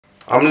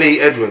I'm Lee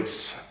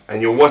Edwards,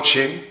 and you're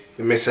watching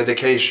the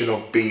Miseducation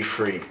of Be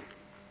Free.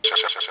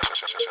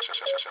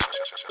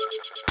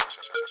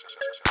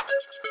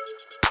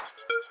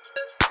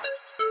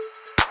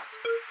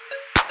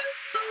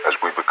 As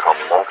we become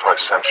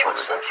multi-sensory,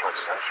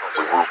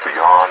 we move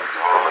beyond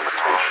the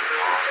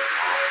limitations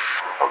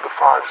of the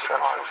five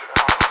senses.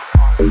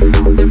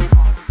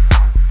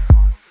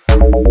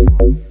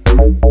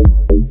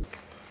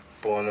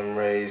 Born and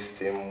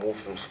raised in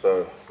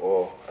Walthamstow,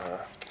 or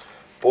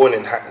born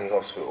in Hackney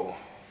Hospital,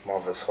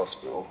 Mother's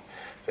Hospital.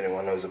 If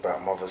anyone knows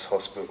about Mother's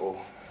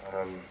Hospital,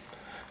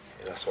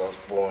 that's where I was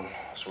born.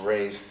 I was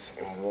raised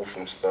in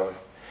Walthamstow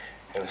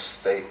in a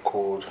state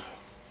called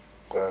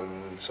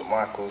St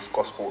Michael's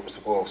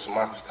St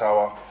Michael's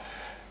Tower.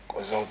 It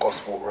was on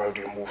Gosport Road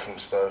in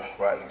Walthamstow,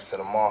 right next to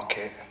the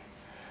market.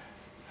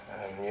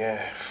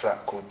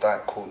 Flat called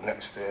Dyke Court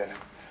next to it.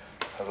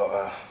 A lot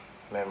of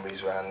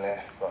memories around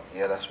there, but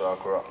yeah, that's where I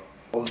grew up.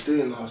 I was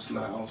doing last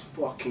night, I was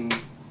fucking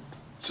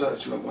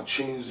searching up my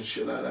tunes and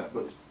shit like that,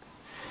 but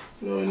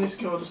you know, and this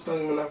girl just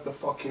don't even have the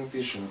fucking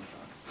vision.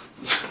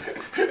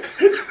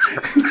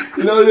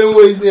 You know, them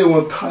ways there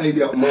want to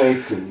tidy up my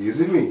thing, you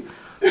see me?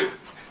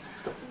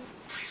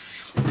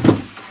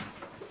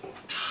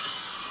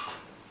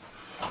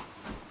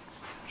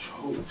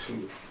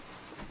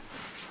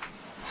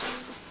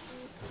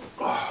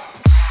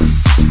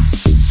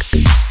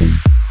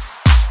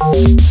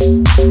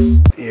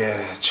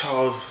 Yeah,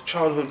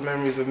 childhood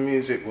memories of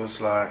music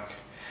was like,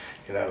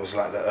 you know, it was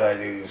like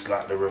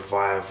the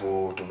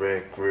revival, the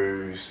rare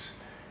grooves,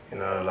 you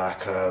know,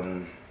 like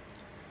the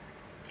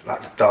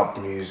dub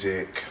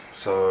music.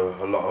 So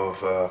a lot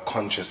of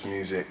conscious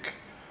music,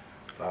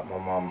 like my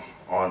mum,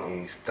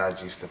 aunties, dad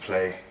used to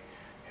play.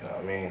 You know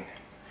what I mean?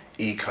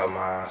 Eka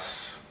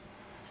Mass,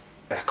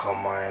 Echo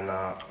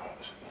Minor,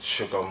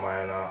 Sugar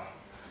Minor.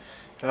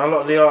 You know, a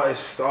lot of the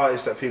artists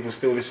that people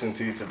still listen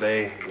to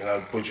today, you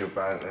know, Budger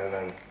Banton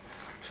and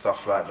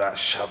stuff like that,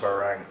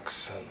 Shabba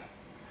Ranks, and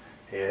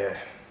yeah,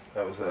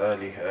 that was the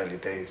early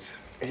days.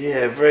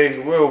 Yeah,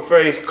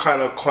 very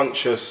kind of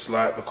conscious,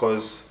 like,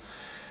 because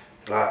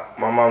like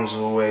my mum's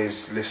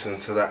always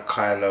listened to that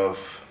kind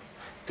of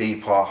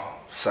deeper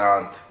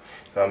sound.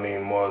 You know what I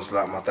mean? More as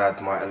like my dad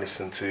might have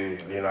listened to,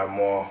 you know,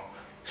 more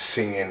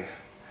singing,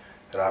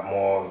 like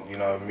more, you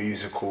know,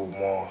 musical,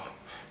 more.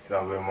 You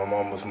know, when my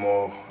mum was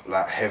more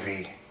like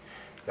heavy,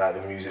 like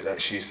the music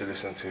that she used to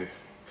listen to,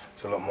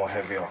 it's a lot more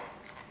heavier.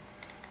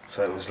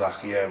 So it was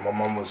like, yeah, my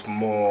mum was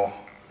more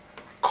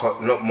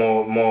on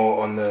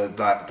the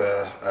like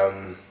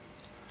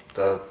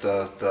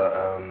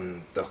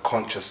the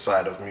conscious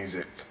side of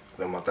music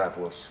than my dad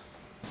was.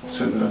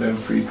 Sent her them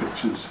 3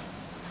 pictures.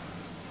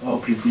 Oh,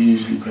 people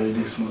usually pay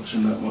this much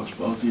and that much,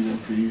 but I'll do them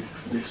for you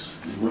for this.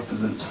 It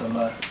represents her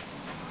life.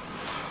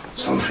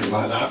 Something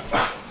like that.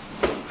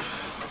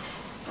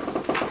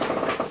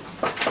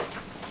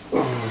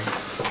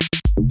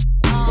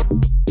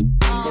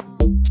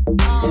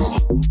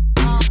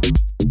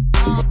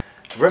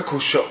 The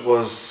record shop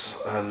was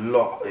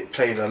it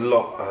played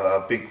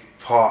a big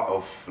part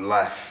of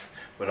life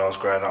when I was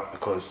growing up,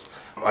 because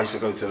I used to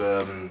go to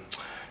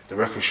the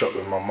record shop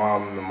with my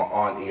mum and my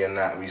auntie and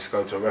that. We used to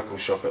go to a record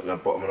shop at the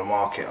bottom of the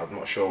market. I'm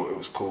not sure what it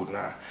was called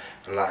now.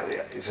 And like,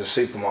 it's a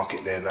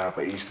supermarket there now,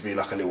 but it used to be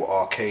like a little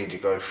arcade you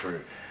go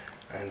through.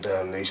 And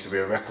there used to be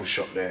a record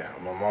shop there.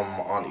 And my mum and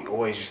my auntie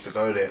always used to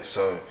go there.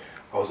 So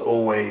I was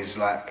always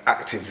like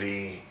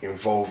actively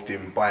involved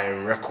in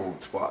buying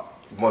records, but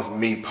it wasn't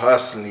me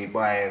personally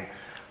buying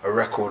a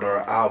record or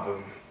an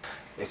album,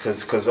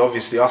 because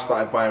obviously I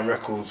started buying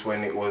records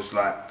when it was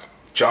like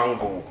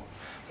jungle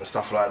and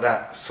stuff like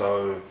that.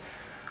 So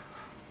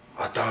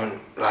and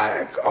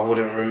I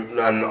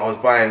was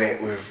buying it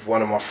with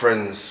one of my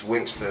friends,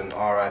 Winston,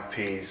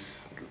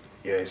 RIPs.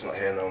 Yeah, he's not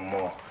here no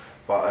more.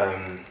 But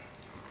I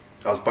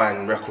was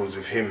buying records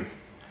with him.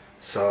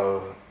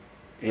 So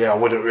yeah, I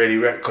wouldn't really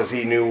because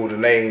he knew all the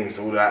names,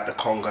 all that, the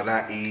Conga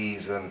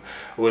Natties and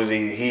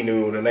he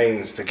knew all the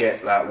names to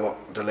get like what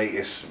the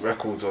latest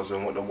records was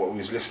and what we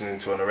was listening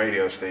to on the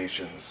radio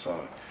station.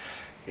 So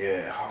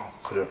yeah, I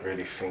couldn't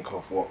really think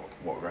of what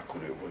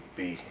record it would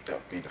be. That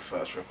would be the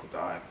first record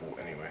that I bought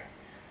anyway.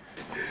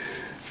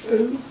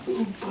 Those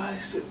little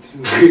biceps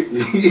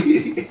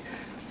greatly.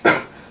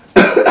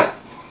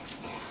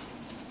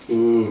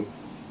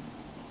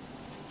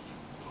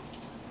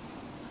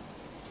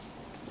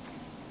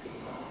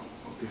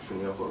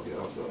 I've got to get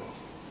up though.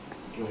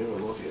 I'm here,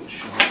 I'm not getting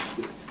shot.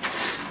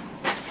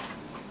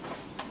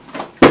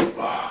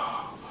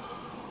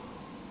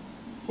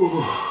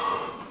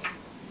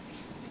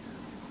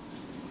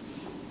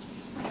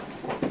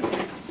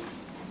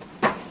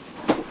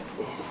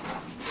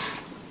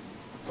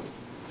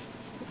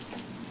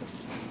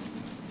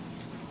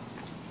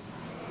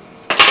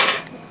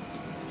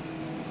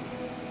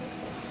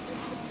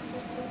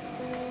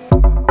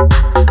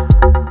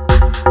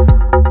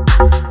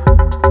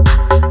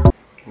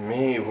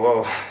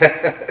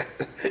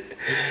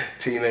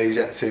 Teenage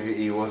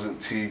activity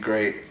wasn't too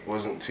great,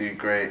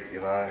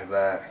 you know,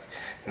 like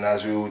you know,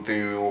 as we all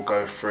do, we all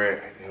go through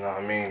it, you know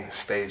what I mean?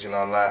 Stage in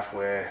our life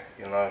where,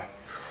 you know,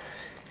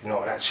 you're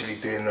not actually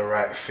doing the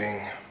right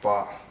thing,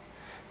 but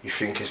you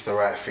think it's the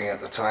right thing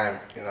at the time,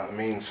 you know what I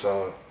mean?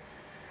 So,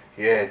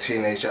 yeah,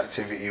 teenage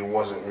activity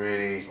wasn't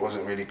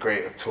really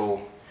great at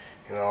all.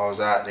 You know, I was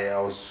out there,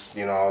 I was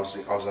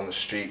on the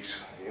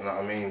streets, you know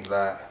what I mean?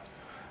 Like,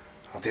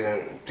 I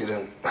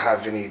didn't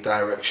have any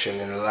direction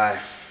in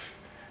life,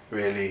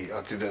 really.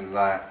 I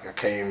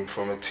came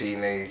from a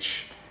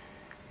teenage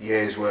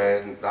years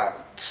where, like,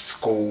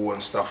 school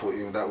and stuff,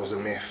 that was a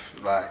myth.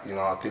 Like, you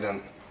know, I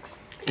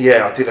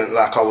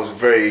was a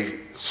very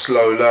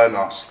slow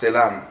learner, still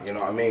am, you know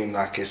what I mean?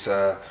 Like, it's,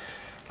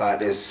 like,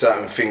 there's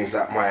certain things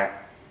that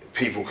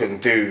people can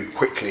do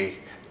quickly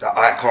that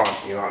I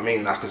can't, you know what I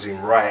mean? Like, as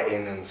in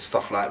writing and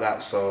stuff like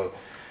that. So,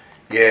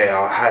 yeah,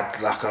 I had,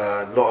 like,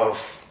 a lot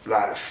of,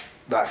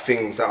 like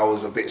things that I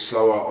was a bit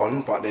slower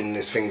on, but then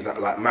there's things that,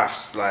 like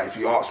maths, like if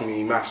you ask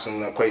me maths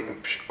and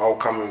I'll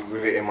come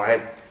with it in my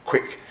head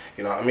quick,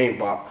 you know what I mean?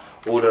 But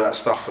all of that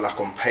stuff, like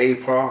on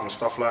paper and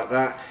stuff like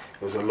that,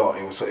 it was a lot.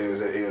 It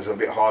was a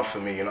bit hard for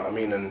me, you know what I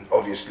mean? And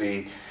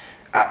obviously,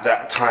 at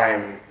that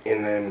time,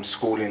 in them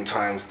schooling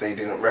times, they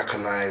didn't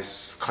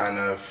recognise kind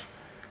of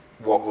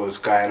what was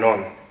going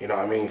on, you know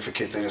what I mean? For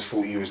kids, they just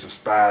thought you was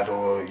just bad,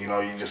 or, you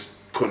know, you just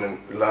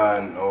couldn't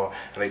learn, and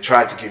they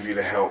tried to give you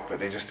the help, but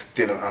they just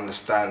didn't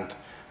understand.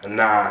 And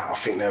now I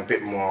think they're a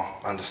bit more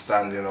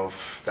understanding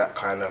of that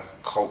kind of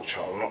culture,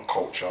 or not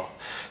culture,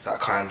 that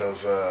kind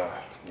of,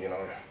 you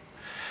know,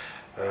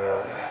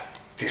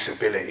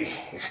 disability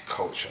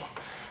culture.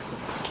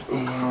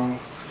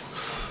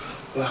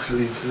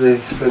 Luckily today,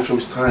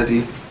 bedroom's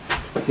tidy,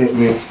 get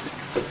me.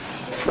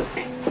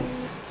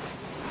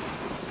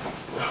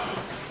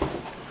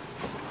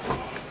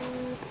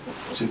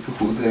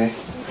 Typical day,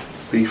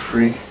 be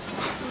free.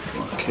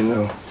 Fucking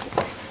hell.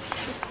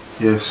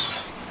 Yes.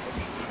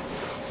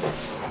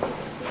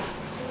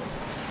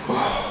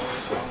 Oh,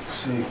 fuck's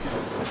sake.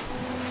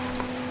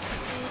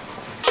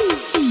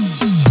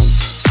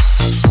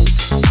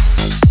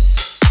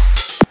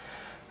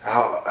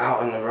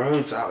 Out on the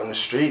roads, out on the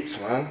streets,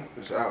 man. It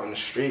was out on the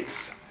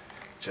streets.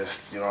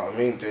 Just, you know what I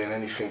mean, doing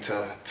anything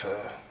to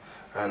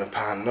earn a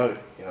pound note,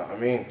 you know what I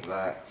mean?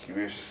 Like,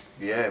 we was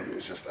just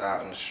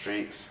out on the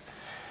streets.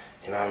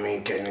 You know what I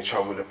mean, getting in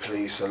trouble with the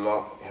police a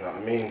lot, you know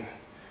what I mean?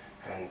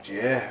 And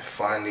yeah,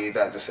 finally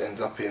that just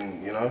ends up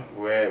in, you know,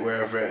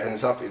 wherever it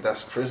ends up,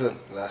 that's prison,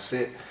 that's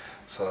it.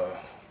 So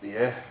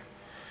yeah,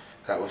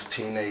 that was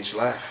teenage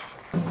life.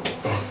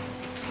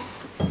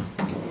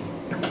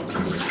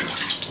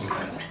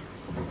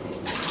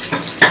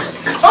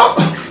 Oh!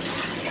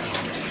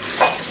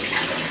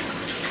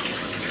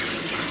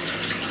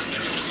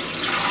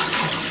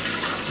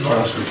 No,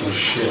 that's looking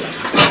shit.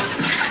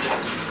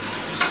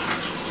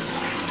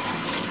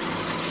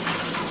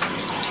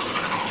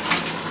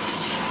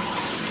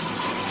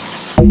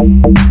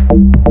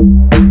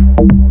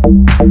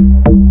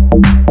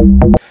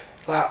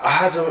 Like,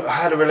 I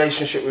had a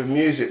relationship with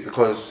music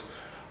because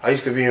I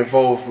used to be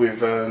involved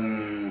with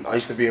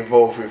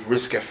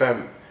Risk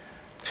FM,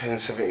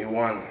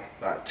 1071,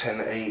 like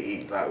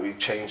 1080. Like, we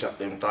change up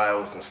them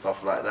dials and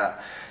stuff like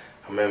that.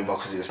 I remember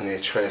because it was near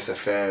Trace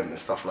FM and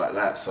stuff like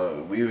that.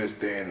 So we was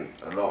doing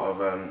a lot of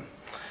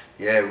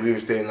we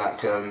was doing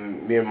like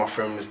me and my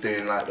friend was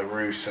doing like the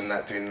roofs and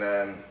that, doing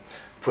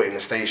putting the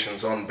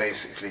stations on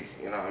basically.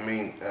 You know what I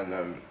mean?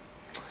 And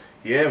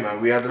yeah,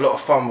 man, we had a lot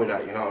of fun with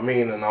that, you know what I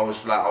mean? And I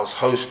was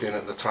hosting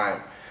at the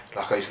time.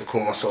 Like, I used to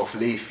call myself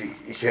Leafy,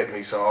 you get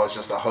me? So I was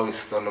just a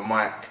host on the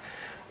mic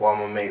while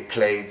my mate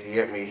played, you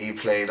get me? He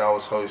played, I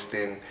was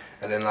hosting.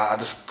 And then like, I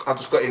just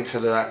got into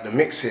the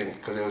mixing,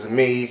 because it was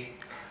me,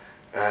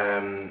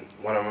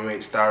 one of my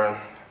mates Darren,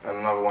 and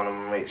another one of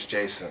my mates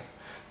Jason.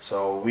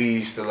 So we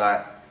used to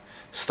like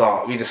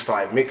we just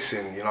started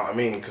mixing, you know what I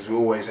mean? Because we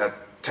always had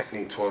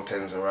Technique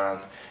 1210s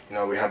around, you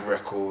know, we had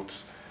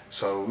records.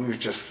 So we would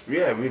just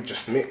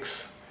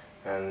mix,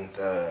 and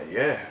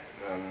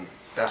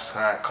that's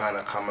how it kind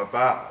of come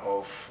about,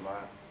 of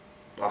like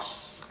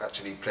us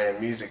actually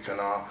playing music and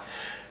our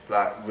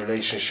like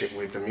relationship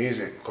with the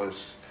music,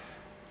 because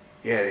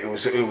yeah, it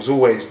was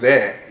always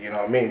there, you know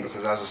what I mean?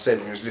 Because as I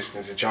said, we was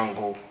listening to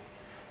jungle,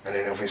 and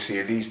then obviously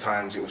at these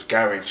times it was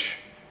garage,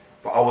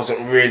 but I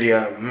wasn't really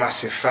a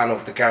massive fan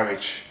of the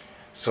garage.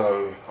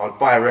 So I'd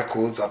buy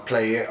records, I'd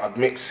play it, I'd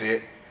mix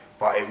it,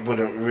 but it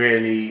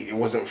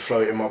wasn't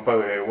floating my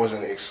boat, it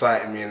wasn't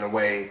exciting me in the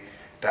way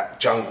that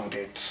jungle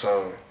did.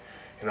 So,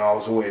 you know, I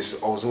was always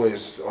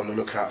on the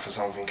lookout for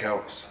something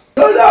else.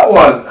 Know that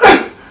one?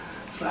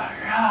 It's like,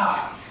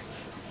 yeah.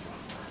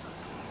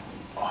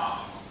 Oh.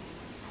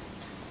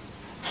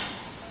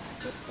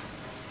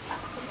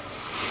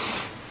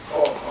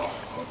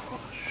 Oh,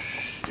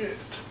 shit.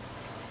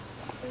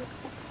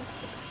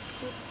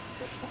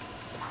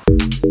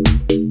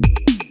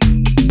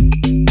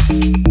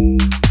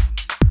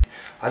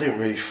 I didn't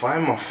really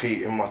find my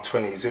feet in my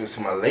 20s. It was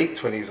in my late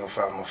 20s I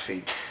found my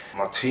feet.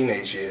 My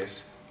teenage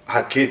years, I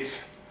had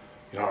kids,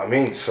 you know what I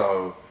mean?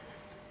 So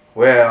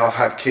where I've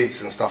had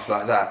kids and stuff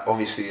like that,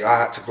 obviously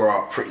I had to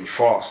grow up pretty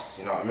fast,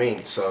 you know what I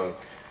mean? So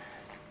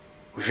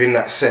within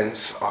that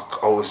sense,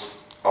 I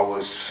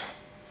was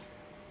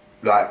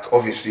like,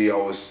 obviously I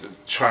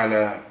was trying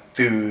to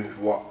do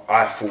what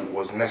I thought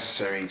was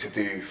necessary to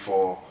do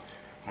for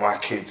my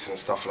kids and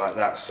stuff like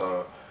that.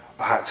 So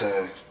I had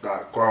to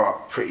like grow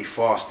up pretty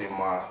fast in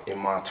my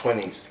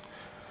 20s.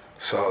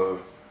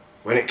 So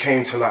when it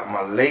came to like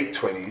my late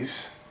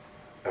 20s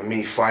and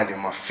me finding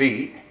my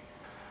feet,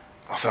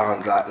 I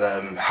found like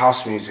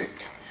house music,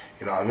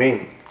 you know what I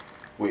mean?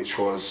 Which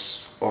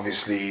was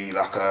obviously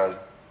like a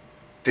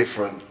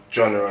different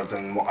genre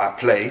than what I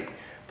play,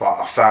 but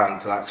I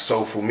found like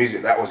soulful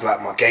music. That was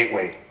like my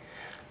gateway.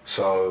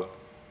 So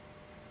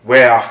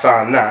where I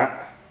found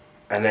that,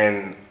 and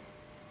then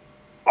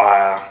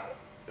I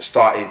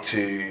started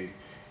to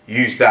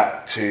use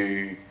that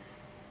to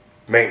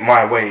make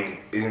my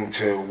way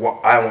into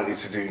what I wanted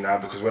to do now,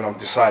 because when I'm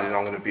deciding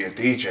I'm going to be a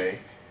DJ,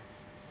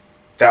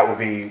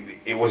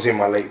 it was in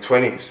my late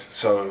 20s.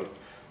 So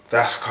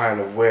that's kind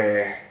of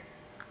where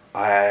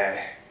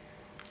I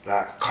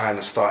like kind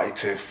of started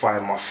to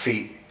find my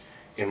feet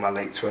in my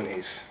late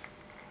 20s.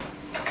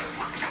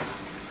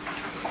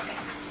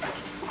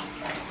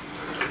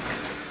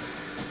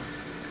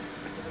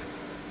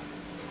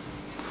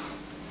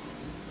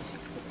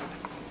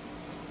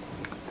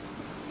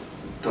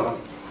 Done.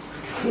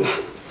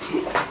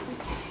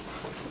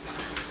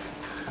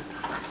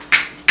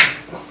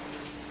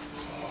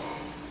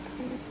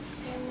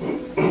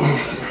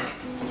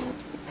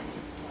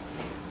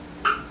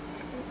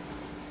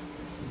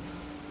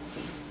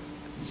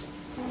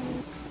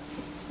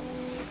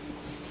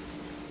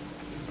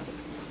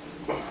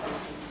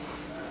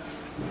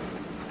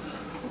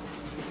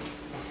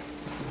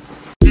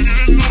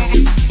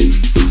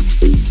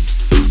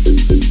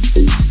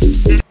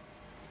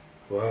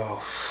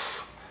 Well,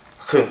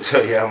 I couldn't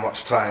tell you how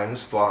much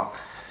times, but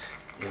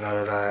you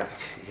know, like,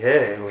 yeah,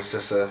 it was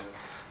just a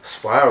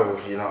spiral,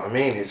 you know what I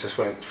mean? It just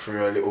went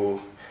through a little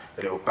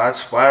bad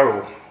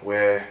spiral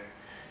where,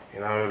 you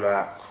know,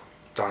 like,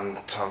 done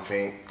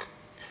something,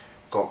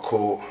 got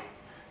caught,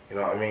 you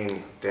know what I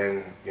mean?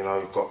 Then, you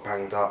know, got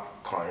banged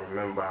up, can't even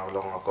remember how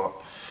long I got,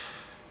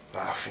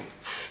 like, I think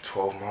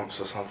 12 months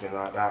or something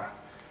like that.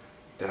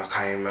 Then I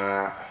came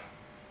out,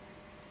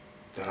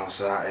 then I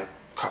was out a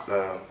couple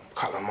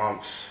of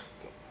months,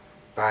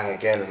 bang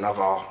again,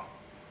 another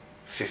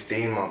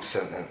 15-month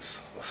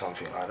sentence or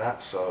something like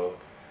that. So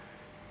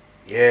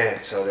yeah,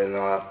 so then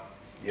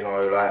you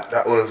know, like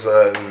that was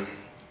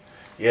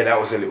yeah, that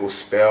was a little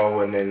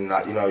spell. And then,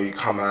 like, you know, you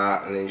come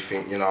out and then you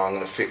think, you know, I'm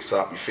gonna fix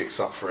up. You fix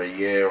up for a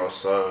year or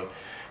so,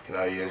 you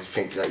know, you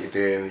think that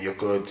you're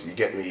good, you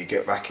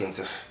get back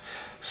into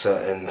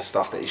certain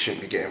stuff that you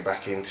shouldn't be getting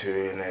back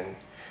into, and then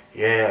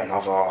yeah,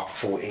 another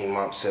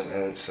 14-month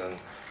sentence. And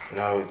you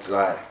know, it's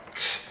like,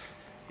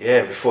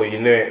 yeah, before you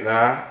knew it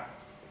now,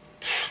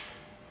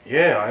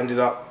 yeah, I ended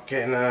up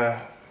getting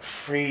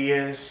 3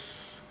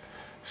 years,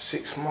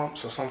 6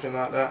 months or something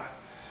like that.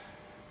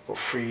 Got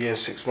 3 years,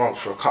 6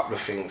 months for a couple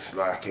of things,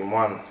 like in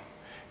one,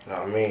 you know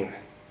what I mean?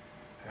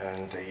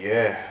 And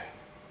yeah,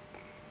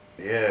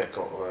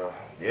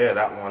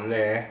 that one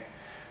there,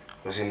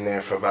 was in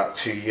there for about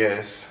 2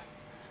 years.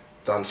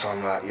 Done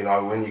some, like, you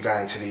know, when you go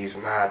into these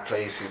mad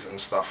places and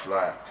stuff,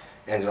 like,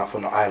 ended up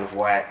on the Isle of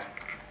Wight,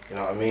 you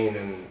know what I mean?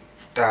 And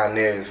down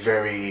there is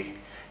very,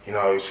 you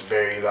know, it's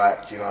very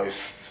like, you know,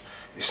 it's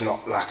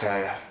not like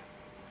a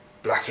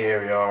black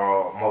area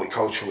or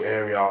multicultural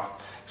area.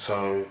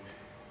 So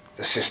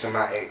the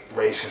systematic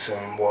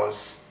racism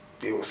was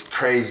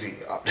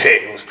crazy up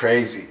there. It was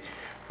crazy.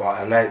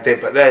 But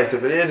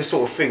they're the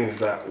sort of things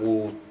that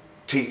will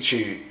teach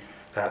you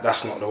that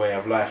that's not the way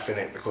of life,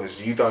 innit? Because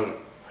you don't,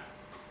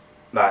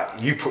 like,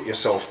 you put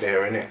yourself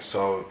there, innit?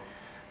 So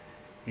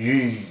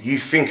you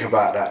think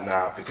about that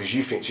now, because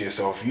you think to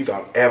yourself, you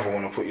don't ever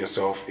want to put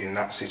yourself in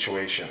that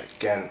situation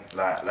again.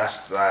 Like,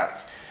 that's like,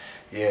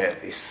 yeah,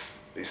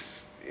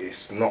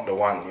 it's not the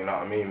one, you know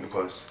what I mean?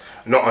 Because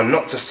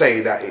not to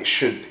say that it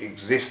should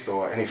exist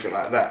or anything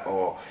like that,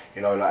 or,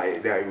 you know,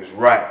 like that it was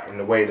right in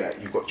the way that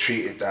you got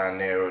treated down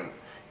there, and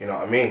you know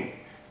what I mean?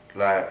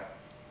 Like,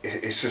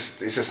 it's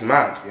just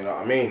mad, you know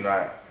what I mean?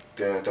 Like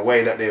the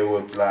way that they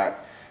would like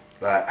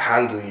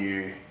handle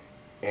you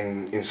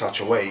in such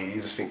a way,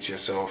 you just think to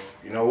yourself,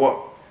 you know what,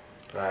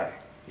 like,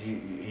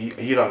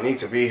 you don't need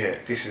to be here.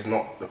 This is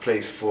not the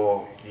place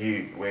for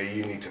you, where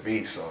you need to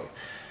be. So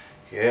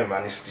yeah,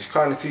 man, this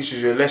kind of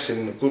teaches you a lesson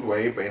in a good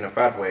way, but in a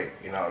bad way,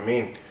 you know what I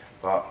mean?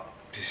 But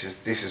this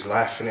is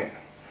life, innit?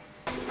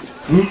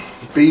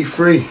 Be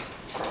free.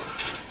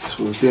 That's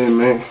what we're doing,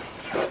 man.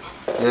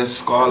 Yeah,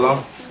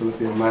 Scala, it's gonna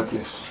be a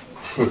madness.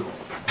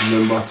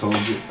 Remember I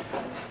told you.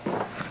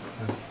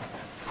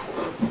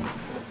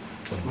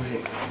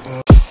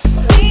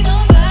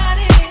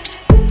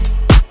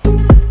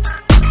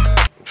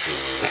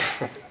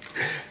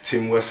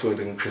 Tim Westwood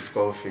and Chris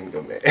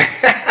Goldfinger, man.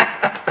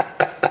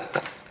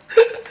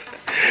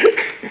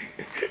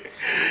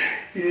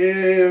 Yeah.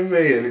 Yeah,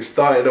 mate, and it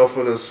started off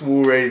on a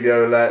small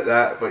radio like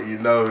that, but you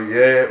know,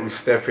 yeah, we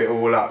step it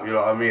all up, you know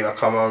what I mean? I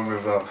come home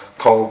with a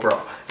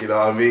Cobra, you know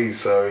what I mean?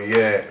 So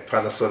yeah,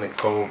 Panasonic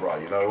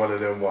Cobra, you know, one of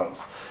them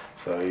ones.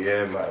 So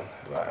yeah, man,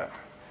 like,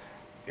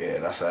 yeah,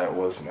 that's how it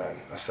was, man.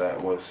 That's how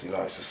it was, you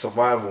know, it's a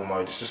survival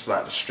mode. It's just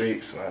like the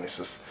streets, man. It's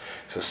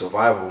a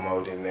survival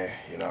mode in there,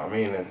 you know what I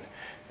mean? And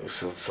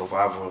it's a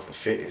survival of the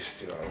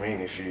fittest, you know what I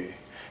mean? If you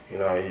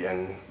know,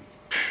 and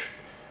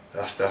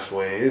that's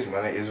what it is,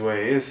 man. It is what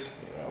it is,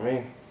 you know what I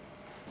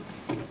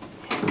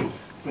mean?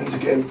 Meant to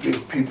get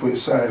big people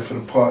excited for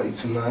the party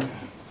tonight.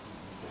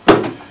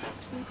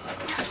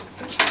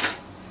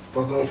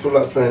 But I don't feel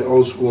like playing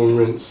old school and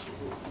rinse,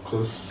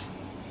 because,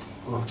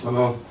 well, I don't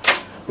know,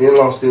 me and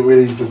Lance didn't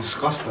really even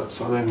discuss that,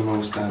 so I don't even know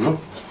what's going on.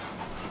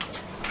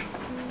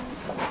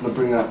 I'm gonna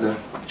bring out the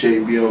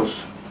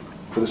JBLs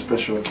for the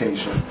special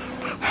occasion.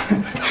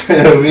 You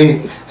know what I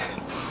mean?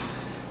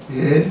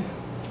 Yeah.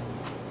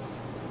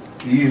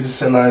 You use the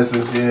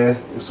Sennheisers, yeah,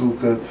 it's all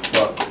good,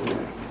 but yeah.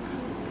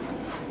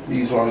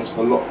 These ones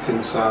for locked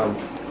in sound,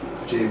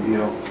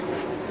 JBL.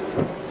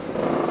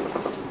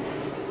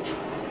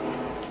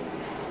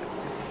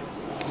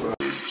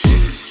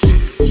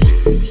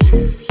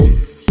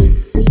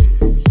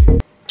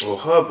 Well,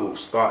 Herbal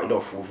started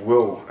off with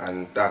Will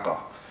and Dagger.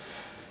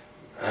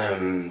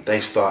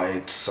 They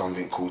started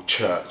something called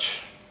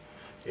Church,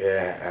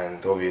 yeah,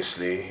 and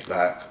obviously,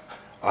 like,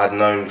 I'd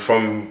known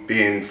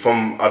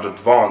I'd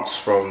advanced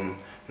from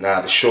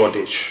now the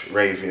Shoreditch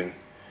raving,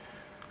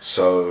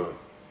 so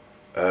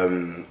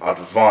I'd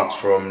advanced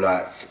from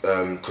like,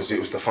 because it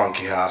was the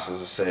funky house,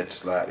 as I said,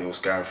 like it was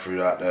going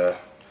through like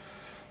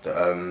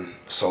the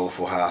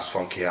soulful house,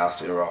 funky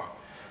house era,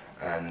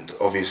 and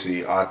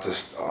obviously I'd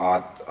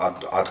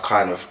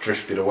kind of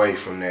drifted away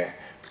from there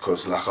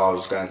because like I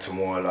was going to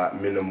more like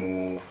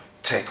minimal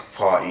tech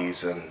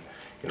parties and,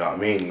 you know what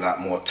I mean, like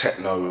more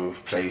techno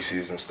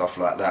places and stuff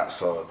like that.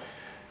 So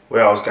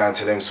where I was going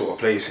to them sort of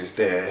places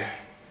there,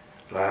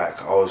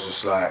 like I was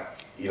just like,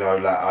 you know,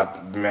 like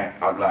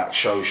I'd like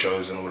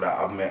shows and all that.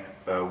 I'd met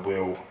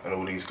Will and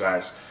all these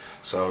guys,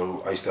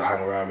 so I used to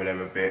hang around with them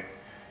a bit,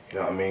 you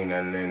know what I mean.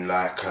 And then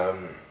like,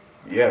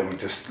 yeah, we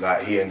just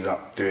like, he ended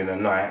up doing a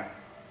night,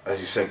 as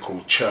he said,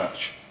 called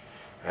Church,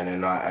 and then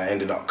like, I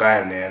ended up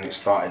going there, and it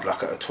started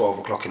like at 12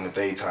 o'clock in the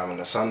daytime on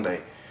a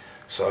Sunday.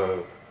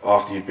 So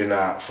after you'd been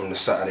out from the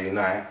Saturday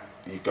night,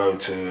 you go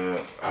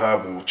to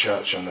Herbal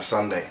Church on the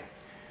Sunday.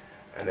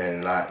 And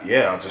then like,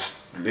 yeah, I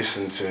just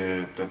listened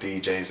to the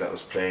DJs that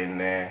was playing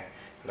there.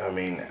 You know what I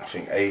mean? I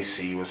think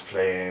AC was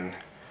playing,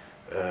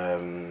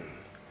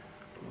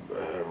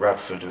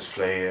 Radford was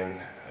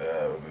playing,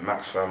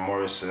 Max Van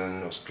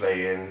Morrison was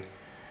playing.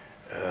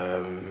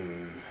 There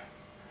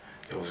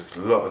was a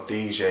lot of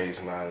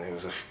DJs, man. There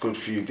was a good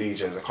few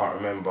DJs, I can't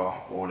remember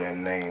all their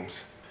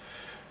names.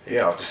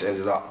 Yeah, I just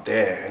ended up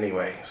there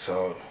anyway,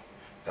 so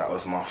that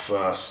was my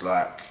first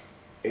like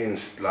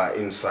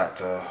insight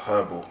to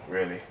Herbal,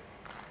 really.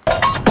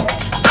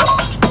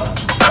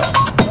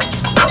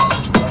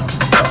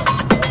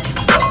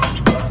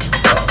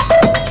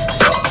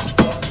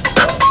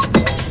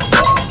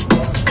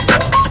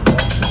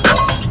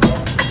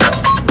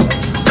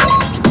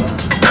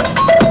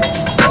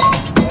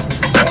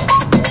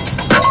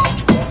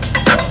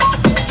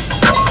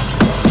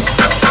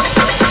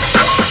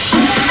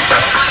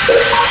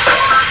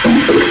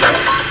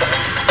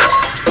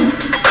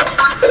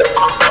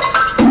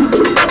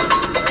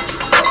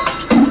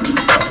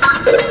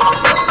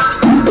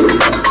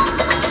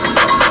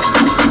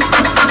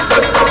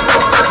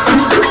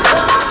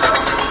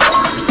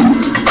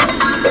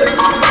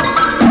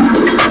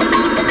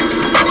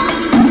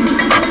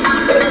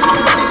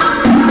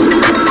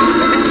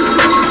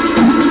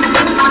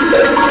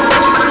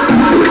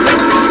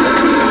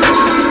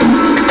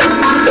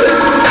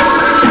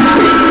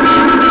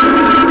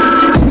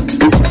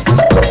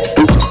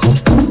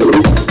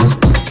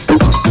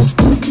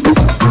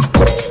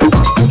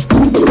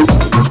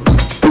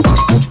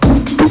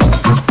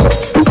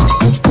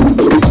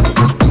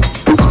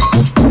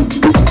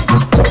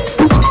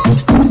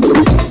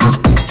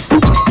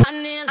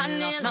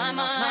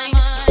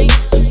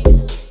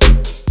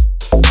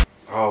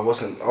 I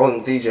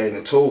wasn't DJing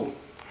at all.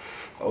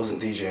 I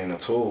wasn't DJing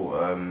at all.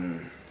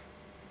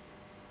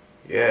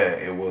 Yeah,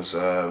 it was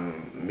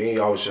me.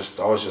 I was just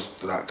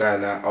like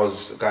going out. I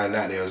was going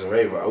out there as a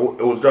raver.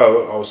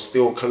 Although I was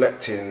still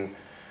collecting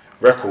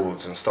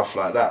records and stuff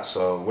like that.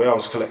 So where I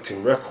was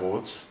collecting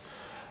records,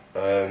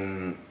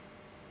 like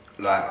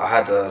I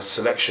had a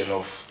selection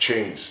of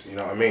tunes. You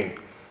know what I mean?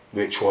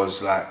 Which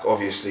was like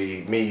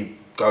obviously me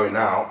going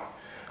out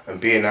and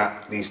being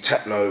at these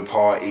techno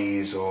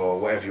parties or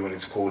whatever you wanted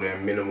to call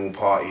them, minimal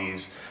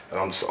parties, and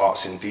I'm just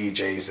asking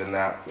DJs and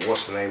that,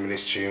 what's the name of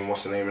this tune,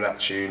 what's the name of that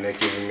tune, they're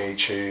giving me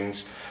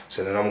tunes,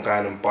 so then I'm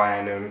going and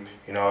buying them.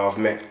 You know, I've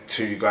met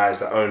two guys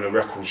that own a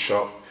record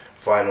shop,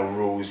 Vinyl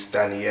Rules,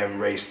 Danny M,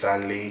 Ray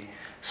Stanley,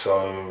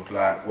 so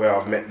like where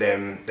I've met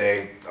them,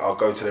 I'll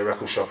go to their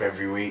record shop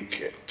every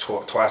week,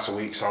 twice a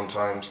week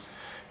sometimes,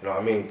 you know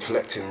what I mean,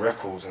 collecting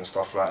records and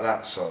stuff like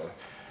that. So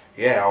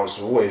yeah, I was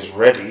always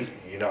ready,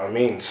 you know what I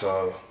mean?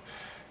 So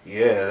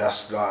yeah,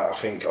 that's like, I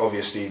think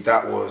obviously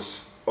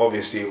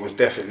it was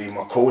definitely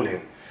my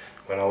calling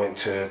when I went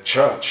to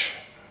church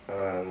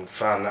and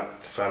found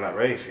that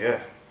rave,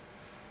 yeah.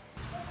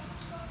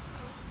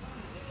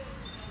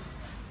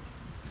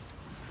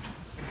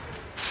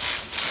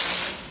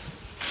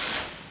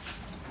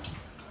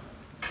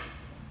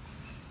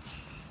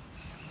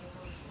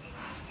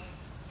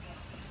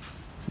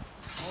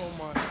 Oh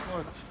my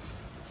god.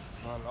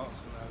 My Lark's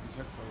gonna have his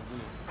headphones in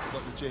it.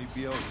 Got the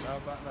JBLs, how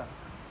about that?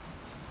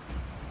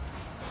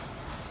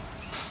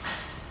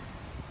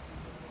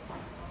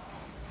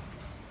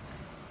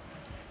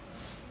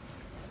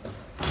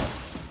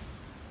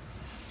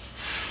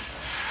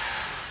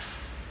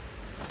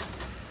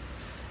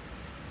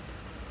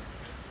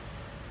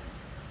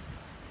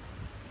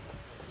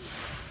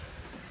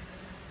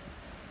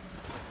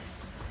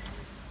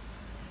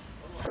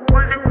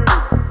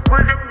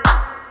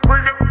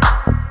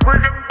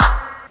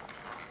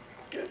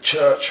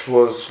 Church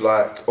was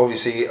like,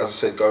 obviously, as I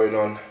said, going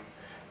on,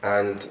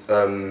 and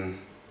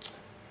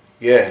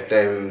yeah,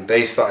 then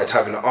they started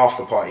having an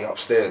after party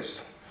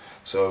upstairs.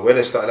 So when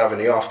they started having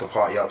the after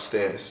party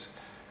upstairs,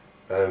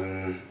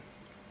 I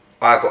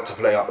got to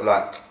play up,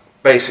 like,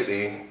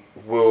 basically,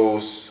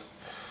 Will's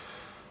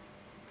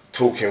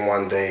talking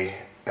one day,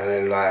 and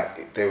then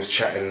like they was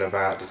chatting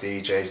about the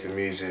DJs, the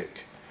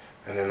music,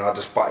 and then I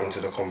just butt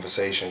into the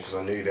conversation because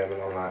I knew them,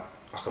 and I'm like,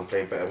 I can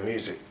play better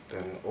music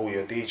than all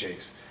your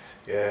DJs.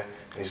 Yeah,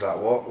 and he's like,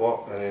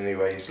 what? And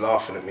anyway, he's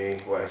laughing at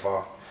me,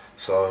 whatever.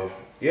 So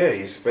yeah,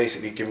 he's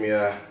basically given me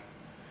a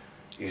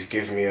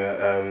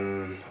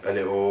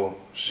little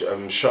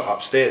shot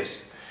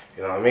upstairs,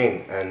 you know what I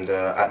mean? And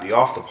at the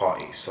after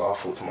party, so I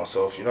thought to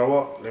myself, you know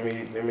what? Let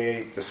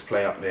me just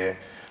play up there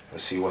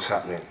and see what's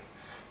happening.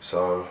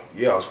 So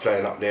yeah, I was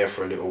playing up there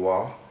for a little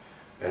while,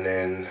 and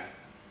then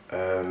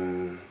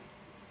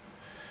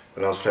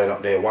when I was playing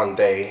up there one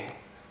day,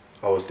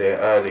 I was there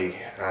early,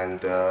 and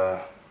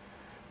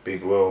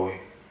Big Will,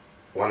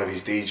 one of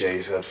his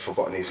DJs, had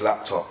forgotten his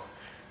laptop,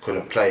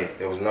 couldn't play.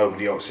 There was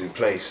nobody else in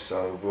place,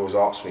 so Will's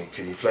asked me,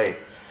 can you play?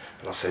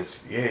 And I said,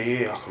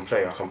 yeah, I can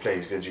play.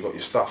 He said, you got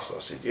your stuff? So I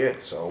said, yeah.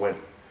 So I went,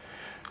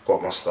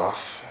 got my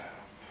stuff,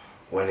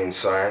 went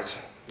inside,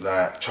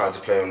 like tried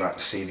to play on like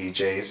the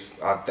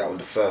CDJs. That was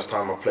the first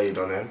time I played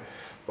on them,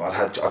 but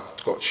I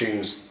got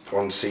tunes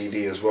on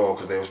CD as well,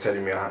 because they was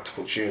telling me I had to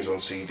put tunes on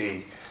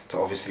CD to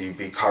obviously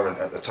be current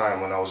at the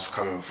time when I was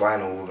coming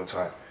vinyl all the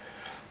time.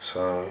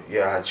 So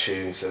yeah, I had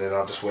tunes, and then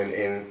I just went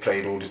in,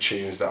 played all the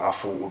tunes that I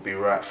thought would be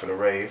right for the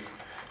rave,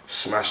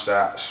 smashed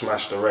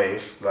the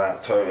rave,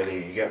 like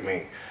totally, you get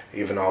me?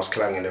 Even though I was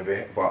clanging a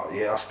bit, but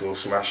yeah, I still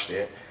smashed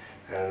it.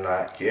 And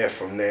like, yeah,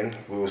 from then,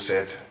 Will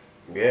said,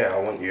 yeah, I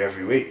want you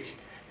every week.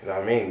 You know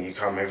what I mean? You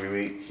come every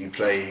week, you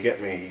play, you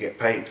get me, you get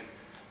paid.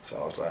 So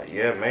I was like,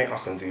 yeah, mate, I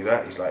can do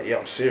that. He's like, yeah,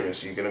 I'm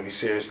serious. You're gonna be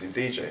seriously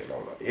DJ? And I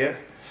was like, yeah.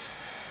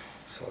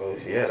 So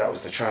yeah, that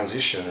was the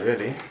transition,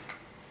 really.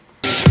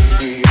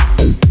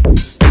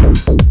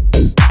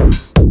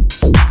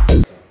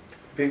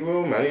 Big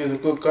Will, man, he was a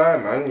good guy,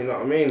 man, you know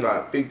what I mean?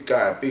 Like, big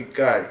guy,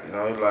 you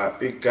know, like,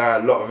 big guy,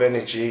 a lot of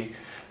energy,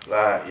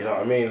 like, you know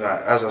what I mean?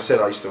 Like, as I said,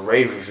 I used to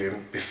rave with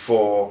him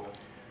before,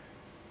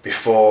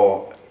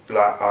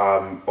 like,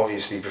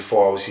 obviously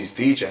before I was his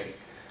DJ.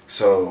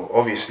 So,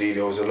 obviously,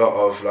 there was a lot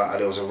of, like,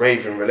 there was a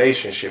raving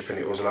relationship, and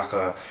it was like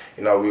a,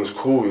 you know, we was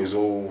cool, we was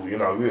all, you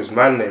know, we was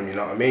man them, you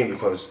know what I mean?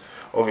 Because,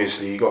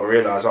 obviously, you got to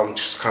realise I'm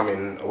just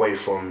coming away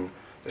from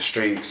the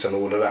streets and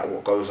all of that,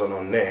 what goes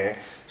on there.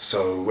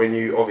 So when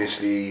you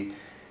obviously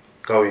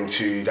go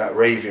into that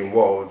raving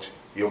world,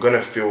 you're going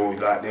to feel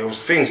like there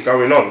was things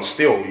going on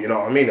still, you know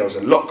what I mean? There was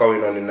a lot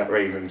going on in that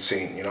raving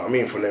scene, you know what I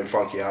mean? From them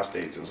funky house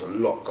days, there was a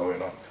lot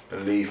going on,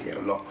 believe me, a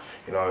lot,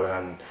 you know,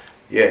 and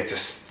yeah,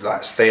 just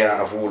like stay out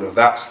of all of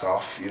that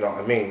stuff, you know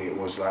what I mean? It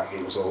was like,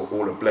 it was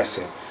all a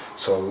blessing.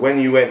 So when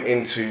you went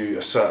into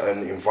a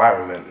certain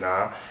environment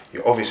now,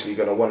 you're obviously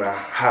going to want to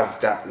have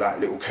that like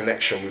little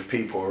connection with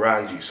people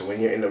around you. So when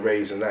you're in the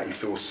raves and that, you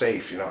feel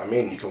safe, you know what I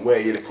mean? You can wear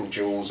your little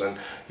jewels and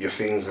your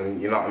things, and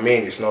you know what I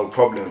mean? It's no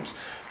problems,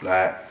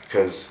 like,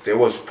 because there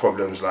was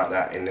problems like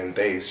that in them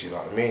days, you know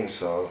what I mean?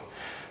 So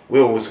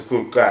Will was a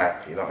good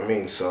guy, you know what I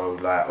mean? So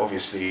like,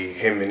 obviously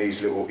him and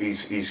his little,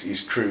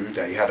 his crew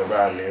that he had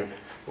around him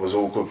was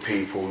all good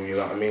people, you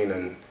know what I mean?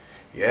 And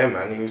yeah,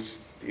 man, he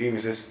was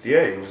just,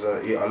 yeah,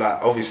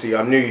 like, obviously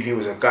I knew he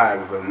was a guy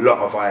with a lot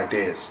of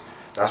ideas.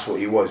 That's what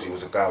he was. He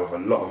was a guy with a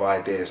lot of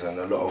ideas and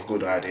a lot of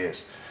good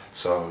ideas.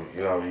 So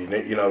you know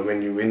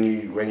when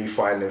you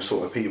find them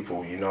sort of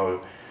people, you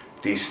know,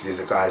 these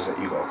are the guys that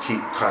you got to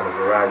keep kind of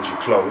around you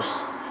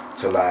close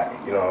to, like,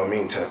 you know what I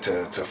mean,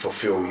 to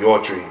fulfill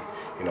your dream.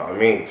 You know what I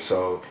mean?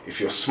 So if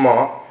you're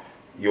smart,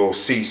 you'll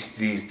see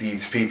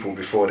these people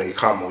before they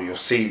come, or you'll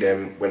see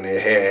them when they're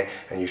here,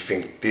 and you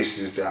think, this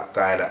is that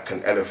guy that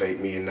can elevate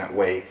me in that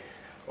way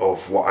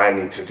of what I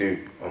need to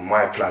do on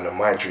my plan and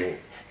my dream.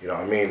 You know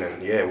what I mean?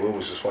 And yeah, Will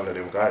was just one of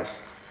them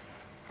guys.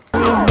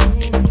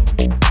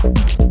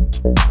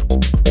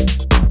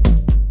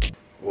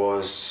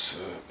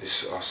 Was this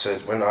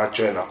said when I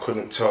joined, I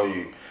couldn't tell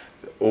you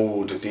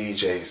all the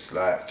DJs.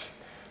 Like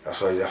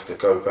that's why you have to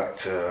go back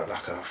to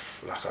like a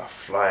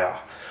flyer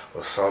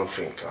or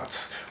something.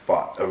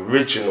 But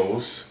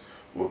originals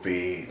would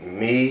be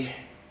me,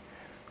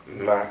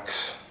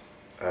 Max,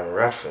 and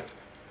Radford,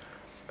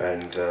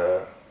 and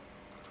there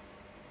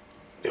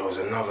was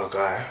another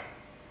guy,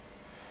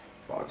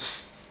 but I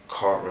just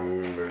can't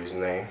remember his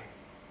name.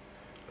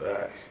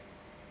 Like,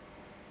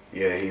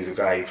 yeah, he's a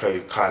guy, he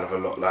played kind of a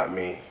lot like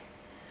me,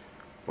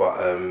 but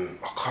I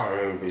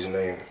can't remember his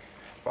name.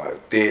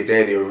 But they're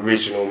the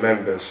original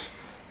members,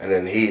 and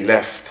then he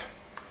left,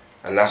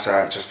 and that's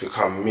how it just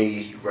become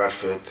me,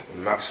 Radford,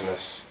 and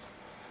Maximus.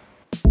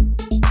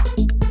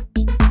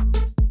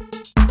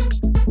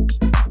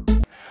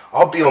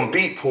 I'll be on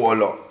Beatport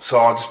a lot, so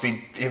I'll just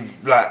be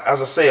like,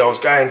 as I say, I was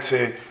going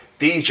to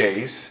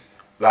DJs,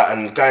 like,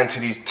 and going to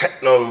these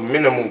techno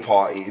minimal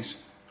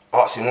parties,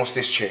 asking, what's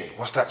this tune,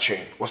 what's that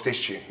tune, what's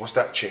this tune, what's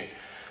that tune.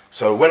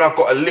 So when I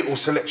got a little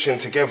selection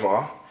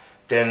together,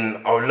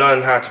 then I'll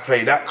learn how to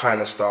play that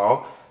kind of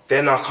style.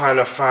 Then I kind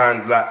of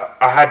found, like,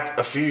 I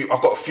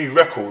got a few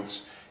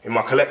records in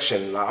my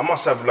collection. Like, I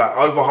must have, like,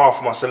 over half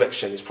of my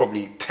selection is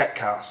probably tech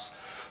house.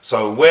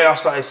 So where I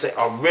started saying,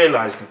 I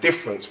realised the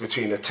difference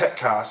between the tech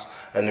house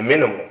and the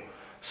minimal.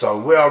 So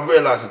where I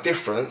realised the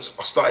difference,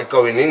 I started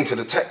going into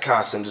the tech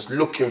house and just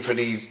looking for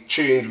these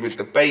tunes with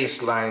the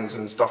bass lines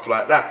and stuff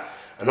like that.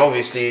 And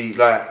obviously,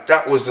 like,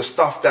 that was the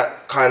stuff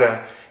that kind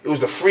of, it was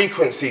the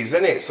frequencies,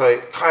 isn't it? So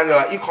it kind of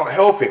like, you can't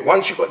help it.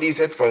 Once you've got these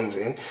headphones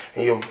in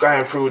and you're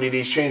going through all of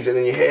these tunes and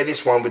then you hear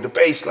this one with the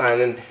bass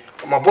line and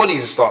my body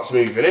starts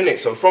moving, innit?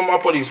 So from my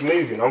body's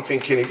moving, I'm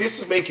thinking, if this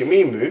is making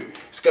me move,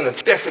 it's going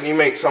to definitely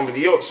make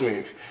somebody else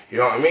move. You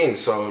know what I mean?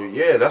 So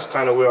yeah, that's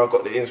kind of where I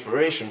got the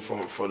inspiration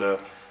from for the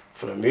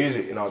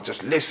music. You know,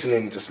 just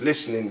listening,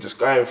 just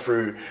going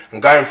through,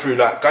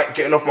 like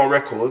getting off my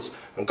records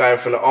and going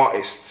for the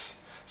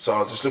artists. So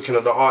I was just looking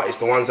at the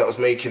artists, the ones that was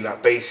making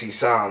that bassy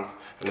sound,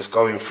 and just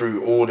going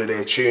through all of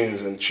their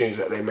tunes and tunes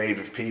that they made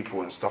with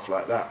people and stuff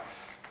like that.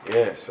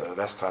 Yeah, so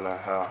that's kind of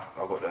how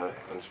I got the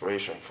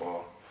inspiration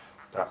for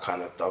that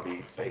kind of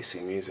dubby,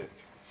 bassy music.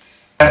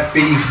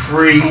 Be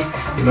free,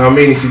 you know what I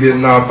mean? If you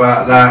didn't know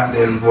about that,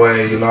 then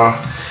boy, you know,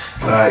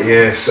 like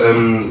yes,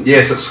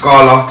 it's at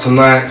Scala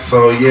tonight.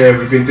 So yeah,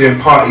 we've been doing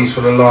parties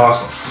for the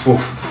last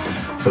what,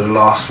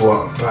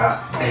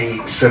 about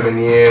 8-7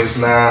 years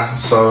now.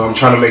 So I'm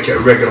trying to make it a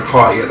regular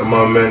party at the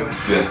moment.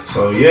 Yeah.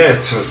 So yeah,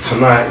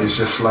 tonight is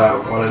just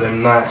like one of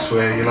them nights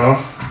where, you know,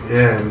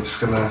 yeah, we're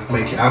just gonna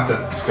make it happen.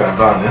 It's going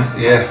down, yeah?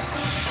 Yeah.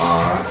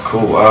 Alright,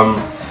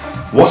 cool.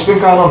 What's been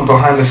going on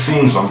behind the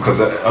scenes, man?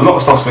 Because a lot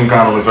of stuff's been going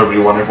on with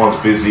everyone. Everyone's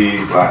busy,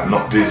 like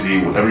not busy.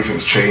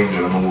 Everything's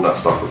changing and all that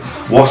stuff.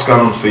 What's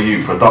going on for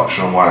you,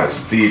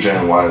 production-wise,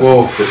 DJing-wise,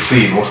 the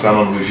scene? What's going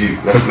on with you?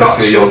 Let's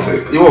hear your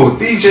take. Yo,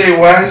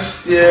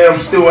 DJ-wise, yeah, I'm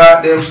still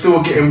out there. I'm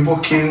still getting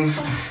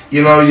bookings.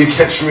 You know, you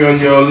catch me on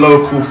your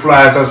local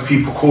flyers, as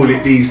people call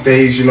it these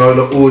days. You know,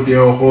 the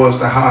audio halls,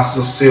 the House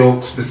of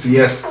Silks, the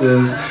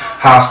Siestas,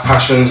 House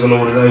Passions, and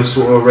all of those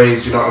sort of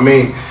raves. You know what I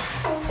mean?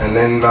 And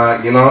then,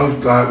 like, you know,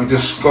 like, we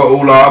just got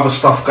all our other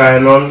stuff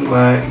going on,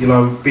 like, you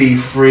know, Be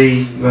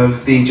Free, you know,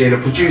 the DJ, the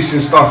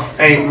producing stuff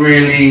ain't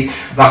really,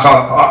 like,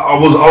 I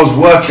was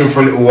working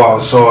for a little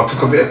while, so I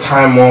took a bit of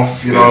time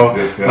off, you know,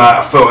 like,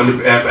 I felt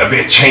a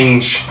bit of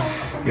change,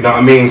 you know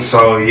what I mean?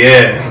 So,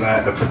 yeah,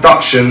 like, the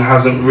production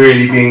hasn't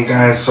really been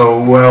going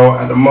so well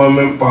at the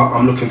moment, but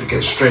I'm looking to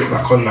get straight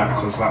back on that,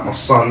 because, like, my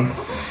son,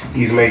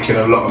 he's making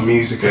a lot of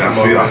music at the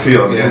moment. I see it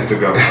on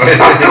Instagram.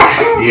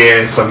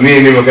 Yeah, so me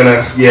and him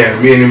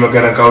are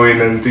gonna go in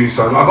and do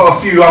something. I've got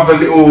a few other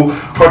little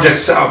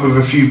projects set up with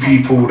a few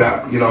people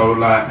that, you know,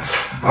 like,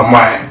 I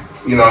might,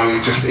 you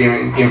know, just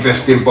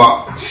invest in,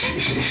 but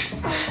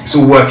it's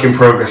all work in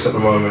progress at the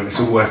moment. It's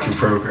all work in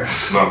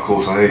progress. No, of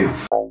course, I hear you.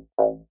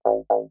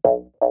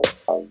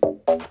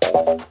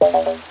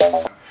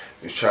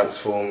 We've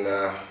transformed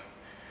now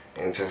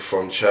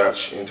from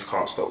church into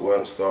Can't Stop,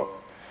 Won't Stop.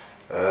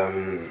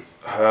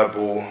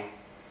 Herbal,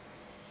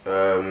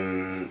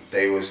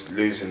 they was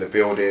losing the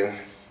building,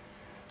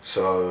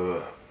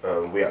 so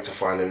we had to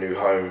find a new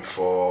home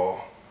for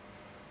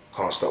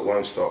Can't Stop,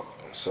 Won't Stop.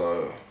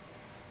 So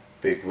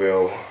Big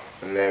Will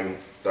and them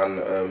done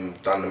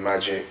the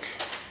magic,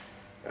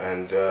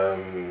 and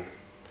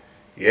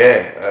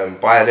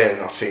by then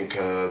I think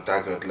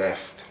Dagger had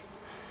left.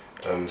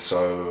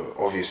 So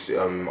obviously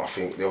I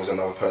think there was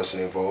another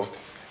person involved,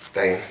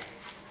 Dane.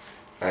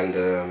 And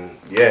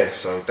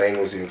so Dane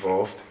was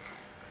involved,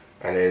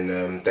 and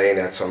then Dane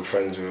had some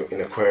friends in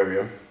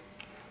Aquarium,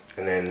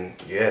 and then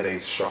they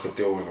struck a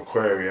deal with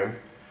Aquarium,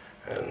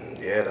 and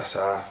that's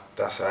how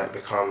it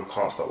became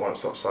Can't Stop, Won't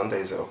Stop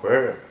Sundays at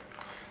Aquarium.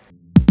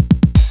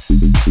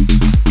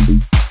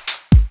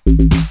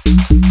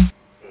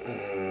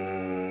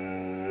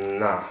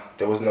 Nah,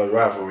 there was no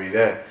rivalry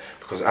there,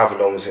 because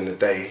Avalon was in the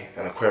day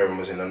and Aquarium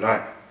was in the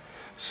night,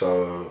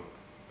 so.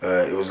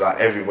 It was like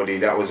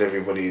everybody's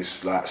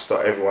like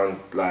everyone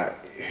like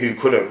who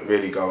couldn't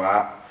really go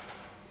out,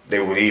 they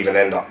would even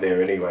end up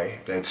there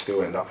anyway. They'd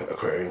still end up at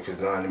aquarium because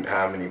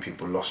how many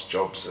people lost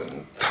jobs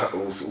and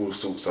all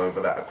sorts over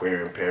that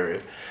aquarium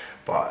period.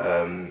 But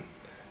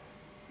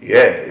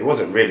yeah, it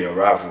wasn't really a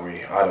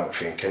rivalry, I don't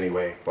think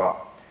anyway, but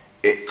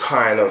it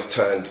kind of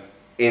turned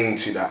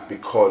into that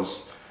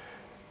because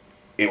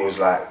it was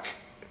like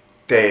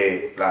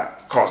they,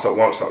 like, Can't Stop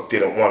Won't Stop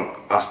didn't want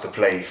us to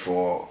play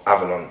for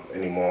Avalon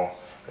anymore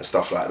and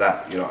stuff like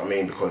that, you know what I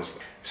mean? Because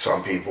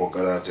some people are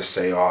gonna just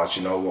say, oh, do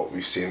you know what,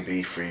 we've seen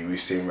B3,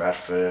 we've seen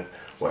Radford,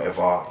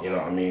 whatever, you know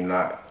what I mean?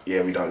 Like,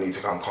 yeah, we don't need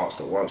to come Can't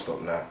Stop Won't Stop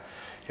now,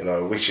 you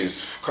know, which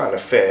is kind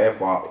of fair,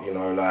 but, you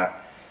know, like,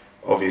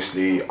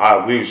 obviously,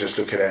 we was just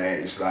looking at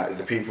it, it's like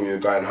the people who are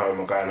going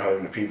home are going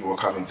home, the people who are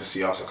coming to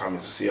see us are coming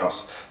to see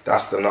us.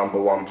 That's the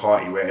 #1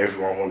 party where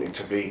everyone wanted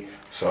to be.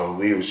 So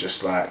we was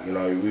just like, you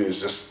know, we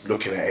was just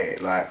looking at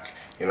it like,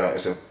 you know, it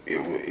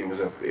was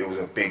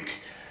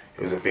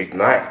a big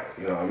night,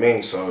 you know what I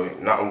mean? So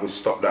nothing would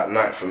stop that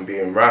night from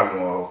being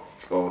ram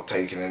or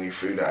taking any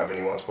food out of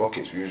anyone's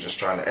pockets. We were just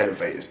trying to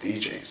elevate as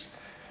DJs.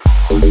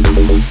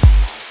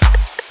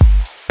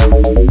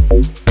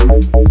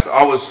 So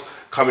I was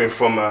coming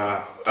from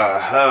a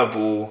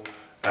herbal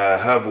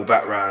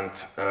background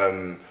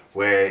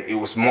where it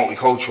was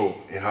multicultural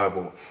in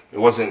herbal. It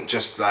wasn't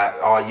just like,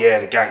 oh yeah,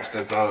 the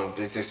gangsters, no,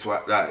 this,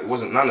 what, that. It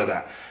wasn't none of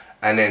that.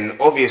 And then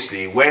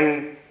obviously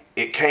when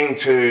it came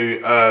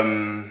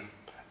to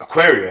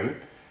aquarium,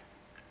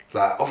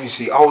 like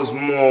obviously I was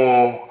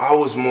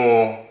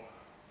more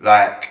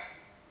like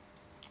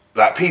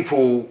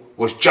people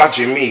was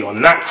judging me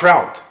on that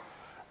crowd.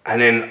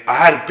 And then I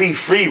had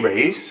B3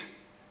 raves.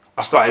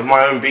 I started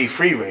my own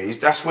B3 raves.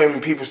 That's when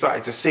people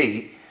started to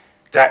see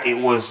that it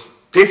was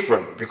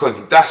different, because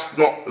that's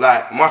not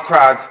like my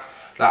crowd.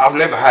 Like, I've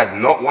never had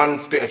not one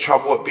bit of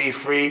trouble at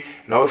B3,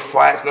 no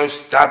fights, no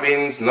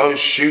stabbings, no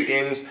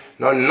shootings,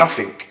 no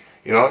nothing,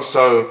 you know.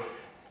 So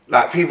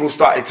like people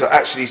started to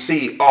actually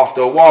see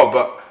after a while,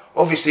 but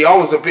obviously I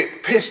was a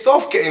bit pissed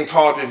off getting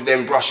tarred with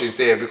them brushes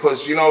there,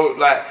 because, you know,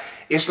 like,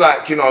 it's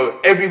like, you know,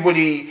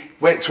 everybody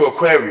went to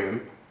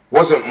aquarium,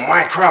 wasn't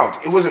my crowd.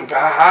 It wasn't.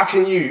 How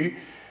can you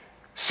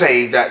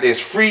say that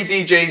there's 3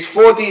 DJs,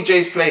 4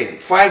 DJs playing,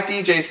 5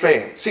 DJs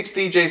playing, 6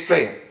 DJs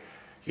playing,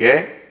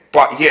 yeah?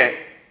 But yet,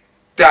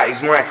 that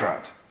is my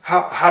crowd.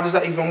 How does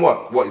that even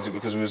work? What, is it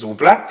because we was all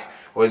black?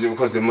 Or is it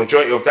because the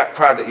majority of that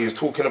crowd that you was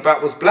talking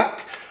about was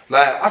black?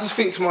 Like, I just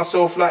think to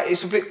myself, like,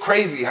 it's a bit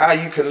crazy how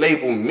you can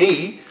label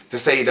me to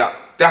say that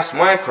that's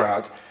my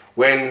crowd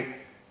when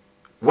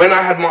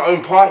I had my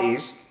own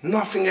parties,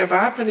 nothing ever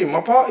happened in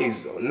my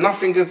parties.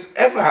 Nothing has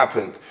ever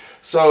happened.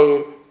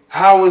 So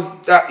how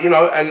was that, you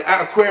know? And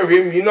at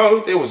aquarium, you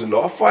know, there was a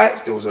lot of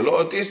fights, there was a lot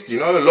of this, you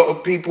know, a lot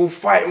of people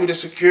fighting with the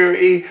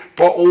security,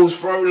 bottles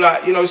thrown,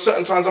 like, you know,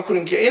 certain times I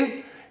couldn't get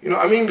in, you know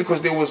what I mean?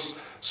 Because there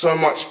was so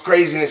much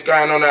craziness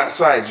going on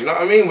outside, you know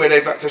what I mean? Where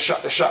they've had to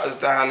shut the shutters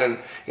down and,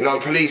 you know,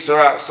 police are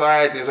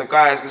outside, there's a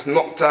guy that's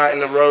knocked out in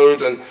the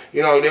road and,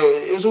 you know,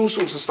 it was all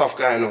sorts of stuff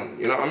going on,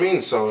 you know what I mean?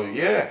 So,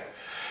 yeah,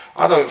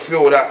 I don't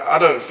feel that,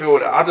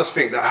 I just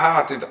think that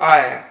how did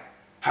I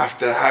have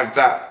to have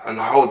that and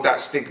hold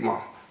that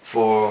stigma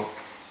for,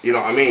 you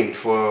know what I mean,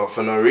 for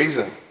no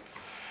reason.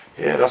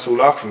 Yeah, that's all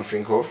I can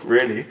think of,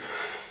 really.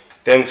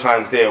 Them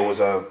times there was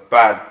a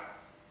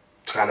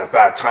kind of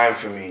bad time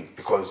for me,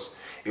 because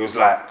it was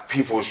like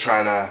people was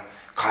trying to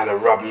kind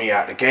of rub me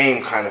out the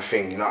game kind of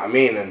thing, you know what I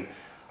mean? And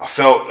I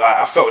felt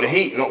the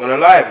heat, not gonna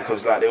lie,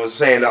 because like they was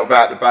saying that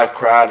about the bad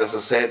crowd, as I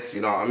said,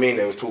 you know what I mean?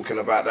 They was talking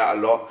about that a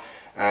lot.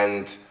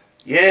 And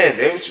yeah,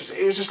 it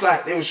was just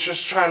like, they was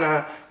just trying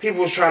to,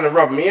 people was trying to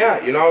rub me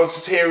out, you know. I was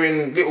just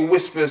hearing little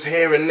whispers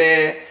here and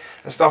there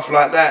and stuff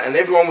like that, and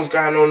everyone was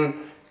going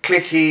on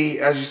clicky,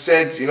 as you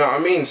said, you know what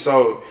I mean?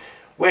 So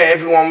where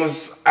everyone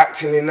was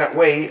acting in that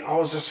way, I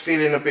was just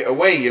feeling a bit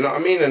away, you know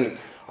what I mean? And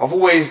I've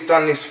always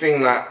done this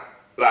thing like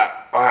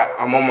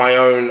I'm on my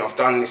own, I've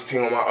done this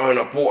thing on my own,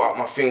 I brought up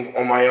my thing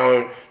on my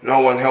own,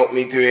 no one helped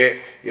me do it,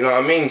 you know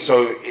what I mean?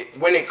 So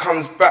when it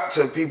comes back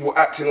to people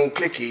acting all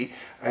clicky,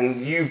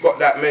 and you've got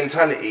that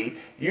mentality,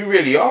 you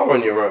really are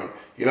on your own,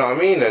 you know what I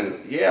mean?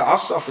 And yeah, I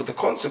suffered the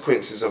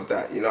consequences of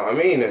that, you know what I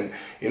mean? And,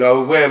 you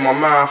know, where my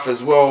mouth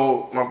as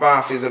well, my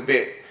mouth is a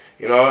bit,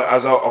 you know,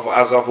 as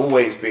I've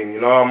always been,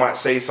 you know, I might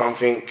say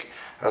something,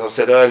 as I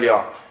said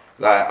earlier,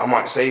 like I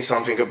might say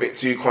something a bit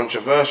too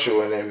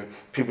controversial and then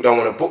people don't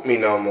want to book me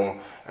no more.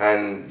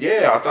 And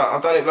yeah, I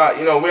done it like,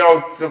 you know, where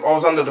I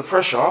was under the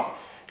pressure,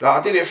 like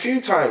I did it a few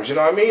times, you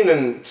know what I mean?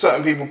 And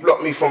certain people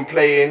blocked me from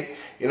playing,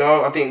 you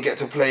know, I didn't get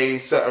to play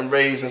certain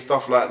raves and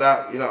stuff like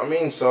that, you know what I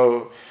mean?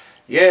 So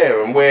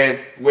yeah, and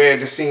where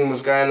the scene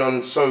was going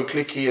on so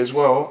clicky as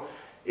well,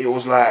 it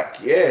was like,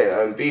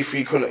 yeah, and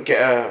B3 couldn't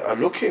get a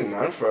look in,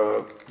 man,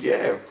 for,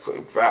 yeah,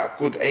 about a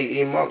good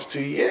 18 months,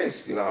 2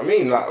 years, you know what I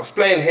mean? Like, I was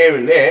playing here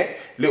and there,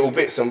 little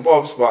bits and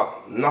bobs,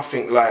 but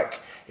nothing like,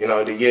 you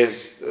know, the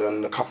years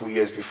and a couple of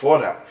years before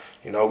that,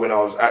 you know, when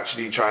I was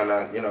actually trying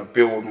to, you know,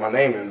 build my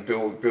name and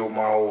build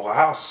my whole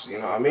house, you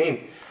know what I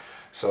mean?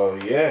 So,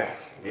 yeah,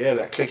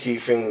 that clicky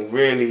thing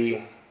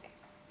really,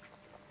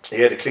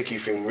 yeah, the clicky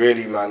thing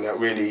really, man, that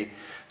really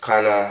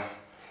kind of,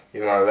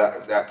 you know,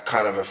 that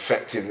kind of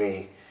affected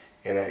me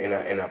in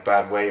a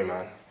bad way,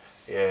 man.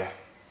 Yeah.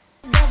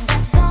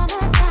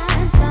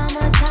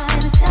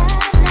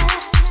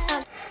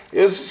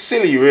 It was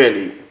silly,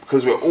 really,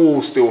 because we're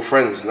all still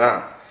friends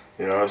now,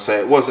 you know. So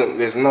it wasn't.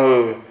 There was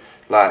no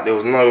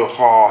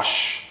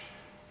harsh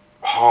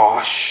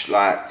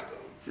like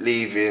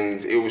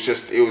leavings. It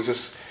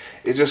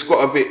just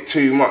got a bit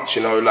too much,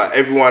 you know. Like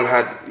everyone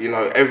had, you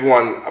know,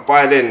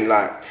 by then,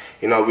 like,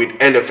 you know, we'd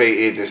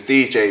elevated as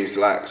DJs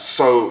like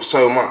so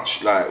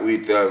much. Like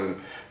we'd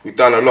done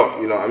a lot,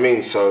 you know what I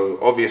mean. So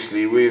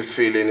obviously we was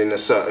feeling in a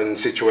certain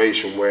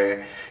situation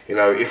where, you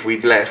know, if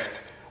we'd left,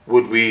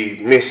 would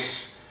we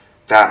miss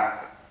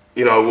that,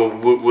 you know,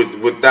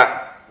 would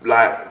that,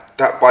 like,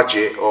 that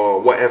budget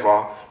or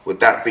whatever,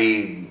 would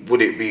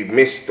it be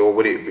missed, or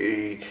would it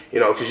be, you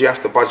know, because you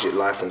have to budget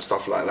life and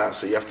stuff like that.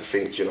 So you have to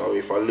think, you know,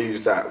 if I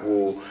lose that,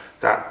 will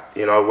that,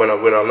 you know, will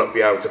I not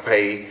be able to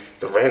pay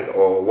the rent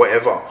or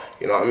whatever,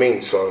 you know what I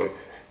mean? So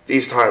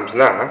these times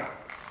now,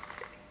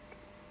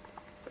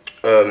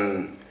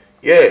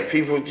 yeah,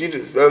 people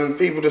just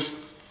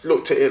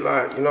looked at it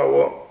like, you know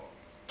what,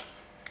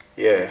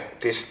 yeah,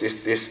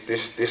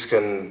 this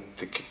can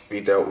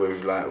be dealt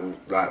with like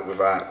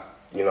without,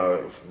 you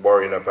know,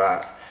 worrying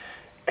about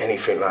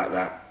anything like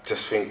that.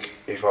 Just think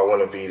if I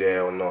want to be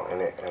there or not in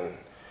it. And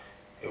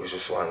it was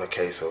just one of the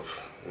case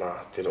of, nah,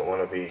 I didn't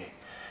want to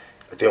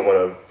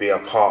be a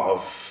part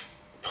of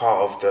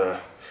the,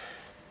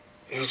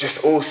 it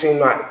just all seemed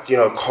like, you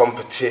know,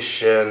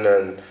 competition,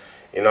 and,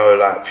 you know,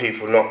 like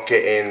people not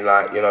getting,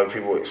 like, you know,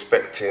 people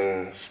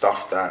expecting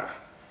stuff that,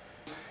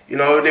 you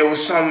know, there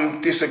was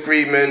some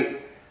disagreement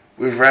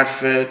with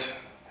Radford,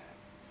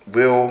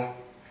 Will,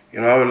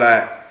 you know,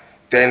 like,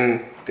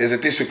 then there's a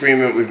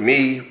disagreement with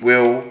me,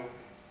 Will,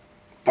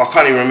 but I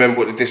can't even remember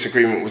what the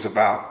disagreement was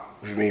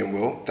about with me and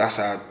Will. That's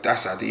how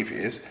deep it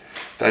is.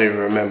 Don't even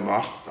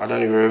remember. I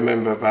don't even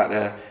remember about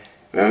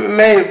it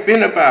may have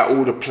been about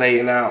all the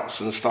playing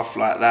outs and stuff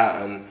like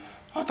that, and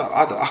I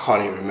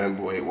can't even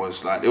remember what it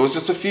was like. There was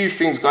just a few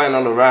things going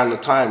on around the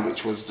time,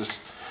 which was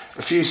just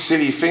a few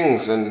silly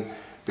things, and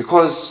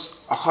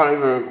because I can't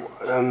even,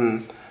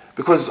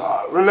 because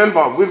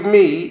remember with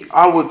me,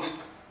 I would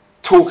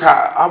talk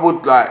out, I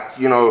would, like,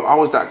 you know, I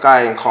was that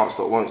guy in Can't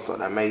Stop, Won't Stop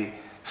that may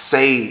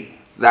say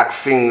that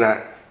thing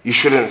that you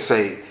shouldn't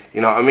say,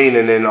 you know what I mean?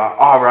 And then,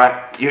 all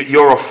right,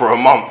 you're off for a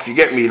month, you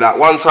get me? Like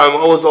one time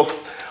I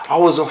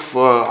was off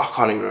for, I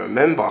can't even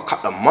remember, a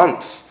couple of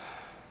months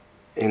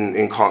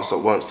in Can't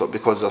Stop, Won't Stop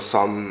because of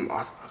something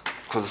I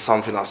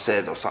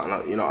said or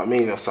something, you know what I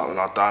mean? Or something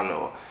I'd done,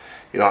 or,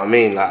 you know what I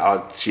mean?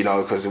 Like, you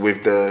know, because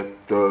with the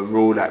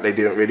rule that they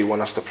didn't really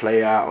want us to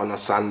play out on a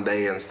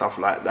Sunday and stuff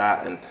like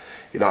that, and,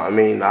 you know what I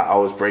mean? Like, I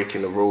was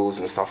breaking the rules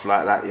and stuff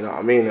like that, you know what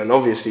I mean? And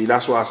obviously,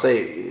 that's why I say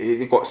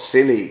it got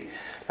silly.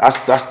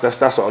 That's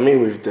what I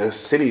mean with the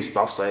silly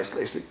stuff. So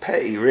it's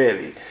petty,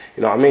 really,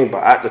 you know what I mean?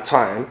 But at the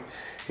time,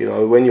 you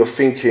know, when you're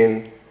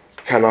thinking,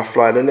 can I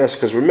fly the nest?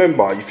 Because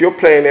remember, if you're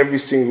playing every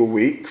single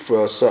week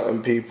for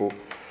certain people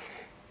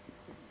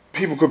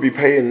could be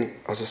paying,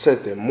 as I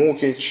said, their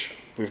mortgage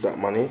with that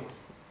money,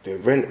 their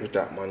rent with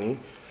that money.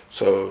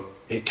 So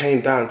it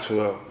came down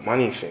to a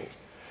money thing.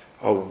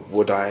 Oh,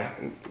 would I?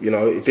 You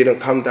know, it didn't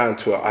come down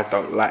to a I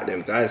don't like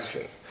them guys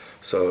thing.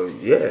 So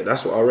yeah,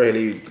 that's what I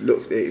really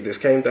looked at. It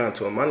just came down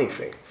to a money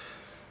thing,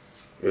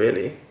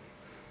 really.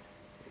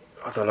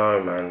 I don't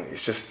know, man.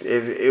 It's just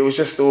it was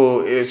just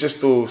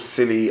all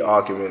silly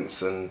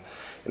arguments, and,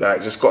 you know,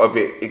 it got a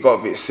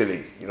bit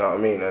silly. You know what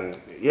I mean? And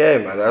yeah,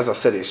 man. As I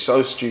said, it's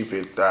so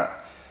stupid that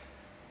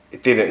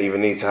it didn't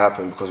even need to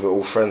happen because we're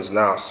all friends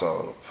now.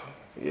 So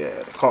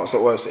yeah, Can't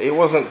Stop, Won't Stop. It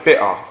wasn't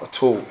bitter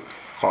at all.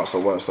 Can't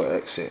Stop, Won't Stop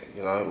exit.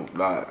 You know,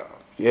 like,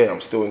 yeah,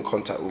 I'm still in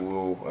contact with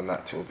Will and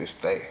that till this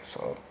day.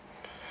 So.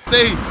 I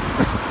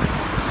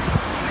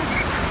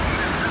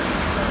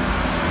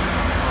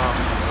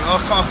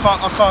can't,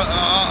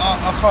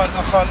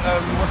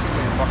 what's it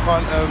name? I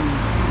can't,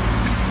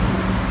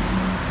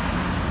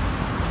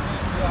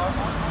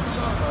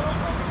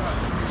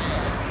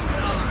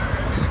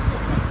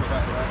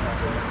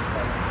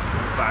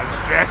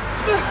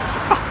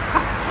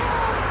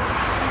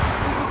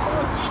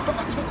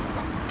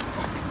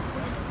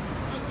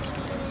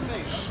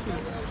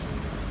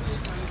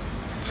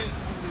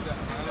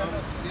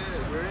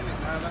 yeah, we're in it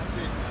now, that's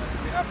it. If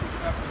it happens, it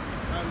happens.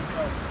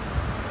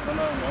 I don't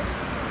know, man.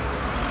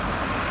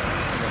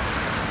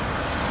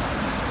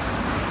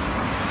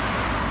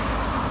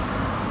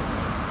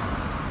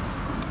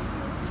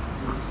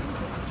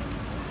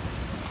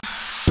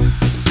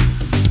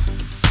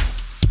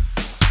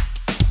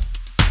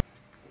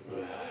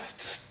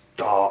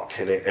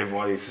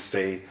 Everyone used to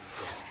say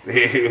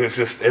it was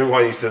just,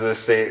 everyone used to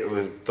just say it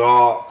was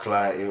dark,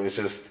 like it was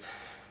just,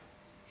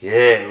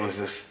 yeah, it was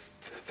just,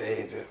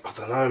 I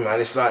don't know, man.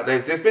 It's like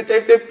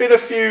there've been a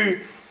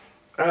few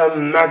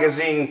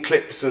magazine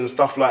clips and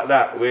stuff like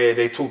that where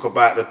they talk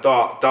about the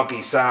dark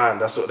dubby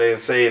sound. That's what they'd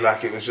say.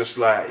 Like it was just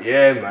like,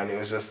 yeah, man. It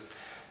was just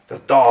the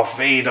Darth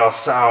Vader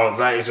sounds,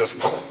 like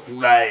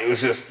it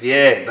was just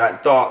yeah,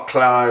 like dark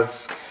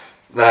clouds,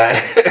 like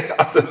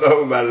I don't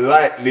know, man,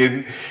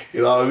 lightning,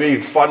 you know what I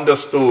mean,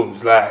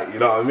 thunderstorms, like, you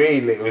know what I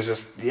mean. It was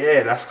just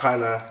yeah, that's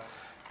kind of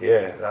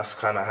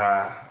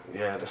how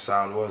the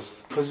sound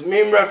was. Because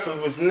me and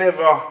Radford was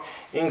never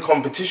in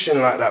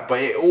competition like that, but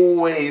it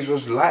always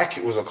was like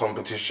it was a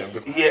competition.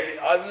 Yeah,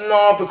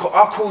 no, because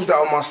I caused that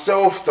on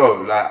myself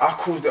though. Like I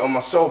caused it on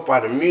myself by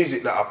the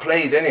music that I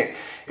played, innit?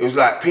 It was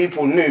like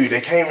people knew, they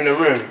came in the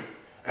room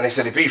and they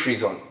said the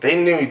B3's on.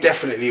 They knew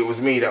definitely it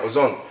was me that was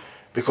on,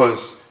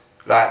 because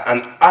like,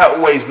 and I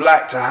always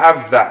like to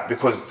have that,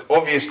 because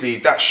obviously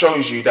that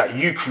shows you that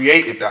you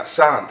created that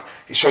sound.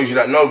 It shows you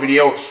that nobody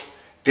else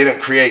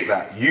didn't create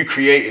that. You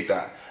created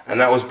that.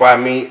 And that was by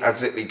me,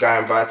 exactly,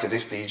 going back to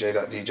this DJ,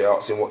 that DJ,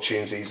 asking what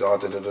tunes these are,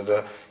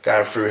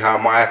 going through how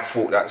I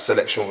thought that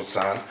selection would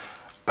sound.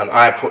 And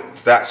I put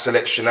that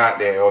selection out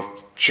there of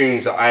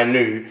tunes that I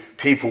knew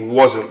people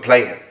wasn't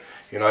playing.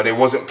 You know, they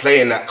wasn't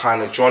playing that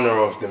kind of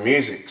genre of the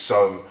music.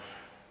 So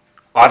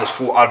I just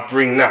thought I'd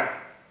bring that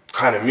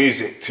kind of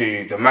music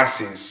to the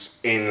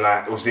masses in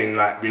like,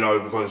 you know,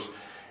 because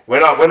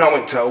when I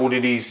went to all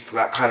of these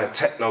like kind of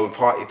techno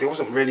parties, there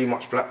wasn't really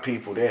much black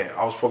people there.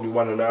 I was probably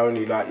one of the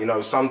only, like, you know,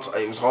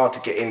 it was hard to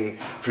get in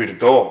through the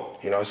door.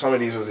 You know, some of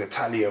these was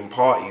Italian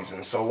parties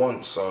and so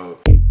on. So,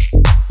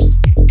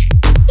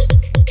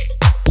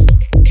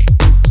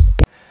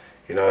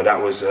 you know,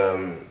 that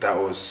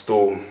was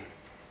Storm.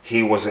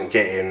 He wasn't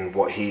getting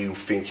what he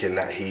thinking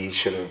that he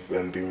should have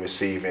been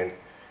receiving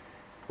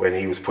when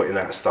he was putting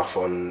that stuff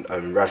on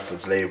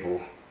Radford's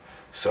label.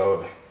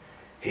 So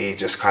he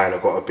just kind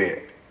of got a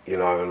bit, you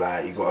know,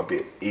 like he got a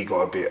bit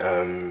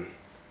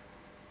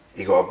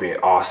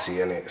arsey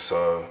in it.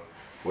 So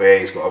where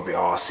he's got a bit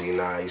arsey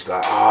now, he's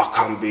like,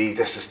 come be,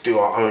 let's just do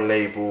our own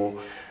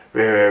label,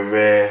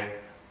 rare,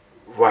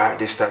 right,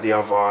 this, that, the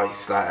other.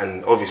 He's like,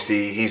 and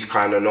obviously he's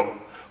kind of not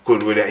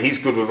good with it. He's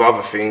good with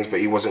other things,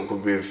 but he wasn't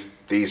good with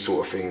these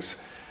sort of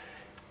things.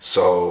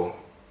 So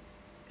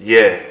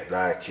yeah,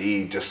 like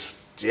he just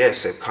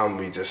said, come,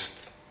 we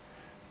just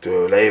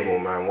do a label,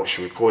 man. What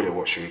should we call it?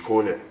 What should we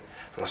call it?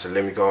 And I said,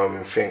 let me go home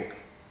and think.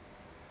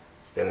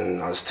 Then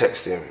I was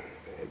texting him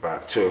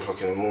about 2 o'clock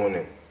in the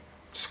morning.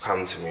 Just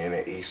come to me in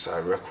the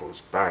Eastside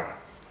Records, bang.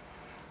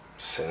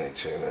 Sent it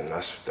to him, and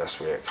that's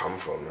where it come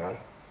from, man.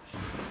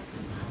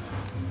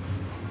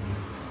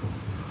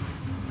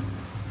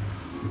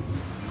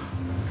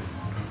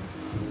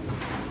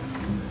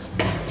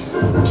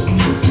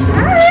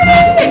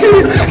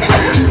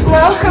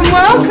 Welcome,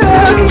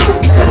 welcome.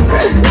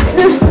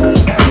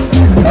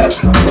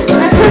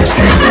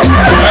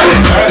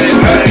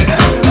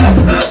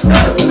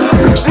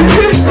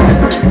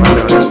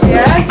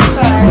 Yes,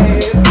 babe.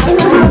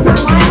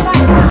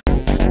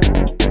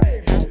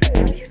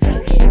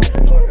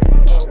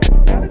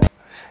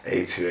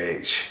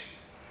 A2H.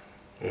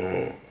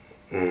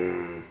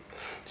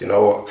 You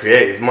know what?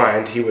 Creative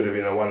Mind, he would have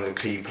been one of the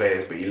key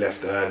players, but he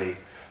left early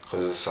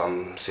because of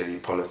some silly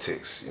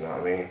politics, you know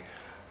what I mean?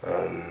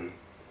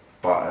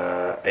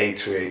 But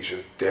A2H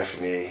was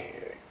definitely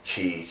a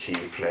key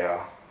player.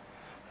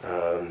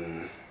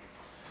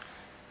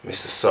 Mr.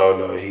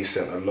 Solo, he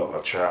sent a lot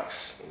of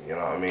tracks, you know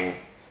what I mean?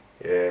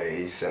 Yeah,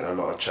 he sent a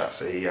lot of tracks,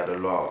 so he had a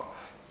lot.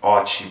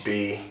 Archie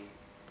B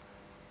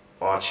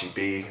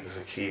was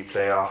a key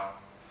player,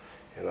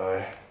 you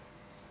know.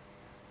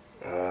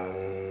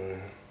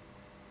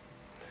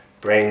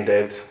 Brain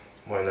Dead,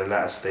 one of the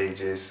latter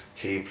stages,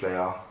 key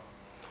player.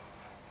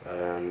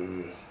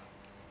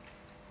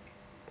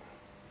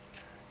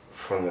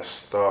 From the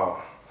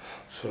start,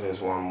 so there's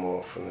one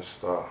more from the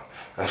start.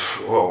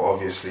 Well,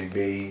 obviously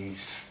me,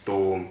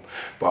 Storm,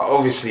 but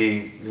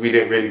obviously we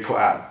didn't really put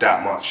out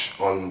that much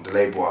on the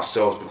label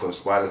ourselves,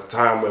 because by the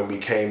time when we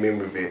came in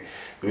with it,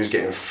 we was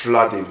getting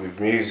flooded with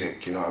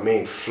music, you know what I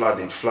mean?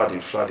 Flooded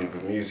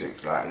with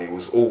music, like, and it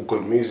was all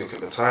good music at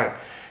the time,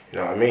 you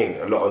know what I mean?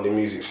 A lot of the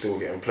music still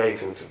getting played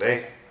till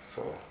today,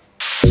 so.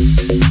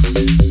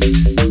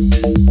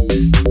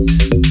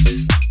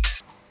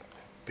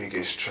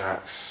 Biggest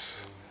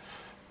tracks,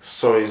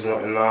 Sorry's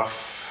Not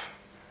Enough,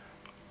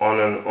 On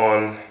and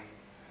On,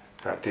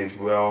 that did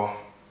well.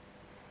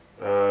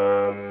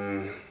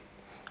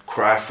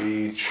 Cry For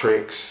You,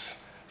 Tricks,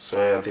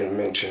 sorry I didn't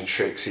mention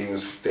Tricks, he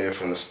was there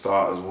from the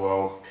start as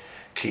well.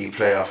 Key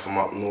player from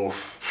up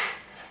north,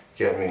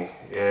 get me?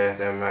 Yeah,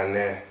 that man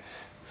there.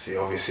 See,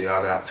 obviously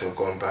I'd have to have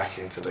gone back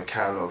into the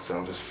catalogue, so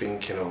I'm just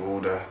thinking of all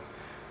the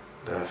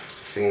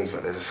things,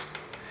 but they're just,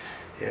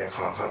 yeah, I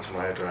can't come to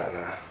my head right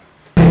now.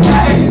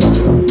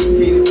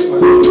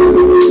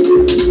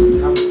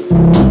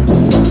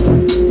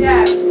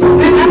 Yeah.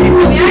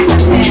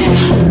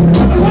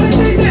 What do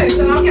you do?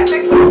 So I'll get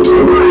back to the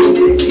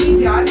it's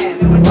easy on it,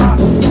 then we're done.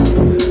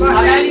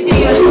 I'll only do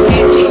yours as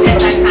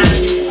I can.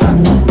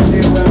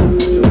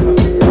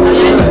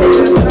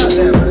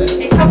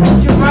 It's up and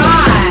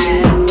dry.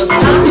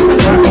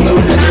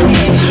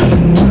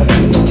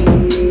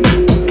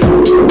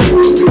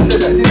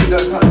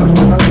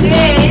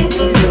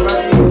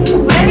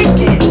 Where is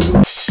it?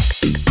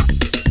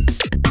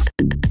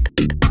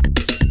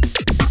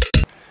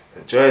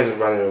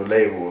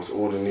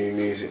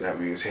 music that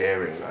we was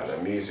hearing, man. The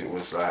music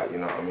was like, you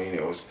know what I mean?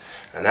 It was,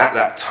 and at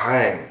that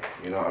time,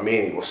 you know what I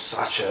mean? It was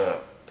such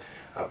a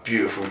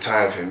beautiful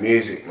time for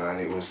music, man.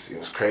 It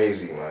was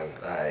crazy, man.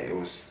 Like, it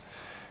was,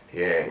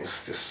 yeah, it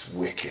was just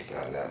wicked,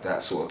 man.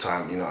 That sort of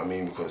time, you know what I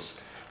mean? Because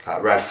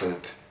like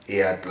Radford, he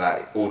had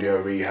like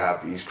Audio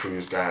Rehab, these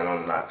crews going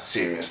on like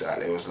serious. Like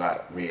there was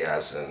like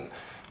Riaz and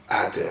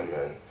Adam,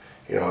 and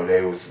you know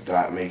they was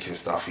like making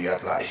stuff. He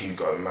had like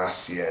Hugo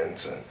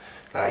Massians, and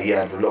like he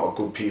had a lot of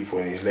good people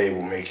in his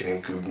label making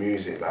him good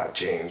music, like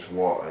James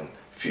Watt and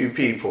a few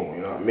people,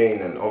 you know what I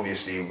mean? And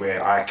obviously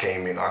where I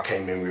came in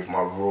with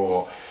my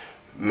raw,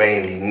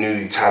 mainly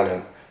new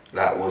talent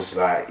that was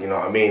like, you know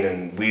what I mean?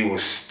 And we were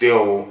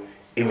still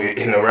in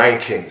the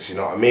rankings, you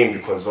know what I mean?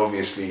 Because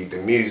obviously the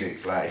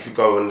music, like if you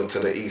go into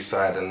the east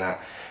side and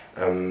that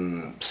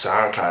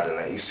SoundCloud and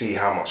that, you see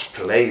how much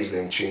plays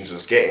them tunes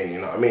was getting,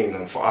 you know what I mean?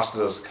 And for us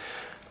to just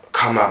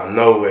come out of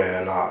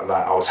nowhere, and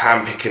I was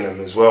handpicking them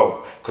as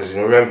well, because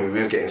remember we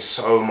was getting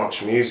so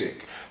much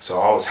music, so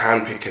I was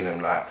handpicking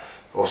them. Like,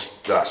 or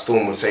like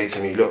Storm would say to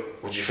me,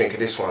 look, what do you think of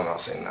this one? I'd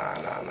say,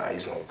 nah,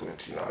 he's not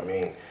good, you know what I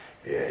mean?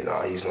 Yeah,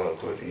 nah, he's not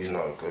good, you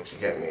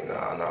get me?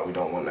 Nah, we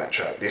don't want that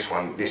track. This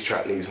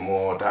track needs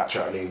more, that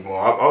track needs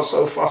more. I was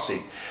so fussy,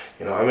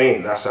 you know what I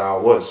mean? That's how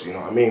I was, you know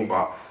what I mean?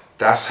 But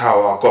that's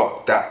how I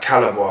got that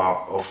caliber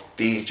of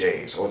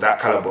DJs, or that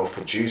caliber of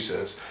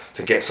producers,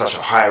 to get such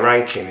a high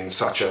ranking in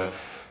such a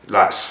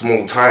like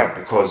small time,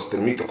 because the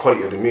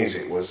quality of the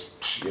music was,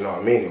 you know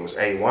what I mean? It was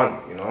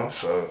A1, you know?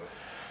 So,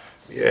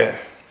 yeah.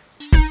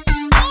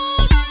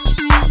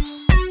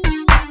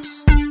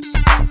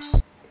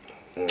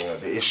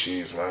 The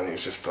issues, man, it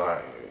was just like,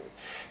 it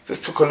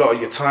just took a lot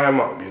of your time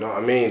up, you know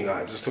what I mean?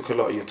 Like, it just took a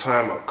lot of your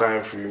time up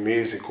going through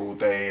music all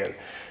day, and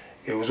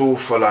it was all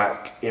for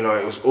like, you know,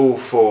 it was all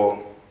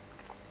for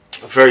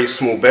a very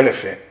small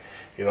benefit,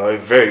 you know,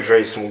 very,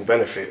 very small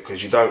benefit,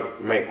 because you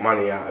don't make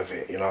money out of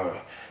it, you know.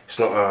 It's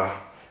not a,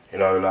 you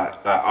know,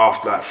 like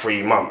after like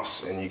 3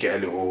 months and you get a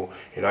little,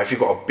 you know, if you've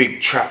got a big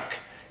track,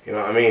 you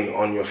know what I mean,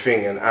 on your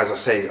thing, and as I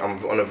say,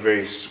 I'm on a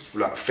very,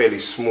 like, fairly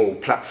small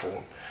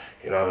platform,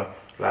 you know,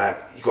 like,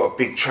 you got a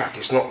big track,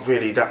 it's not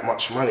really that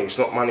much money. It's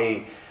not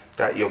money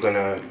that you're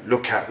gonna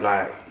look at,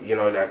 like, you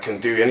know, that can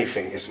do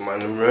anything. It's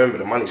money. Remember,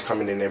 the money's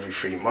coming in every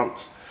 3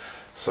 months,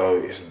 so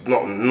it's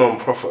not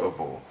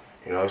non-profitable,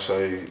 you know.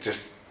 So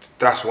just,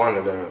 that's one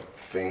of the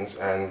things.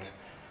 And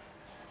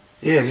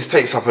yeah, this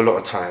takes up a lot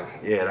of time.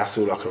 Yeah, that's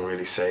all I can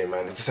really say,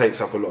 man. It just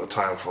takes up a lot of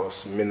time for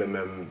us,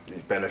 minimum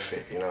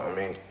benefit, you know what I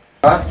mean?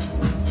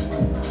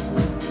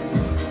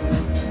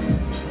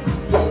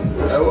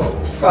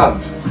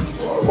 Fam,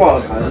 go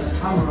on, guys.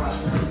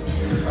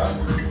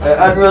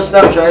 Add me on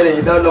Snapchat, innit?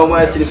 You don't know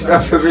my to the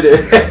scrap every day.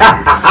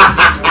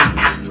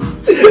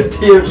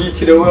 TMG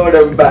to the world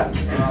and back.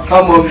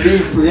 Come on, be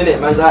free, innit?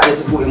 Man's out there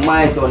supporting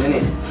my don,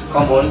 innit?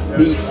 Come on,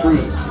 be free.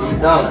 Be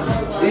down.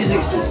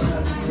 Music's this.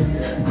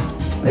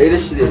 Hey,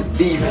 listen to it.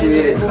 Be free,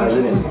 innit, cuz,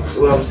 innit? That's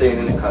all I'm saying,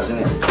 innit, cuz,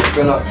 innit? If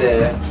you're not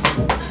there,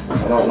 I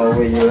don't know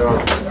where you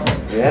are.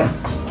 Yeah?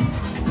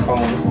 Come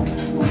on.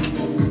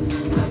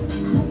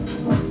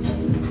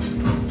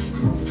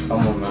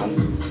 Come on, man.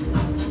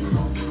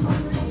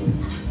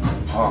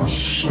 Oh,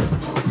 shit.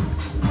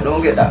 I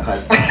don't get that,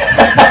 cuz.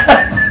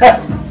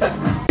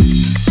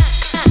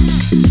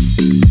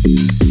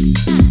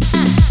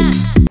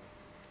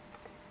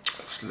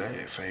 Just let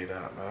it fade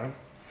out, man.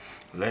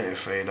 Let it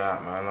fade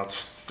out, man. I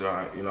just,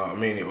 like, you know what I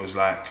mean? It was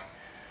like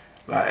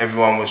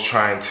everyone was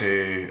trying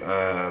to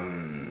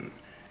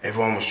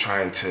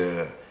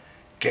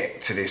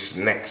get to this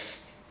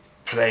next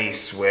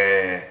place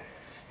where,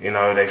 you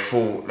know, they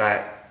thought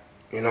like,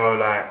 you know,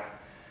 like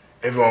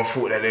everyone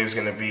thought that they was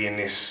gonna be in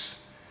this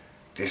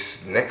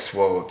next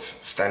world,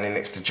 standing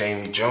next to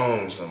Jamie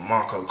Jones and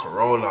Marco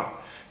Corolla,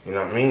 you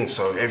know what I mean?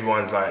 So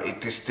everyone, like,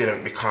 it just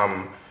didn't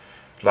become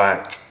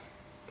like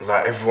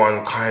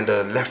everyone kind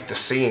of left the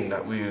scene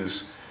that we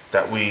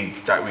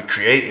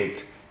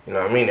created, you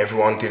know what I mean?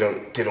 Everyone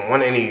didn't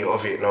want any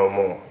of it no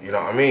more, you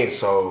know what I mean?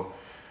 So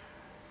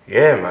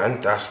yeah,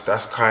 man,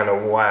 that's kind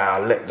of why I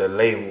let the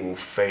label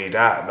fade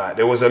out. Like,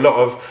 there was a lot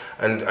of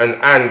and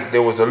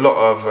there was a lot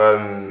of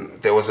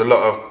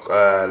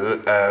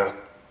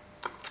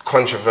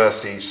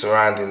controversy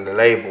surrounding the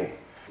label.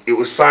 It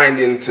was signed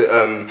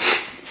into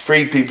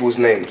 3 people's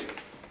names.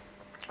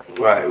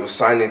 Right, it was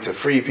signed into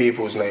 3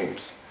 people's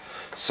names.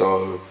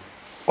 So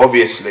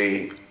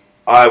obviously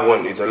I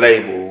wanted the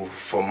label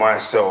for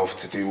myself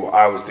to do what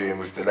I was doing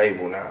with the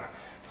label now,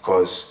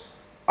 because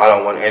I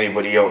don't want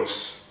anybody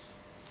else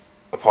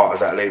a part of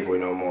that label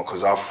no more,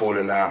 because I've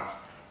fallen out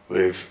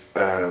with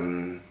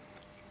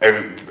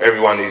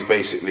everyone who's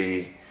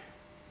basically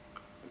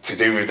to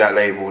do with that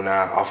label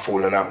now. I've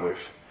fallen out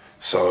with.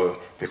 So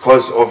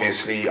because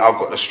obviously I've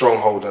got the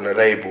stronghold on the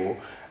label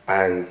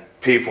and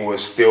people were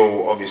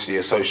still obviously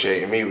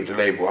associating me with the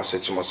label, I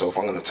said to myself,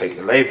 I'm going to take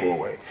the label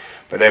away.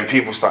 But then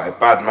people started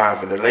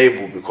bad-mouthing the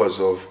label because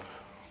of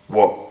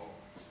what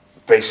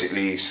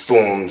basically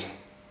Storm's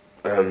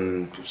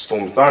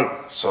done.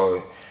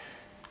 So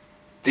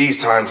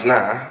these times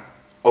now,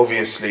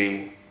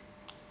 obviously,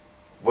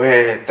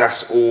 where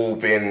that's all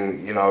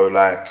been, you know,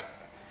 like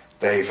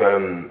they've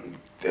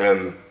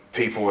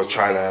people were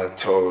trying to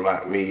tell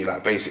like me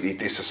like basically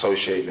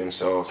disassociate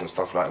themselves and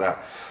stuff like that.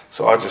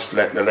 So I just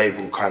let the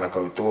label kind of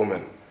go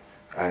dormant.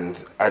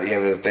 And at the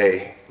end of the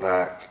day,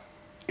 like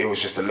it was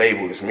just a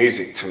label. It's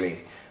music to me,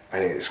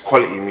 and it's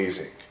quality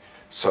music.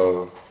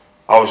 So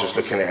I was just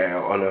looking at it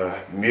on a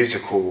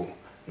musical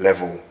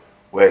level,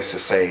 where it's to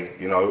say,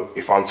 you know,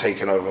 if I'm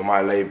taking over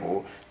my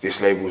label, this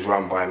label's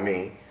run by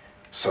me.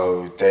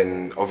 So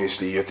then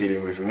obviously you're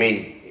dealing with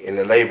me in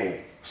the label.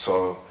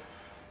 So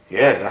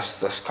yeah,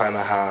 that's kind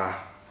of how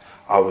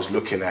I was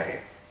looking at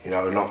it. You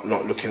know,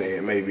 not looking at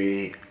it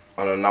maybe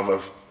on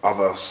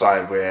other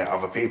side where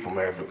other people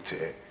may have looked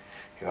at it.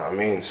 You know what I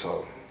mean?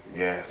 So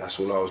yeah, that's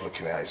all I was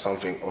looking at. It's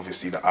something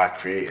obviously that I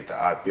created,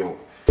 that I built.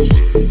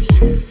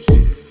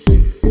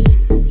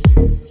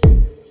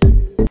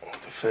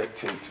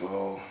 Defected,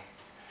 well,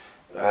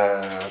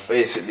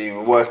 basically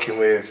we're working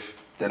with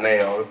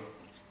Deneo.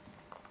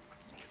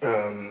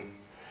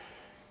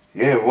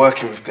 Yeah,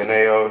 working with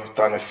Deneo,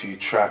 done a few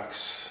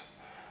tracks.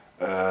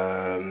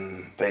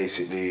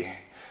 Basically,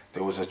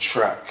 there was a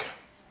track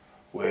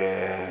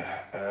where,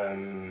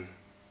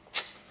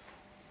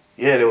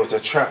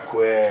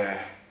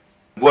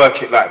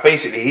 like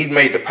basically he'd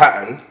made the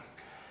pattern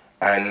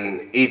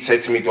and he'd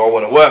said to me, do I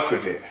want to work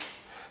with it?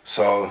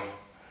 So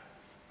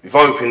we've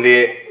opened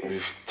it,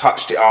 we've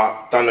touched it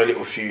up, done a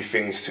little few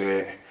things to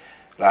it.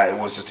 Like it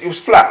was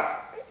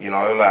flat, you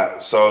know,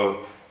 like,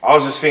 so I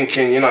was just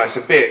thinking, you know, it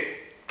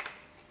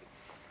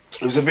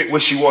was a bit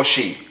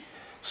wishy-washy.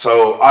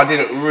 So I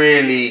didn't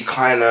really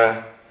kind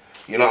of,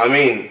 you know what I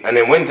mean? And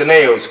then when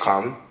Deneo's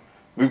come,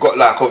 we've got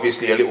like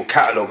obviously a little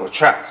catalogue of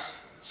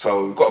tracks.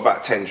 So we've got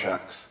about 10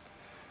 tracks.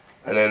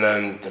 And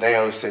then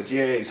Deneo said,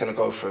 yeah, he's gonna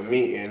go for a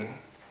meeting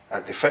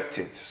at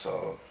Defected.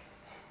 So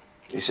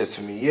he said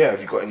to me, yeah,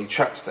 have you got any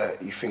tracks that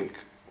you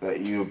think that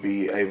you'll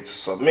be able to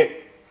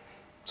submit?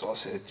 So I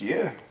said,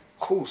 yeah, of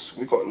course,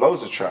 we've got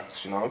loads of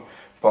tracks, you know.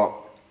 But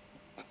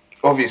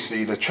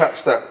obviously the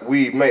tracks that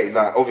we made,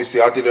 like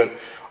obviously I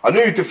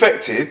knew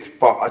Defected,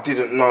 but I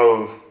didn't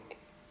know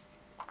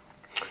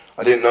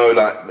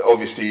like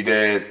obviously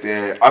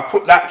I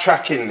put that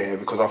track in there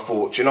because I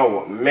thought, you know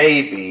what,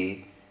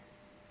 maybe,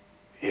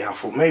 yeah, I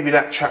thought maybe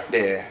that track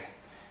there,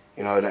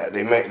 you know, that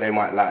they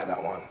might like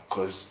that one,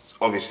 because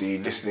obviously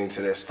listening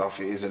to their stuff,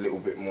 it is a little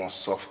bit more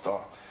softer.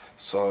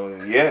 So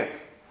yeah,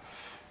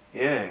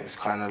 it's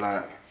kind of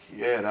like,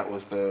 yeah, that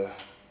was the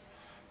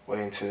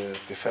way into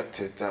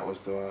Defected. That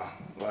was the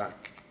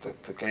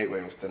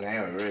gateway was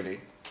Deneo, really.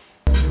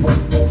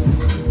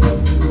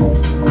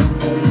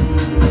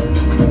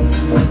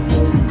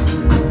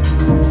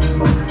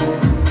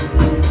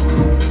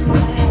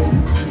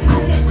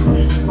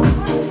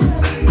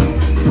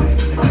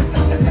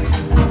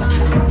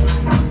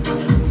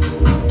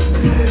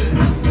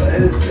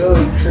 It's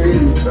going crazy,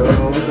 bro.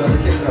 I'm gonna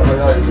kick out my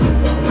eyes.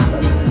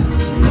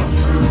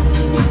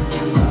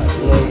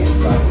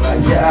 Like,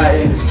 get out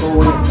here, just go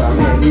with it, fam.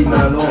 Yeah, leave me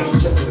alone.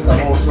 Check this out,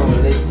 I'm also on the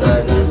late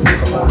side. Now,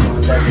 come on,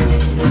 coming back in.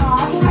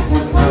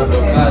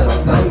 Guys, I'm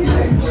starting to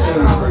get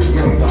sorry for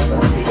you. I'm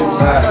starting to get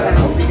tired. I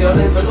don't think I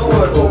live in the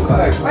world, though,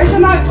 guys. Where's your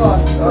mic gone?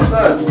 Not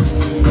bad.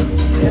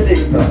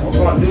 Headache, fam. I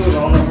can't do it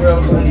on the real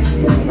funny.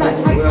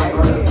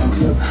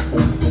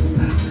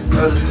 I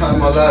just came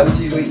my life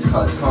 2 weeks,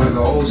 can't with a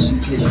whole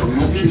suitcase from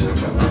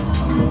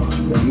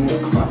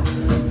York, fam.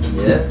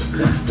 Yeah?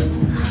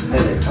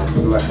 Headache, I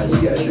feel like I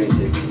should get a drink to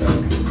it,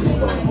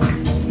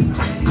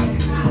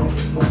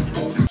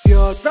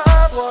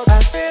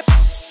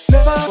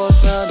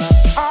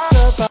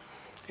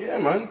 Yeah,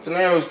 man,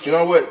 Deneo's, do you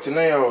know what,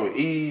 Deneo,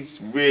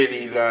 he's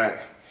really like,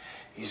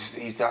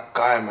 he's that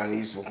guy, man.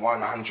 He's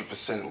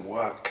 100%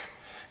 work,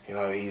 you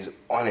know, he's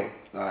on it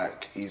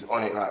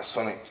like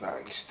Sonic,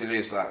 like he still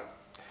is, like,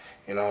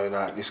 you know,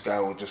 like this guy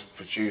will just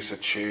produce a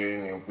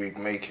tune, he'll be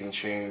making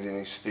tunes in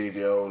his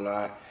studio all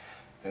night,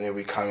 and he'll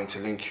be coming to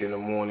link you in the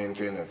morning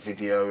doing a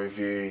video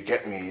review, you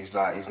get me? He's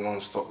like, he's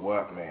non-stop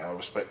work, mate. I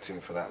respect him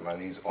for that,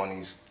 man. He's on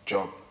his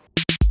job.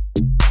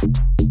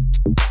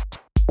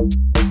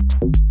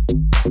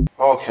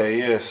 Okay,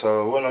 yeah,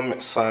 so when I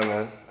met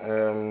Simon,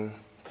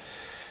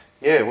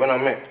 yeah, when I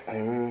met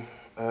him,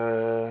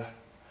 I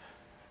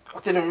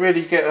didn't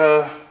really get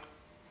a,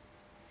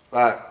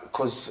 like,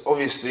 because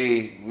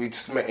obviously we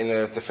just met in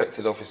the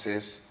Defected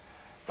offices,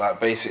 like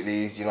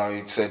basically, you know,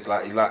 he said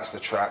like he likes the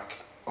track,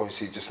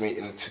 obviously just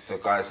meeting the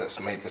guys that's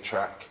made the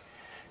track,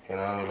 you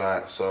know,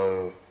 like,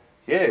 so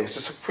yeah, it was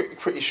just a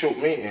pretty short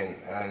meeting,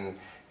 and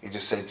he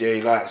just said, yeah,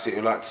 he likes it,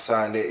 he'd like to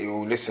sign it,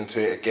 he'll listen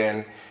to it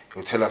again,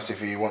 he'll tell us if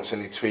he wants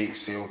any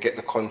tweaks, he'll get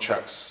the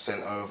contracts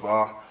sent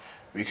over,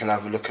 we can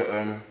have a look at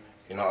them,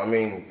 you know what I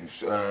mean?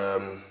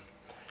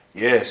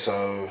 Yeah,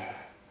 so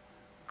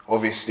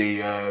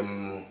obviously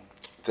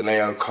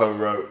Deneo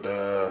co-wrote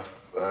the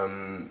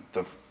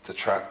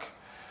track,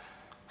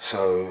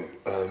 so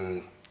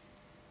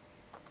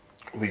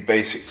we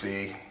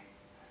basically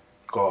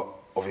got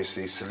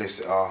obviously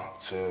solicitor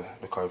to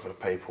look over the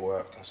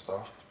paperwork and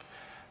stuff,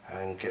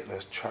 and get the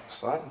track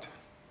signed.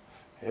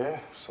 Yeah,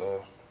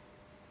 so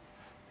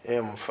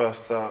yeah, my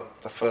first the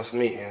first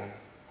meeting him.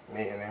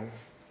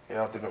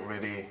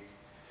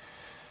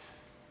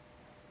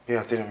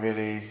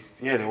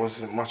 Yeah, there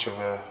wasn't much of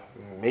a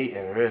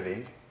meeting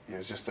really. It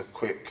was just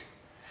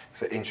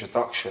it's an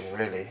introduction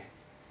really.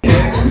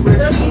 Excuse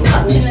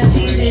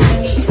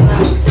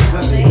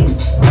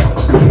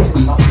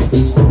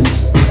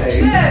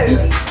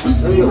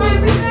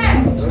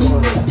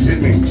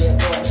me.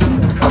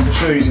 I can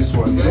show you this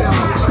one.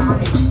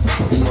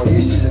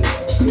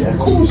 Yeah, of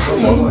course.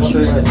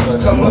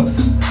 Come on.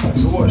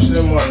 Watch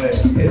them one there.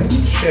 Yeah,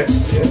 chef.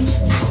 Yeah,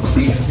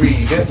 be free.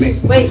 You get me?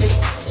 Wait.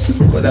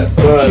 Got that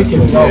bird.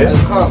 Chicken. Yeah.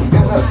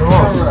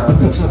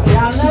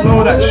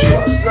 Slow that shit.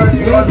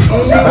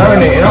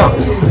 Marinate it up.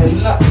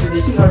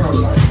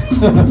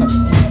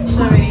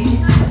 Sorry.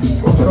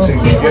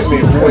 You get me?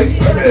 Boys,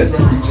 bed.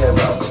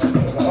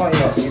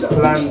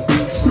 Plan be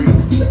free.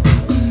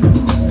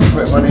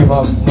 Put my name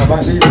on my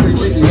bank. Do you free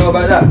chicken? You know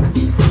about that?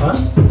 Huh?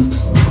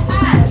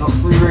 Not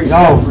free rate.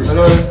 No.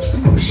 Hello.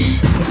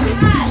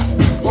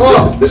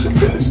 What?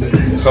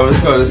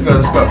 Let's go.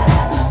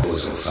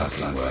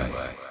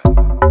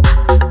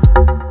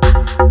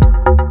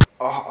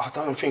 I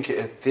don't think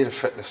it did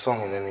affect the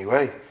song in any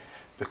way,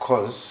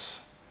 because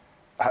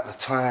at the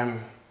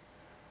time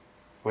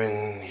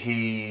when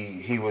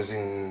he was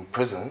in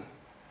prison,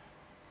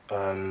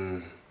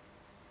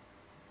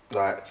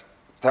 like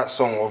that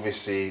song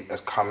obviously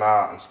had come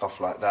out and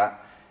stuff like that.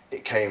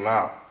 It came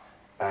out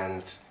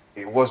and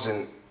it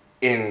wasn't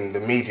in the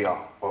media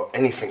or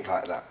anything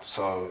like that.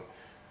 So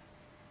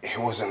it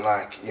wasn't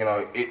like, you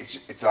know,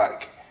 it's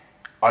like,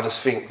 I just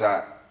think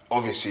that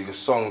obviously the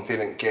song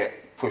didn't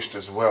get pushed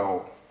as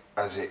well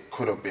as it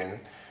could have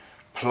been.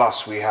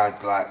 Plus we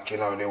had like, you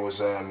know, there was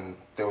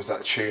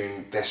that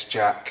tune, Des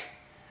Jack,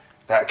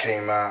 that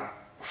came out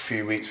a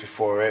few weeks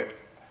before it.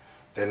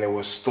 Then there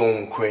was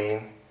Storm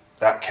Queen,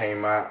 that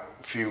came out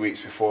a few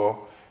weeks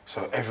before.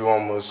 So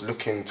everyone was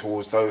looking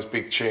towards those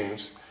big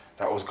tunes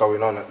that was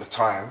going on at the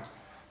time.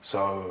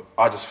 So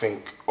I just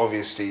think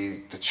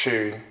obviously the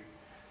tune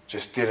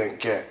just didn't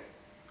get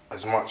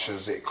as much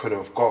as it could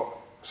have got.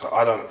 So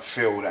I don't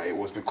feel that it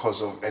was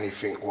because of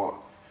anything what,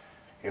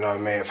 you know,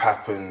 may have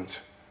happened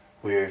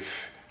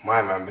with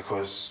my man,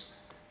 because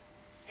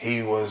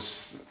he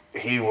was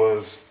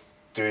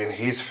doing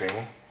his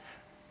thing.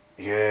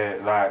 Yeah,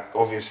 like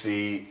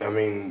obviously, I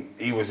mean,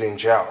 he was in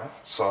jail,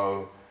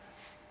 so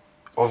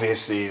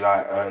obviously,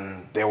 like,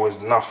 there was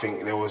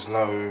nothing, there was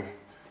no,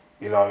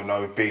 you know,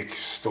 no big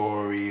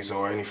stories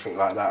or anything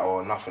like that,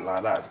 or nothing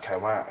like that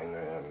came out,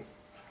 and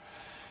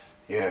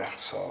yeah,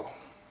 so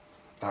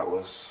that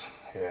was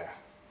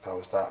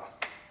that.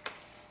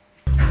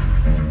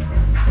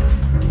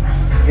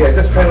 Yeah,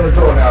 just pay on the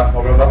door now. I'm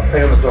going to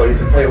pay on the door. You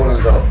can pay on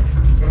the door.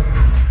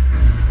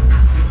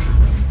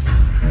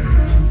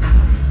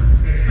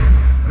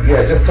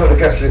 Yeah, just tell the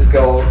guest list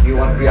girl you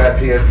want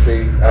VIP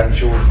entry, and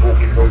she'll walk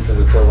you through to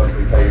the till when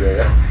we pay there,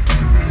 yeah?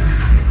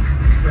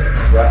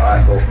 Yeah,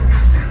 alright, cool.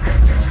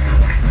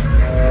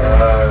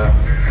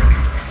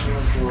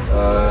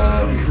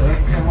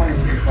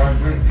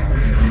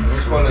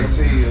 Just want a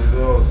tea as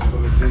well. Just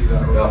want a tea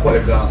that. Yeah, I'll put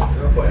him down.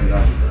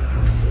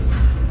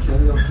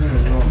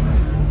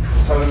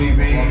 Tony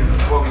B,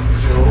 Bobby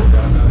Joe.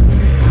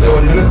 They're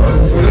on your list,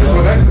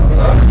 right?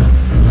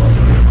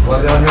 Well,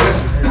 they're on your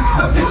list.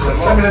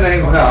 Send me the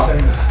names now.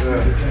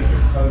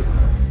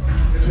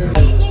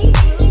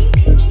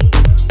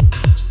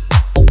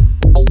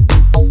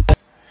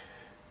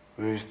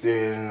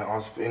 I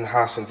was in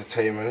House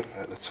Entertainment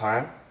at the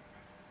time,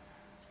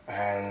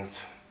 and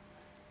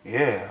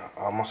yeah,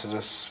 I must have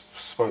just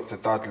spoke to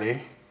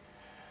Dudley.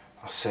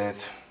 I said,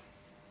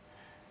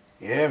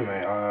 yeah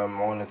mate, I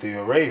want to do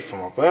a rave for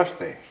my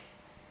birthday.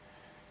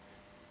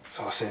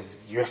 So I said,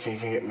 you reckon you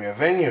can get me a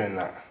venue in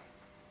that?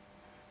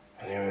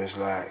 And he was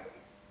like,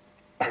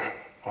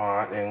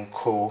 alright then,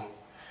 cool,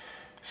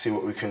 see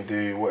what we can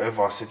do,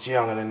 whatever. I said, yeah,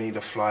 I'm going to need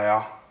a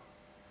flyer,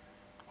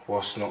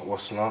 what's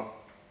not.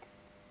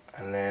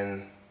 And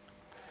then,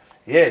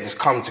 yeah, it just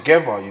come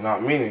together, you know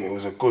what I mean? And it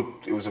was a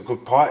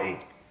good party.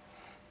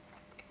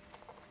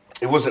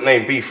 It wasn't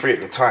named B3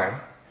 at the time,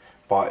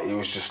 but it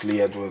was just Lee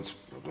Edwards'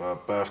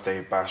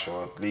 birthday bash,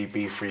 or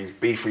B3's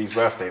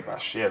birthday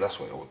bash. Yeah, that's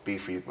what it was,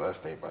 B3's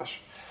birthday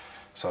bash.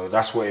 So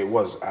that's what it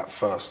was at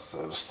first,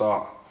 at the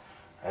start.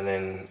 And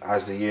then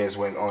as the years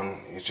went on,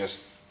 it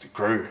just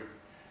grew.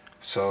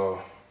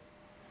 So,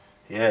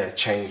 yeah,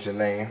 changed the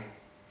name.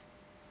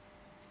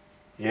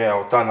 Yeah,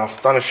 I've done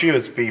a few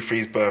as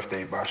B3's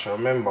birthday bash, I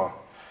remember.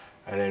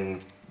 And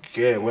then,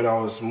 yeah, when I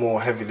was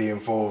more heavily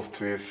involved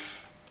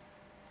with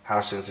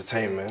House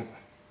Entertainment,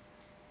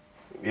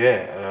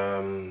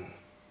 yeah,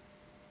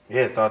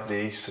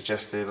 Dudley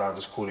suggested I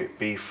just call it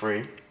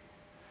B3.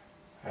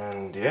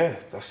 And yeah,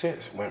 that's it,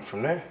 went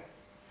from there.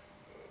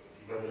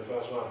 You remember the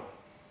first one?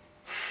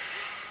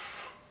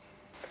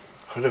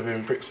 Could have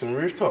been Brixton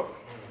Rooftop.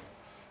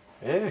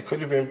 Yeah, could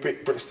have been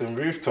Brixton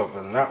Rooftop,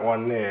 and that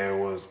one there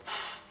was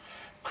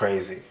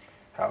crazy.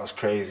 That was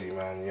crazy,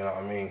 man, you know what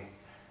I mean?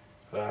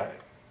 Like,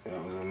 it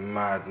was a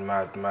mad,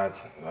 like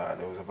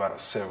there was about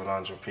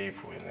 700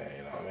 people in there,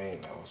 you know what I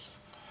mean? That was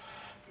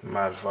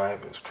mad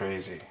vibe, it was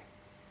crazy.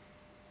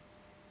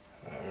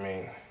 You know what I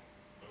mean?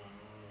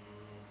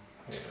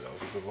 Yeah, that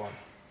was a good one.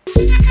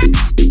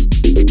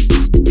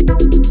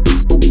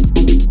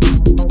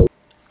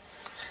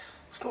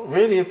 It's not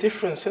really a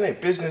difference,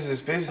 innit? Business is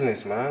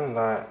business, man.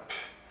 Like,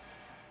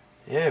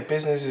 yeah,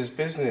 business is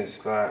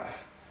business. Like,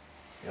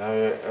 you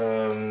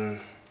know,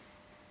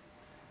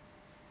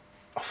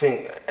 I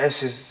think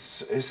S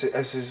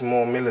is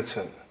more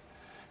militant.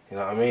 You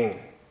know what I mean?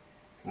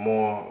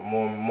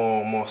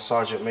 More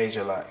sergeant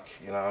major like.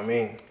 You know what I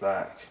mean?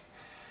 Like,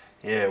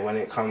 yeah, when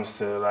it comes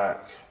to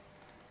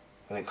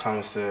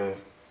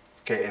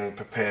getting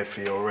prepared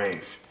for your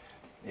rave,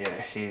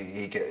 yeah,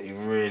 he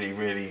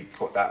really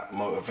got that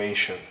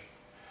motivation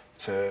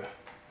to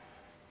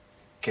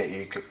get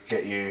you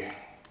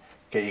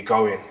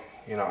going.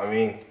 You know what I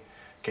mean?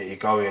 Get you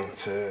going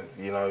to,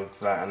 you know,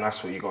 like, and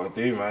that's what you got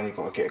to do, man. You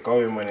got to get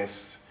going when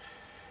it's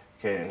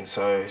getting.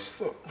 So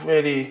it's not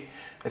really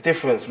a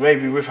difference.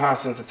 Maybe with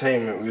House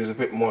Entertainment, we was a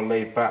bit more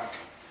laid back,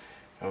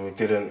 and we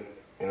didn't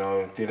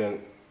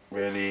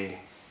really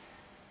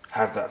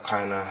have that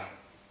kind of,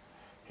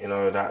 you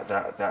know,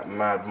 that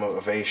mad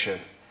motivational,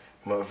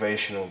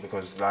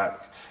 because like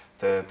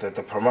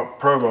the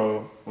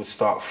promo would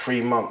start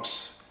 3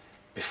 months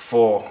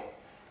before,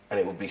 and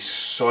it would be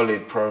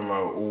solid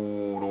promo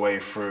all the way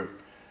through.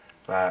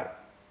 Like,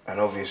 and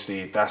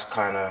obviously that's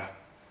kind of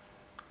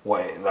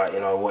what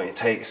it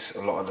takes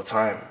a lot of the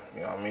time,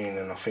 you know what I mean?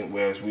 And I think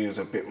whereas we was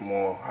a bit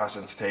more, House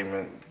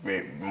Entertainment,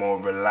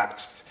 more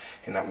relaxed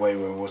in that way,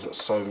 where it wasn't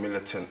so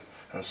militant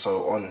and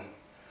so on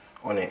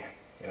it,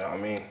 you know what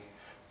I mean?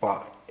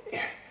 But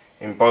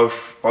in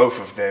both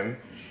of them,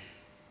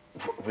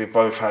 we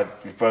both had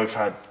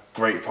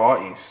great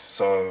parties.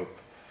 So,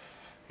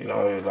 you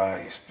know,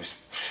 like,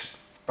 it's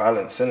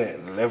balance,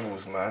 innit? The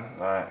levels, man.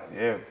 Like,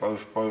 yeah,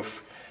 both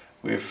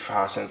with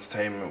House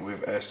Entertainment,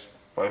 with S,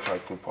 both had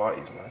good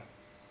parties, man.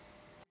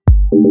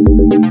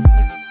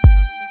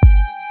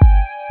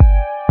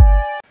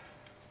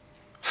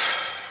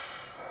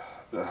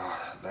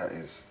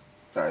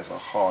 That is a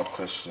hard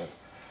question.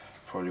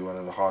 Probably one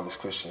of the hardest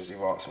questions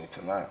you've asked me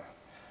tonight.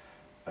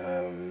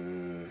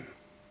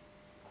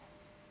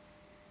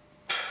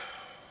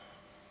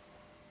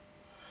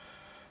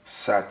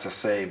 Sad to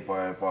say,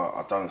 boy, but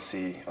I don't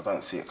see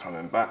it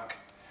coming back.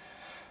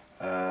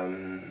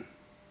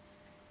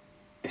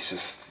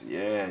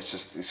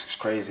 It's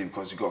crazy,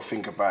 because you got to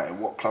think about it.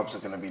 What clubs are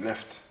going to be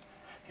left?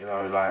 You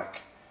know,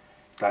 like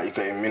you're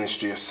getting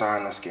Ministry of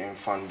Sound that's getting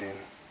funding.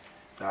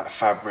 Like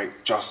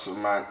Fabric just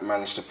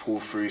managed to pull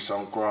through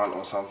some grant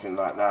or something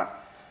like that,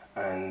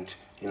 and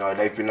you know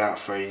they've been out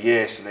for a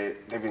year, so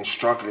they've been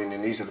struggling,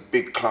 and these are the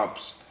big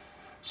clubs.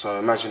 So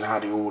imagine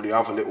how all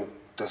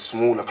the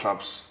smaller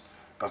clubs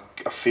are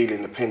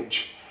feeling the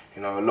pinch.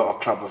 You know, a lot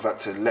of clubs have had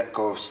to let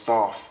go of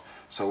staff.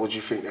 So what do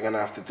you think they're going to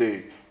have to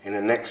do in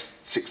the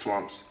next 6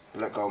 months?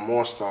 Let go of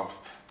more staff.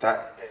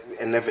 That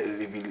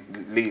inevitably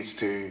leads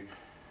to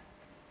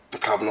the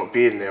club not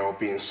being there or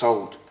being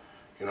sold.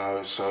 You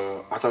know,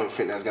 so I don't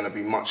think there's going to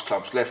be much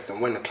clubs left. And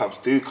when the clubs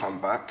do come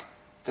back,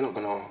 they're not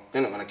going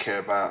to care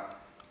about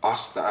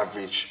us, the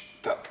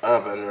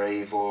urban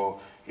rave,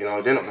 or, you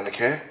know, they're not going to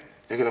care.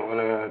 They're not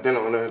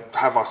going to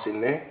have us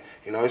in there.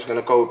 You know, it's going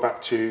to go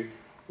back to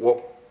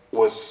what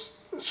was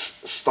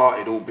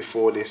started all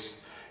before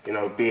this, you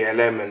know,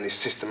 BLM and this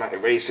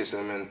systematic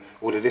racism and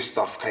all of this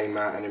stuff came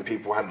out, and then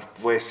people had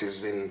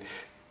voices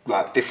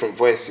different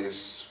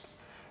voices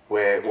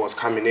where it was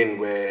coming in,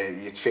 where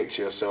you'd think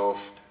to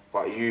yourself,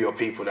 but you are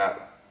people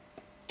that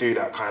do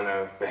that kind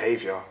of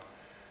behaviour.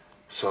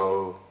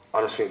 So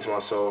I just think to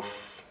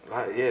myself,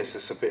 like, yes,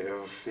 it's a bit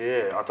of,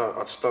 yeah, I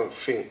just don't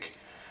think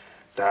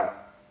that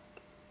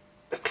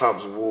the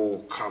clubs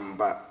will come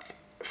back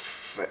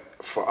for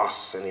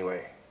us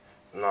anyway.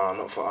 No,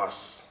 not for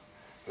us.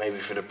 Maybe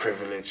for the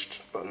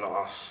privileged, but not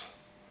us.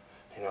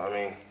 You know what I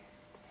mean?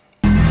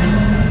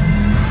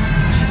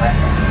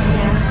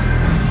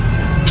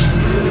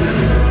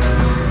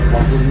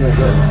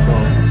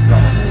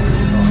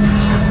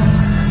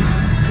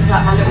 He's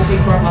like my little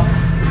big brother.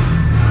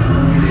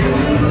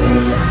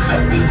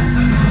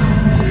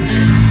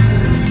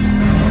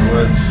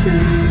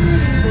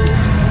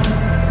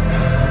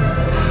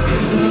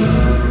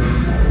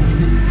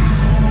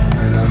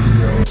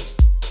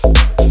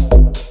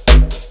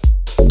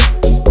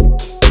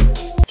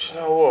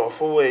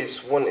 I've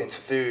always wanted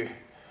to do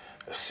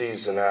a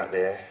season out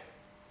there,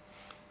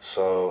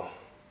 so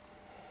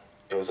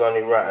it was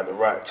only right at the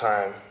right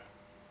time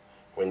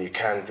when you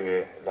can do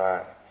it.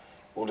 Like,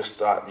 all the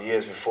stuff,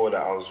 years before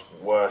that I was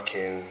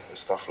working and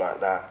stuff like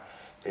that.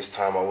 This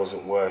time I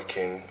wasn't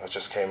working, I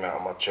just came out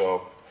of my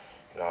job,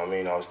 you know what I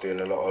mean? I was doing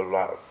a lot of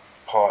like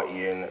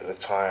partying at the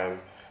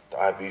time. The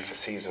Ibiza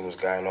season was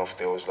going off,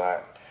 there was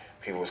like,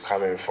 people was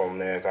coming from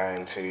there,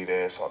 going to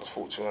there, so I just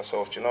thought to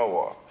myself, do you know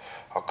what?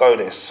 I go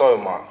there so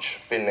much,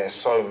 been there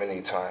so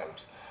many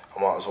times. I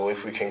might as well,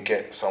 if we can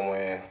get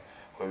somewhere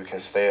where we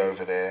can stay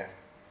over there,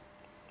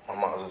 I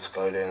might as well just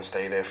go there and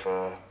stay there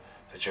for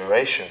the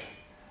duration.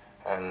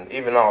 And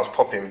even though I was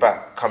popping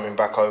back, coming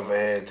back over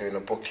here, doing a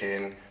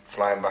booking,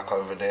 flying back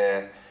over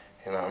there,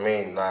 you know what I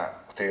mean? I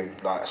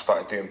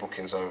started doing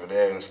bookings over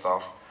there and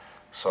stuff.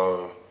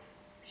 So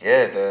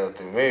yeah,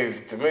 the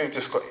move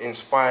just got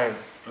inspired.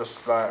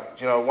 Just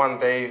like, you know, one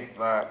day,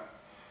 like,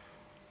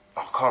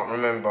 I can't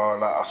remember,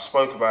 like, I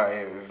spoke about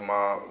it with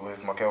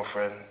my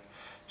girlfriend.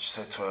 She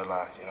said to her,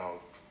 like, you know,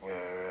 we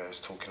was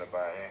talking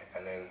about it,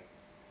 and then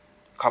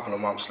a couple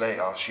of months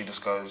later, she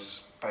just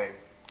goes, babe,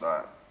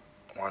 like,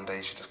 one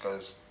day she just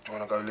goes, do you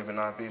want to go live in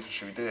Ibiza,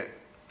 should we do it?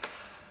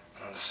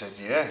 And I said,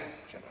 yeah,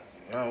 you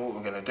know what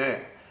we're going to do.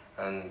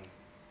 And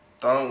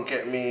don't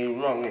get me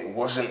wrong, it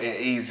wasn't an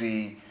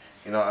easy,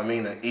 you know what I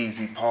mean, an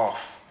easy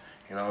path.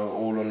 You know,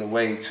 all on the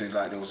way to,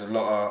 like, there was a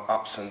lot of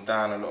ups and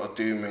downs, a lot of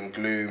doom and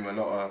gloom, a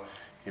lot of,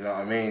 you know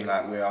what I mean,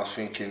 like, where I was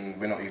thinking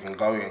we're not even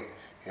going,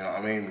 you know what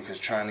I mean, because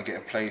trying to get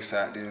a place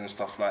out there and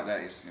stuff like that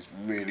is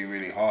really,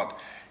 really hard,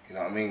 you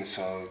know what I mean.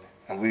 So,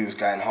 and we was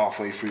going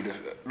halfway through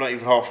not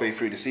even halfway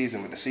through the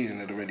season, but the season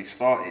had already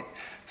started.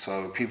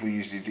 So people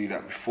usually do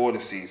that before the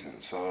season.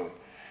 So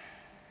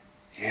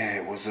yeah,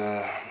 it was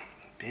a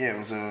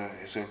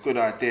good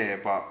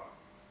idea, but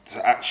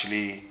to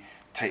actually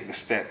take the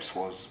steps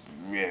was,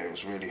 yeah, it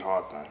was really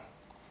hard, man.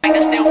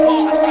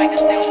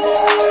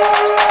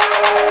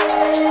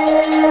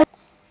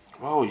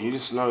 Well, you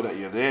just know that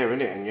you're there,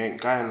 innit, and you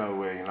ain't going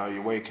nowhere, you know.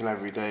 You're waking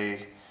every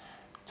day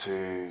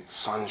to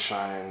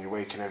sunshine, you're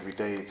waking every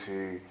day to,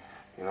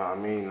 you know what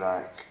I mean,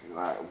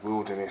 like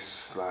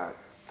wilderness, like,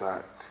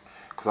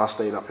 because I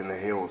stayed up in the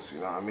hills,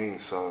 you know what I mean,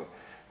 so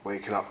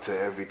waking up to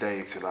every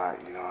day to, like,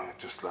 you know,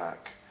 just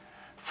like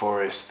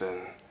forest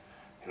and,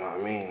 you know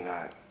what I mean,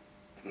 like,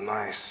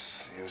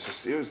 nice. It was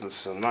just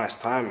a nice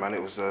time, man.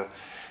 It was a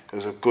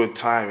good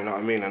time, you know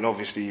what I mean. And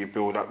obviously you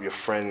build up your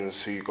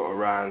friends who you got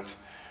around,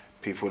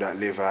 people that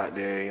live out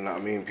there, you know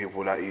what I mean,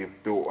 people that you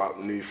built up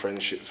new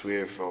friendships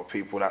with, or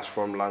people that's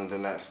from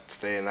London that's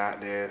staying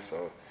out there.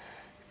 So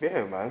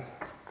yeah, man,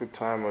 good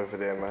time over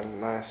there,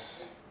 man.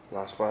 Nice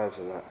vibes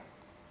and that.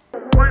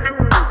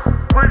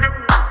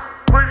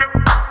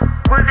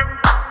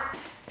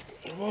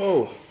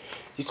 Whoa,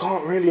 you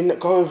can't really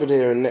go over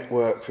there and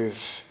network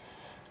with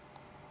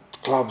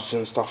clubs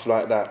and stuff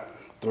like that.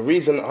 The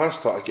reason I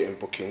started getting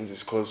bookings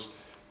is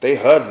because they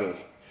heard me,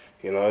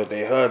 you know,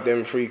 they heard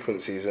them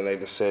frequencies and they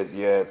just said,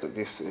 yeah,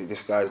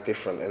 this guy's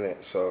different,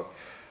 innit? So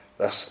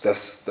that's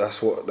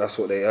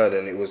what they heard,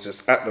 and it was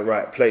just at the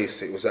right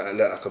place. It was at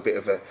like a bit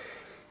of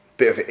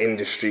an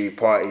industry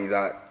party.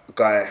 Like,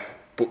 guy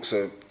books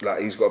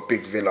he's got a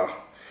big villa,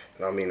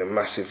 you know what I mean, a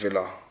massive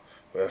villa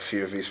where a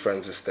few of his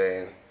friends are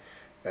staying,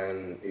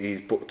 and he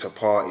booked a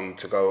party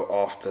to go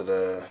after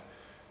the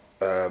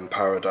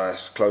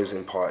Paradise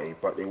closing party,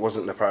 but it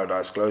wasn't the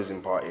Paradise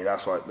closing party.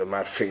 That's what the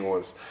mad thing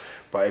was.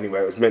 But anyway,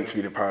 it was meant to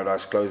be the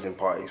Paradise closing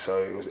party, so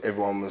it was,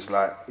 everyone was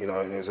like, you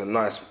know, and it was a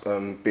nice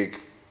big,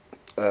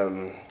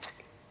 it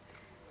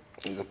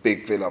was a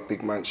big villa,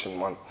 big mansion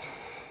one.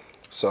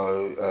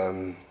 So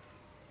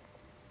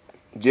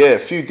yeah, a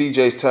few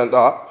DJs turned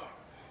up,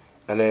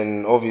 and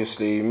then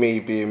obviously me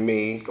being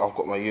me, I've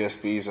got my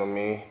USBs on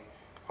me.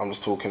 I'm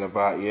just talking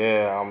about,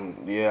 yeah,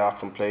 I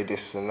can play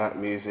this and that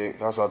music,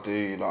 as I do,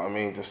 you know what I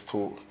mean, just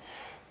talk,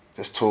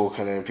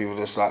 and then people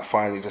just like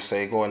finally just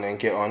say, go on then,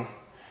 get on.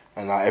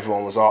 And like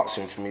everyone was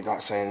asking for me,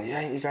 like saying, yeah,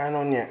 ain't you going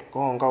on yet?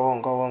 Go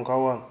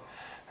on.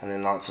 And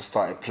then I just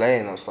started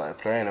playing,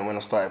 and when I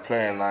started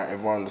playing, like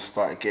everyone just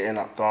started getting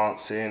up,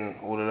 dancing,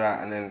 all of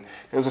that, and then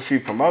there was a few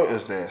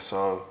promoters there,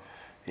 so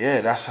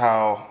yeah, that's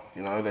how,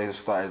 you know, they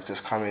just started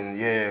just coming,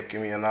 yeah,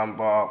 give me your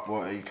number,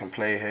 what, you can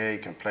play here, you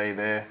can play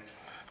there.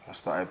 I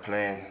started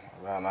playing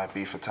around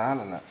Ibiza town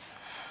and that.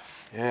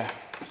 Yeah,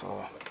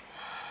 so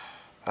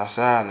that's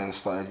how, and then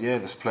started, yeah,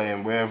 just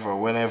playing wherever,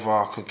 whenever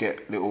I could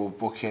get little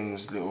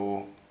bookings, I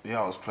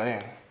was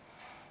playing.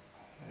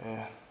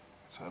 Yeah,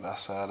 so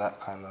that's how that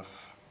kind of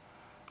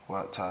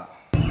worked out.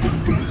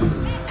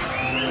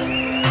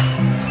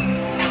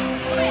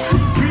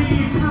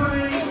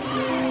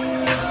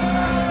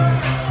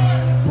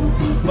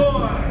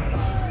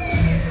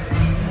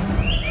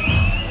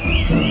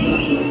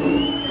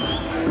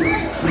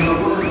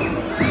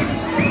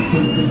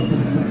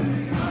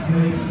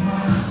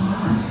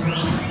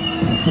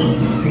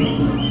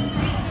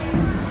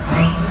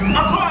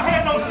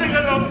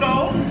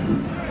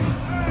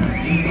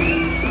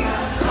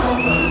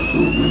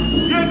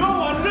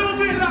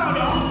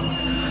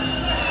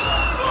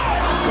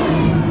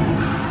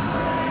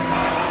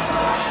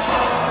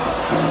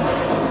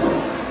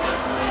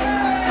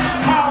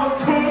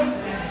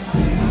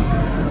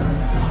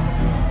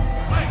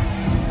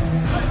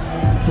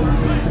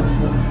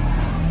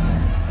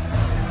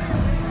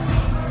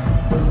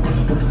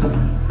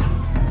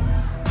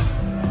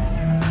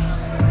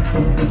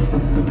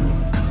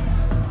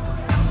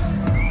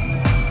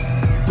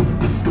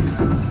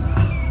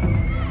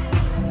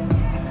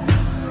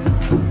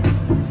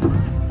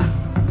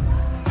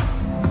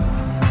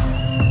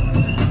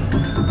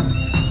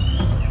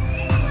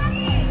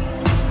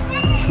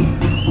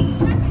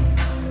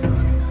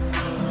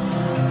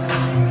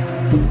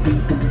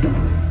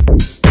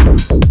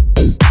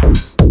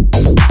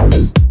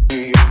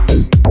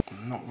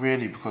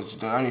 because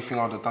the only thing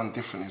I'd have done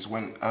different is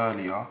went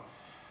earlier,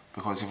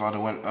 because if I'd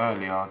have went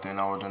earlier, then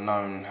I would have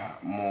known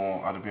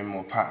more, I'd have been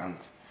more patterned,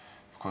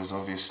 because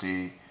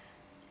obviously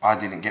I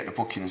didn't get the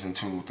bookings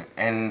until the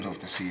end of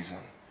the season.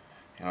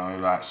 You know,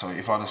 like, so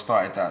if I'd have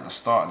started that at the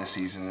start of the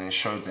season and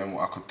showed them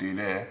what I could do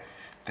there,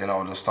 then I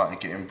would have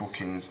started getting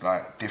bookings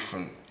like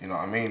different, you know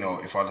what I mean?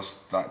 Or if I'd have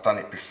like done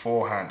it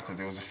beforehand, because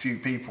there was a few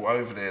people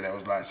over there that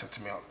was like, said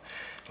to me,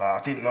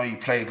 like, I didn't know you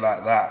played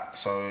like that.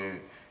 So,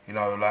 you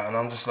know, like, and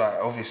I'm just like,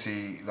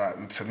 obviously,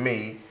 like, for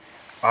me,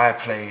 I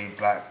played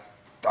like,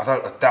 I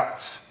don't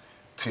adapt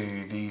to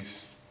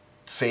these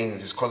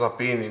scenes. It's because I've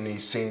been in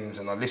these scenes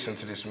and I listen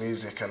to this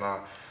music and I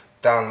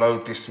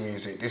download this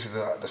music. This is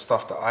the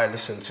stuff that I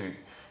listen to,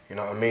 you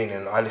know what I mean?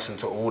 And I listen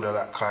to all of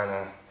that kind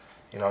of,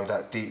 you know,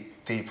 that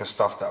deeper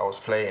stuff that I was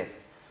playing.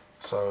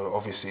 So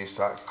obviously it's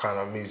that kind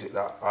of music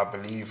that I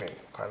believe in,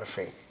 kind of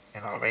thing,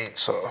 you know what I mean?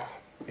 So,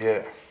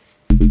 yeah.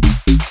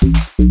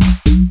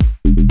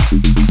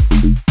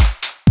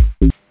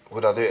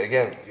 Would I do it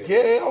again?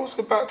 Yeah, I was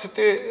about to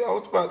do it. I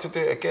was about to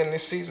do it again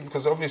this season,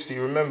 because obviously,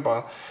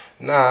 remember,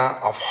 now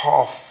I've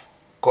half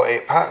got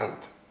it patterned.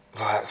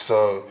 Like,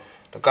 so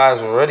the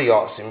guys were already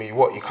asking me,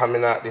 what, you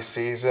coming out this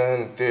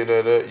season? You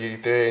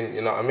doing,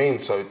 you know what I mean?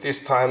 So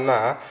this time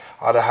now,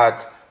 I'd have had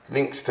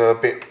links to a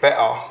bit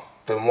better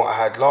than what I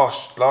had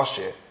last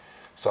year.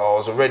 So I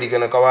was already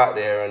gonna go out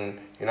there and,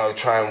 you know,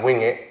 try and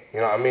wing it, you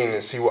know what I mean,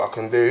 and see what I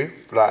can do.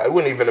 Like, I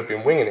wouldn't even have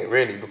been winging it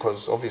really,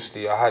 because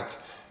obviously I had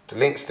the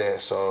links there.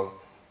 So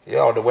yeah,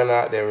 I would have went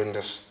out there and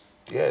just,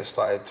 yeah,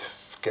 started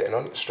getting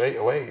on it straight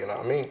away, you know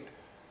what I mean?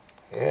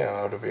 Yeah,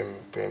 I would have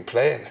been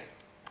playing.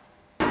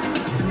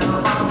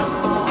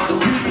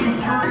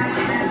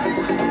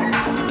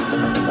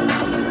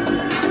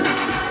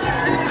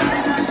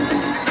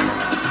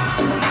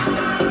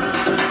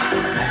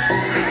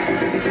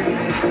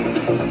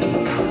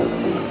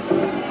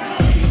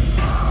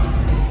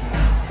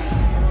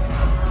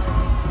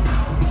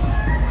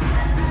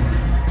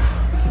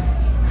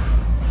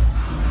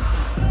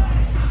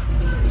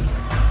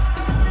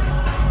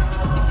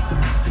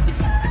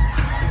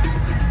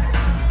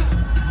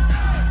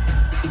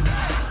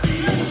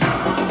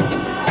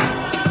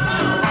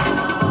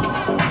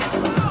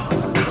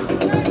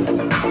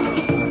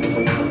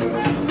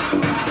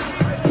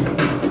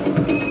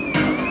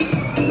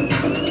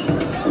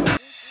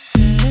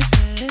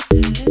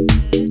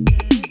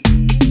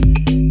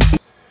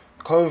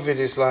 COVID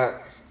is like,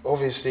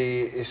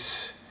 obviously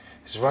it's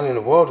running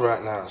the world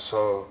right now.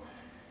 So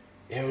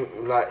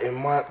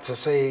to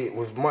say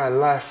with my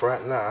life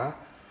right now,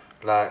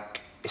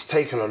 like, it's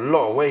taken a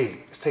lot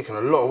away. It's taken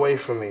a lot away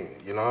from me,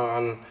 you know.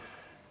 And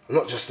I'm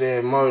not just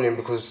there moaning,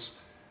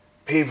 because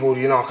people,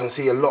 you know, I can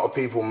see a lot of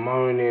people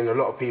moaning, a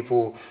lot of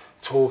people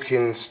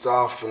talking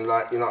stuff, and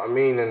like, you know what I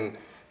mean. And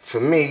for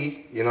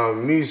me, you know,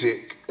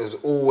 music has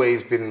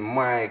always been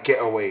my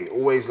getaway.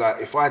 Always,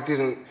 like, if I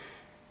didn't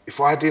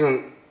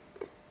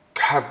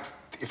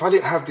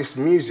have this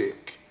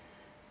music,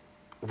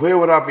 where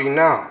would I be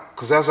now?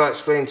 Because as I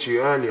explained to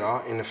you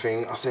earlier in the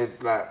thing, I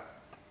said, like,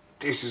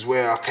 this is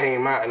where I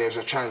came out, and it was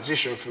a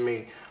transition for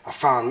me. I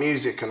found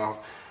music and I've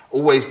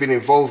always been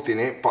involved in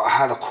it, but I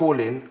had a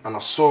calling and I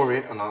saw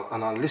it and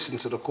I listened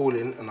to the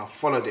calling and I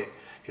followed it,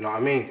 you know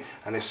what I mean?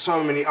 And there's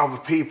so many other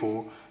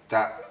people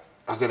that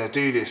are gonna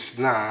do this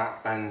now,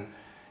 and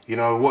you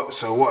know what,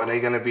 so what, are they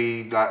gonna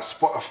be like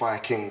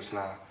Spotify kings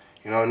now?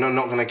 You know,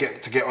 not gonna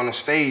get on a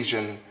stage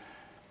and,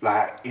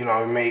 like, you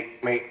know,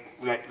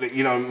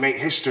 make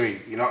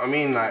history, you know what I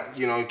mean? Like,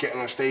 you know, get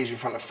on a stage in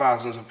front of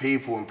thousands of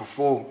people and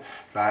perform.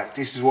 Like,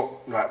 this is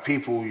what, like,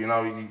 people, you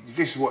know,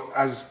 this is what,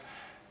 as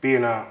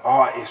being an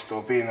artist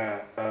or being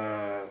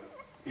a,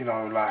 you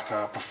know, like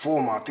a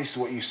performer, this is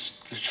what you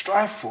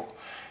strive for,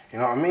 you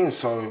know what I mean?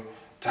 So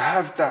to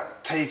have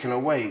that taken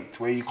away,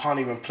 to where you can't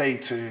even play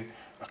to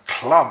a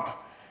club,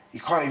 you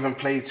can't even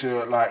play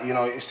to, like, you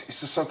know, it's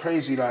just so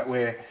crazy, like,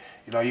 where,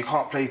 you know, you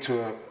can't play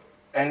to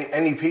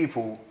any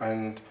people.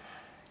 And,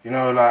 you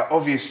know, like,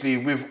 obviously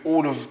with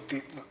all of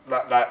the,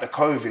 like the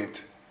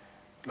COVID,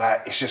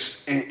 like, it's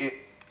just,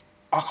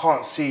 I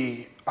can't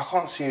see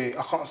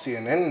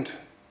an end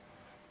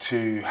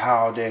to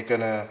how they're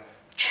gonna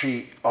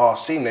treat our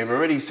scene. They've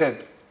already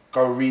said,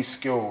 go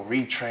reskill,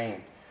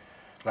 retrain.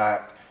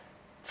 Like,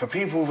 for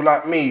people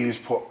like me who's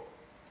put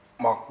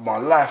my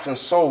life and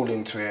soul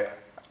into it,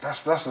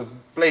 that's a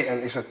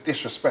blatant, it's a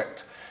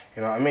disrespect.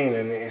 You know what I mean?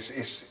 And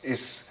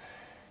it's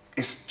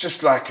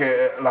just like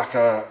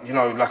a you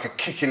know, like a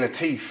kick in the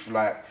teeth.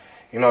 Like,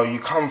 you know, you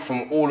come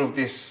from all of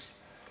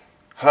this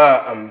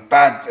hurt and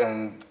bad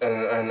and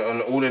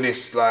all of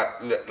this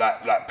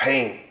like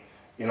pain.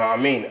 You know what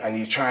I mean? And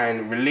you try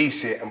and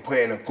release it and put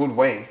it in a good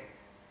way.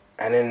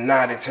 And then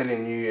now they're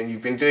telling you, and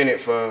you've been doing it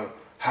for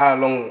how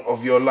long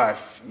of your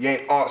life? You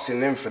ain't asking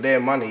them for their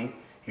money.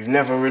 You've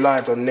never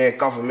relied on their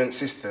government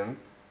system.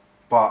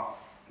 But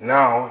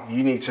now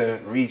you need to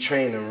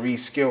retrain and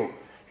reskill,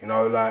 you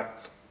know, like,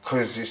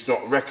 because it's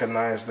not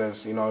recognised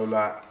as, you know,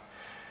 like,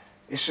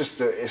 it's just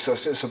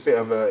it's a bit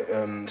of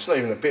a, it's not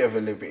even a bit of a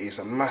liberty, it's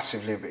a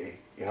massive liberty,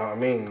 you know what I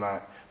mean?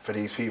 Like, for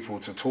these people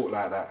to talk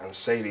like that and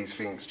say these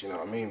things. Do you know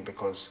what I mean?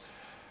 Because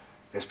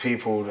there's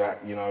people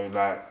that, you know,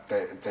 like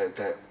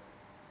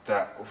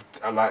that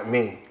are like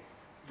me,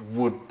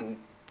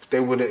 they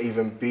wouldn't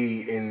even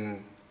be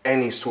in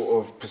any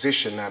sort of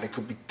position now. They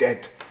could be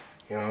dead,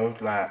 you know,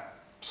 like.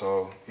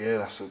 So yeah,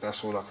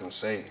 that's all I can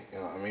say. You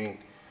know what I mean?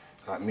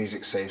 Like,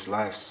 music saves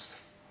lives.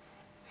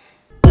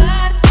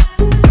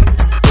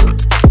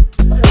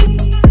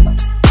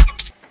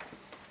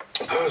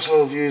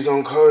 Personal views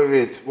on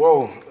COVID.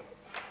 Well,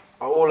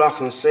 all I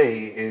can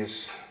say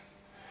is,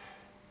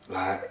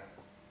 like,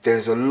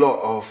 there's a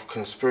lot of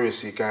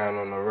conspiracy going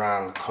on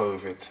around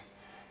COVID.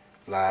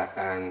 Like,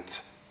 and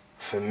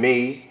for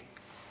me,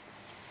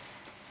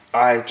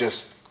 I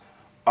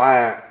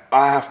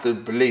have to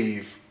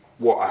believe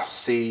what I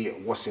see,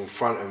 what's in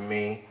front of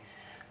me,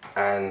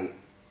 and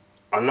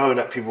I know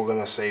that people are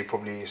gonna say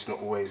probably it's not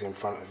always in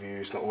front of you,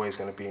 it's not always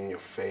gonna be in your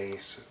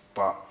face,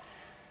 but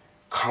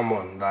come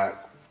on, like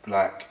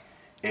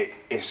I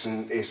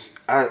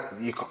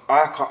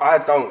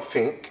don't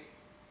think,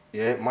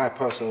 yeah, my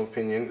personal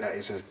opinion, that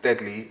it's as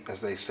deadly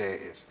as they say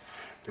it is,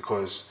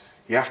 because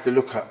you have to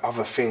look at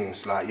other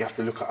things, like you have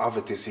to look at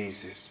other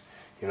diseases,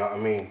 you know what I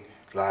mean?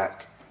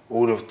 Like,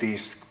 all of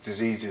these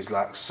diseases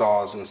like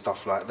SARS and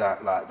stuff like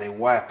that, like they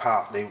wipe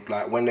out,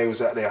 like when they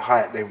was at their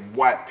height, they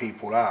wipe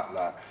people out,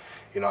 like,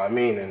 you know what I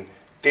mean? And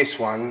this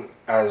one,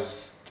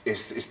 as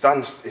it's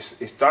done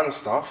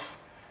stuff,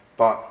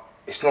 but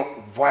it's not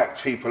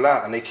wiped people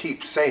out. And they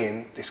keep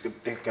saying it's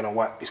gonna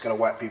wipe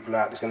people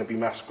out. There's gonna be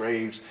mass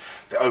graves.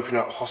 They're opening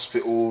up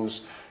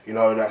hospitals. You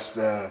know, that's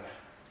the,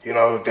 you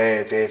know,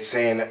 they're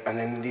saying, and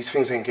then these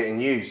things ain't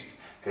getting used.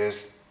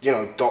 There's, you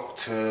know,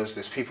 doctors.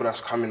 There's people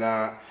that's coming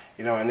out.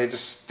 You know, and they're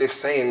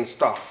saying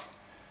stuff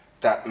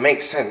that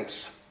makes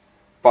sense,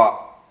 but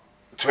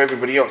to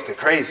everybody else they're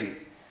crazy.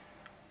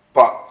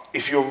 But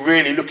if you're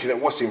really looking at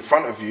what's in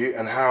front of you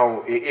and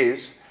how it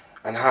is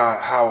and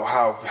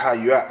how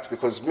you act,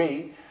 because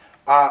me,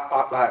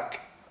 I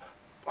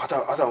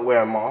don't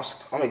wear a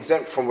mask. I'm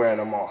exempt from wearing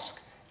a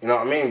mask. You know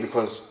what I mean?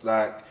 Because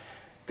like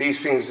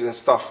these things and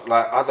stuff,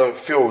 like I don't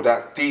feel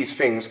that these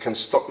things can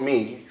stop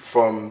me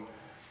from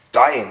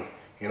dying.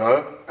 You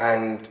know,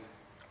 and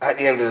at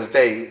the end of the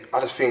day, I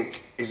just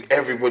think, is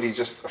everybody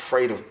just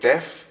afraid of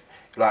death?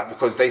 Like,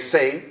 because they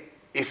say,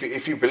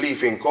 if you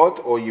believe in God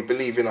or you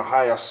believe in a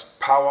higher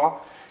power,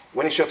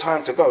 when it's your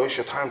time to go, it's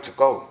your time to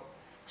go.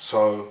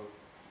 So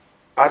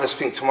I just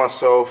think to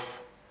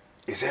myself,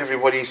 is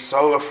everybody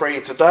so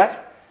afraid to die?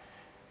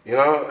 You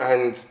know,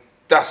 and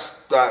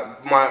that's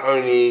like my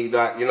only,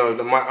 like, you know,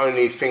 my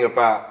only thing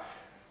about,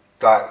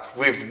 like,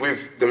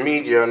 with the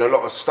media and a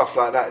lot of stuff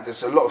like that,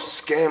 there's a lot of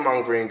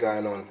scaremongering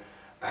going on.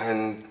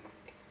 And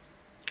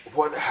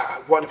what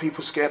are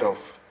people scared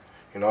of?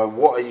 You know,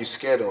 what are you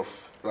scared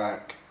of?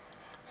 Like,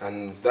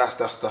 and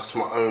that's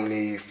my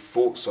only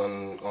thoughts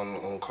on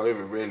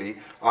COVID, really.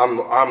 I'm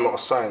not a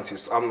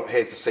scientist. I'm not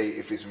here to say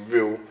if it's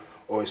real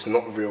or it's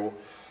not real,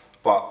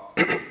 but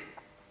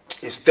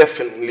it's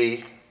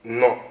definitely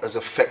not as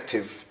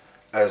effective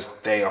as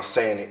they are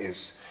saying it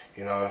is.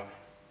 You know,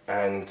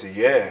 and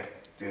yeah,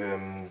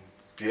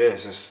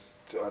 it's just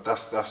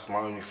that's my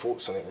only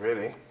thoughts on it,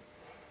 really.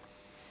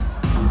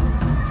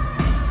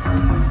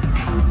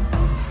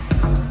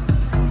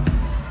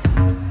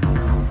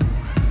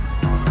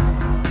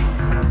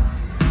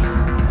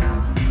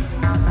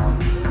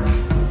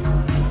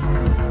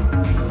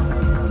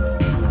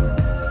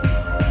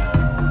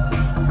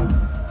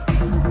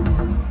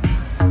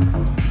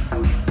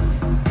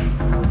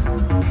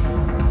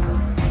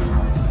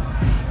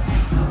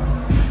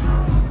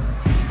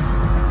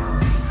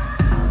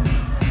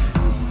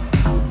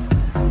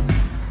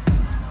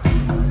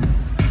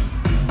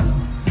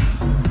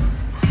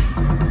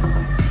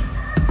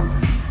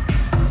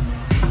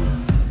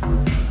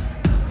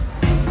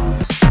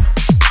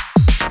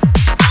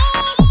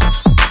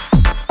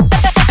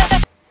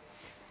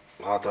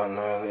 I don't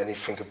know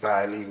anything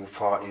about illegal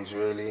parties,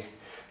 really.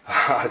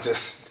 I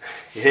just,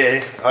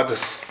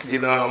 you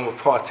know, I'm a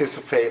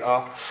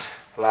participator.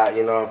 Like,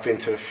 you know, I've been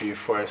to a few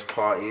forest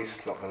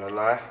parties, not gonna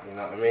lie, you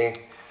know what I mean?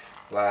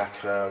 Like,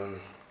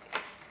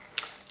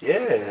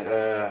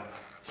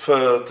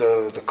 for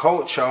the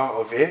culture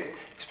of it,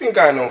 it's been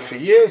going on for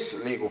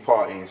years, legal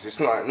parties. It's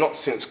not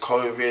since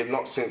COVID,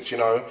 not since, you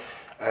know,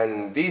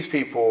 and these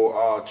people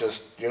are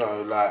just, you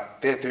know,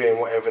 like, they're doing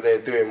whatever they're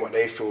doing, what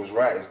they feel is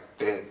right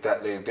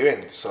that they're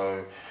doing.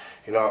 So,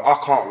 you know, I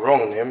can't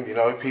wrong them. You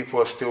know,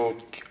 people are still,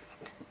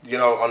 you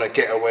know, on a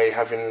getaway,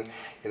 having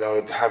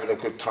a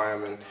good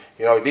time. And,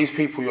 you know, these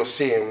people you're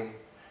seeing,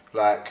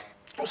 like,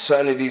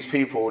 certainly these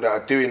people that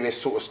are doing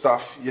this sort of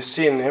stuff, you're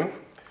seeing them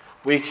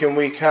week in,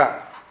 week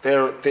out.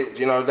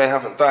 You know, they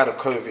haven't died of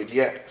COVID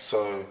yet.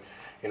 So,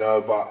 you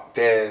know, but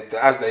they're,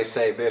 as they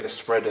say, they're the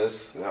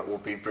spreaders that will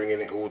be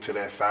bringing it all to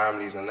their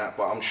families and that.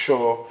 But I'm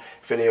sure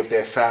if any of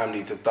their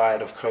families had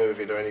died of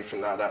COVID or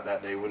anything like that,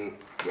 that they wouldn't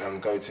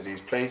go to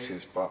these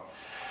places. But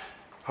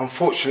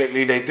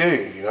unfortunately, they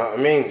do. You know what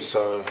I mean?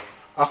 So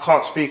I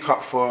can't speak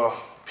up for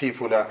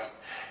people that,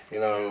 you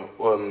know,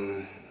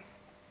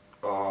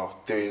 are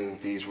doing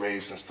these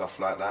raves and stuff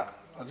like that,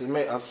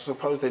 I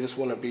suppose they just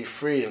want to be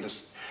free and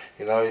just,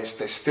 you know,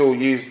 they still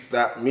use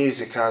that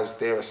music as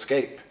their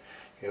escape.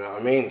 You know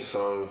what I mean?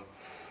 So,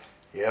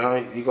 you know,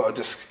 you got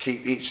to just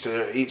keep each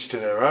to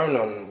their own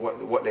on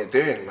what they're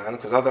doing, man.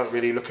 Because I don't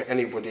really look at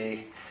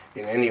anybody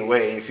in any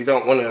way. If you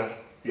don't want to,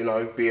 you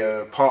know, be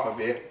a part of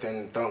it,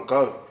 then don't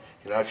go.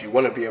 You know, if you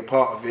want to be a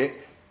part of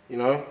it, you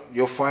know,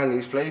 you'll find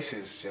these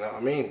places. You know what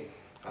I mean?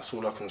 That's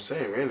all I can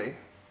say, really.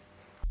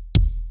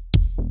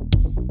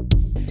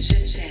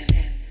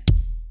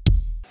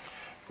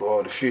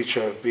 Well, the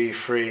future of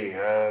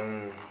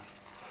B3.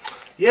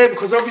 Yeah,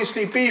 because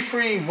obviously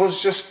B3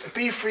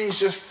 is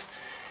just,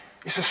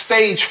 it's a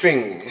stage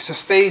thing. It's a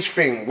stage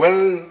thing.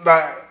 When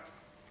like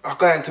I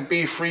go into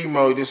B3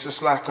 mode, it's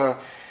just like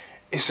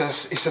it's a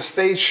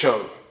stage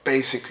show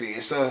basically.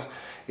 It's a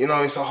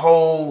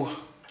whole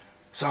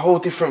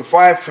different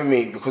vibe for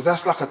me, because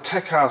that's like a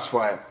tech house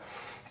vibe.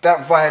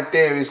 That vibe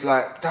there is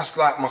like, that's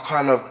like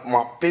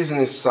my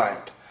business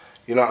side.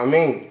 You know what I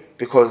mean?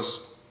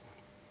 Because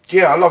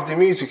yeah, I love the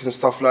music and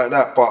stuff like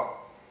that, but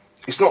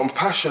it's not a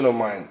passion of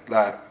mine.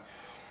 Like,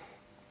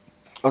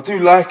 I do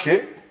like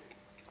it,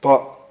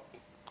 but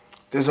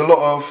there's a lot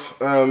of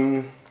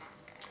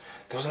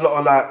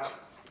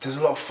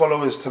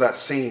followers to that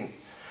scene,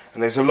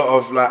 and there's a lot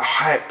of like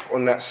hype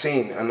on that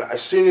scene. And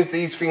as soon as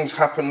these things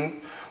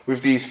happen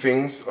with these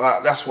things,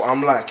 like, that's what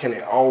I'm like,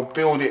 innit? I'll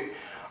build it,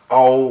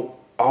 I'll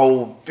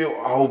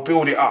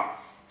build it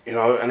up, you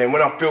know. And then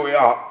when I've built it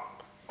up,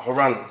 I'll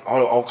run.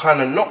 I'll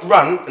kind of not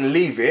run and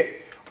leave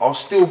it. I'll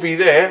still be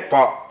there,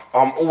 but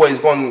I'm always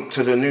gone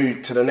to the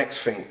next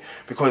thing.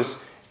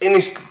 Because in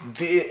this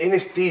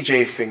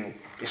DJ thing,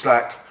 it's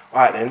like, all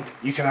right then,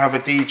 you can have a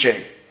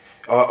DJ,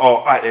 or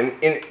all right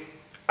then,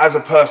 as a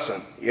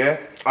person, yeah,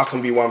 I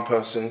can be one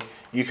person,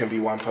 you can be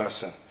one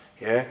person,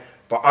 yeah.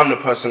 But I'm the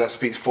person that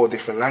speaks 4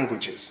 different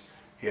languages,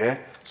 yeah.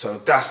 So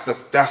that's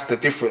the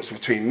difference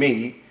between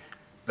me.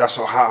 That's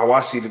how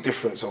I see the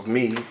difference of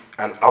me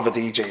and other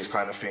DJs,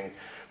 kind of thing.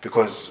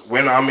 Because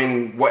when I'm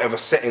in whatever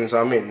settings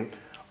I'm in,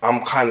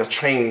 I'm kind of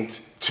trained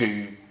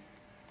to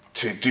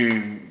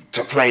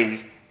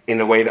play in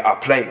the way that I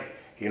play.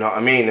 You know what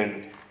I mean?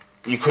 And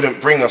you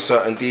couldn't bring a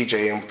certain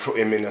DJ and put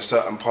him in a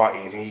certain party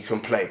and he can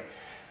play.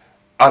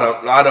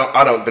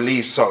 I don't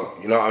believe so.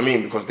 You know what I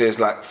mean? Because there's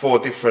like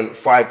 5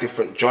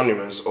 different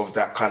genres of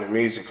that kind of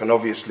music, and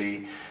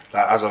obviously,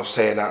 like as I was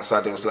saying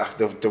outside, there was like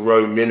the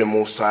raw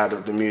minimal side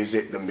of the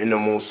music, the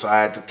minimal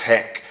side, the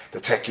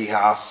techie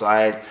house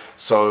side.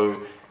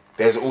 So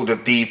there's all the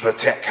deeper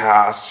tech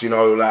house, you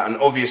know, like, and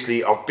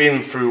obviously I've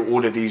been through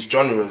all of these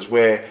genres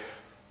where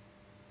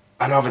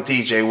another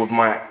DJ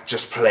might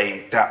just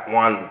play that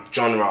one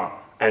genre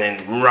and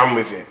then run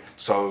with it.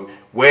 So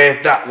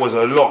where that was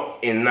a lot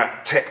in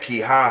that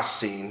techie house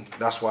scene,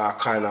 that's why I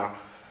kind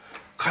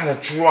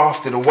of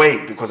drafted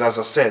away, because as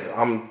I said,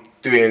 I'm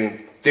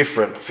doing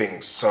different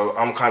things. So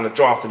I'm kind of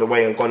drafted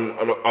away and gone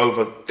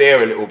over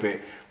there a little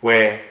bit,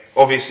 where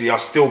obviously I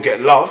still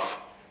get love,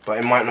 but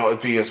it might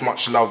not be as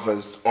much love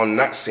as on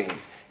that scene.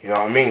 You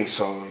know what I mean?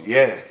 So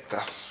yeah,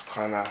 that's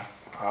kind of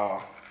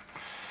how,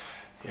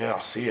 yeah,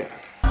 I see it.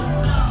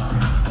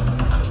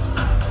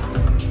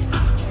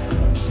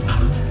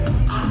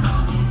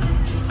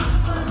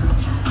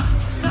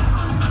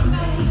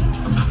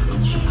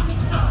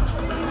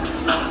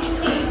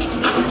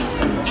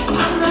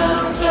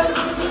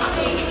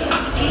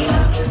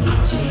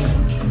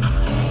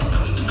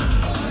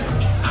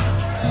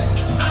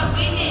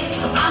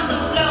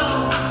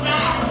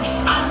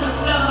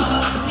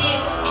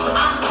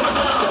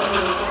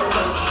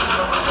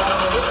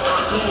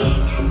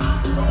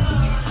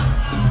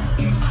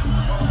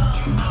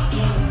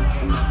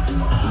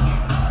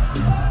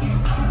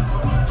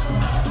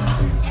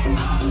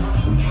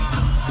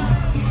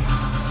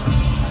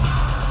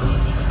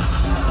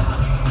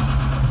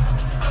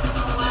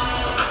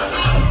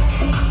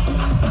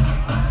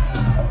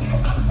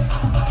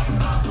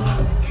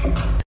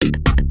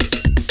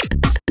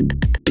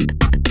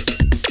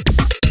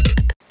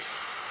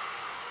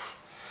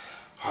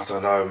 I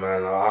don't know,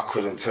 man. I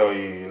couldn't tell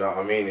you. You know what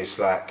I mean? It's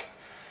like,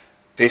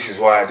 this is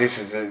why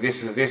it's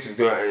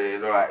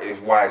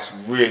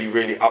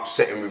really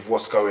upsetting with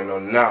what's going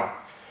on now,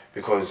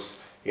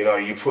 because you know,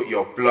 you put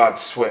your blood,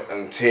 sweat,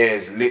 and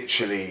tears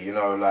literally, you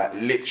know, like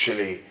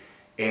literally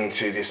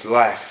into this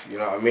life. You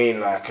know what I mean?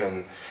 Like,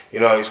 and you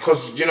know, it's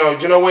because do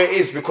you know what it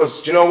is?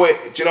 Because do you know what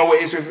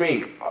it is with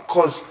me?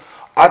 Because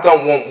I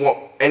don't want what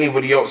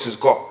anybody else has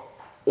got.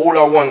 All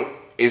I want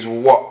is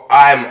what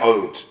I'm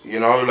owed, you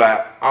know,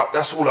 like,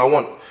 that's all I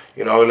want,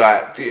 you know,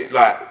 like, you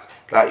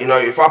know,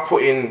 if I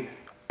put in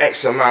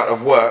X amount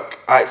of work,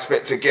 I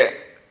expect to get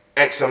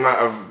X amount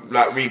of,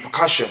 like,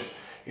 repercussion,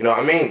 you know what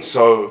I mean?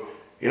 So,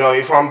 you know,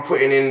 if I'm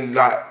putting in,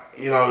 like,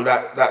 you know,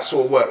 that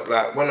sort of work,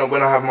 like,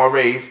 when I have my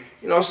rave,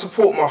 you know,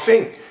 support my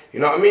thing, you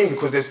know what I mean?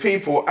 Because there's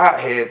people out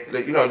here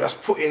that, you know, that's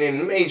putting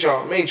in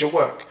major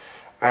work,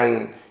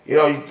 and, you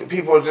know,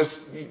 people are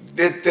just,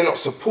 they're not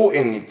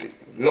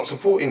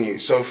supporting you.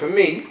 So for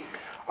me,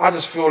 I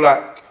just feel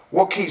like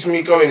what keeps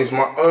me going is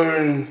my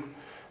own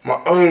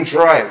my own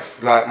drive,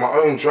 like my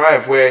own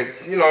drive where,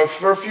 you know,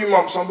 for a few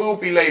months I will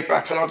be laid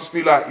back and I'll just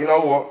be like, you know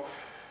what,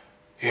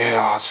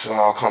 yeah,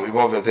 I can't be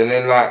bothered. And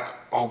then like,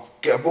 I'll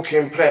get a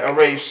booking, play at a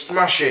rave,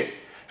 smash it.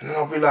 And then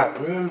I'll be like,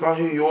 remember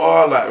who you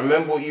are, like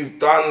remember what you've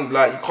done,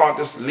 like you can't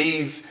just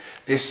leave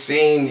this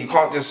scene, you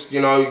can't just,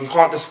 you know, you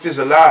can't just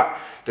fizzle out.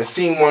 The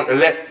scene won't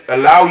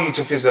allow you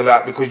to fizzle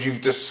out because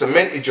you've just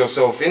cemented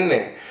yourself in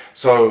there.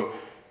 So,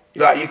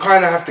 like, you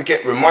kind of have to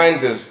get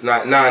reminders,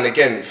 like, now and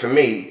again, for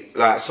me,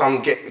 like,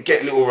 some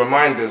get little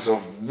reminders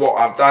of what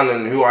I've done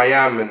and who I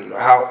am and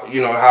how,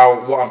 you know,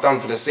 what I've done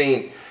for the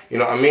scene, you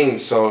know what I mean?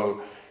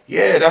 So,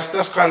 yeah,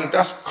 that's kind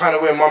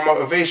of where my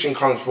motivation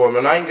comes from,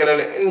 and I ain't gonna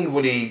let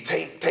anybody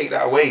take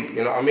that away,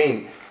 you know what I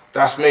mean?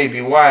 That's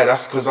maybe why,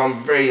 that's because I'm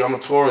a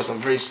Taurus, I'm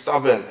very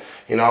stubborn,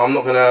 you know, I'm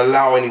not gonna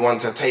allow anyone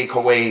to take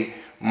away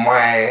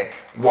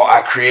what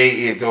I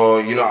created,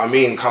 or, you know what I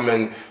mean, come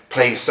and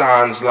play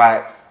sounds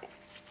like,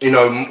 you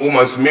know,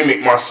 almost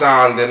mimic my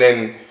sound and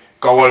then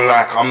go on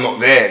like I'm not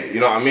there, you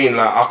know what I mean?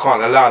 Like, I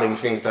can't allow them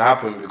things to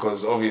happen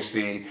because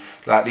obviously,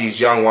 like, these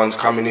young ones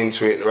coming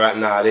into it right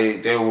now,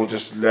 they will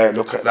just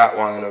look at that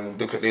one and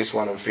look at this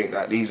one and think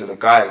that these are the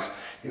guys,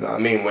 you know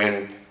what I mean?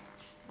 When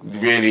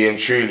really and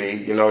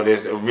truly, you know,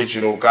 there's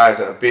original guys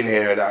that have been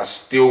here and that are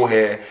still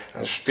here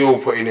and still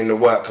putting in the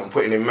work and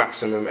putting in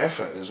maximum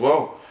effort as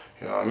well,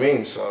 you know what I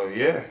mean? So,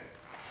 yeah.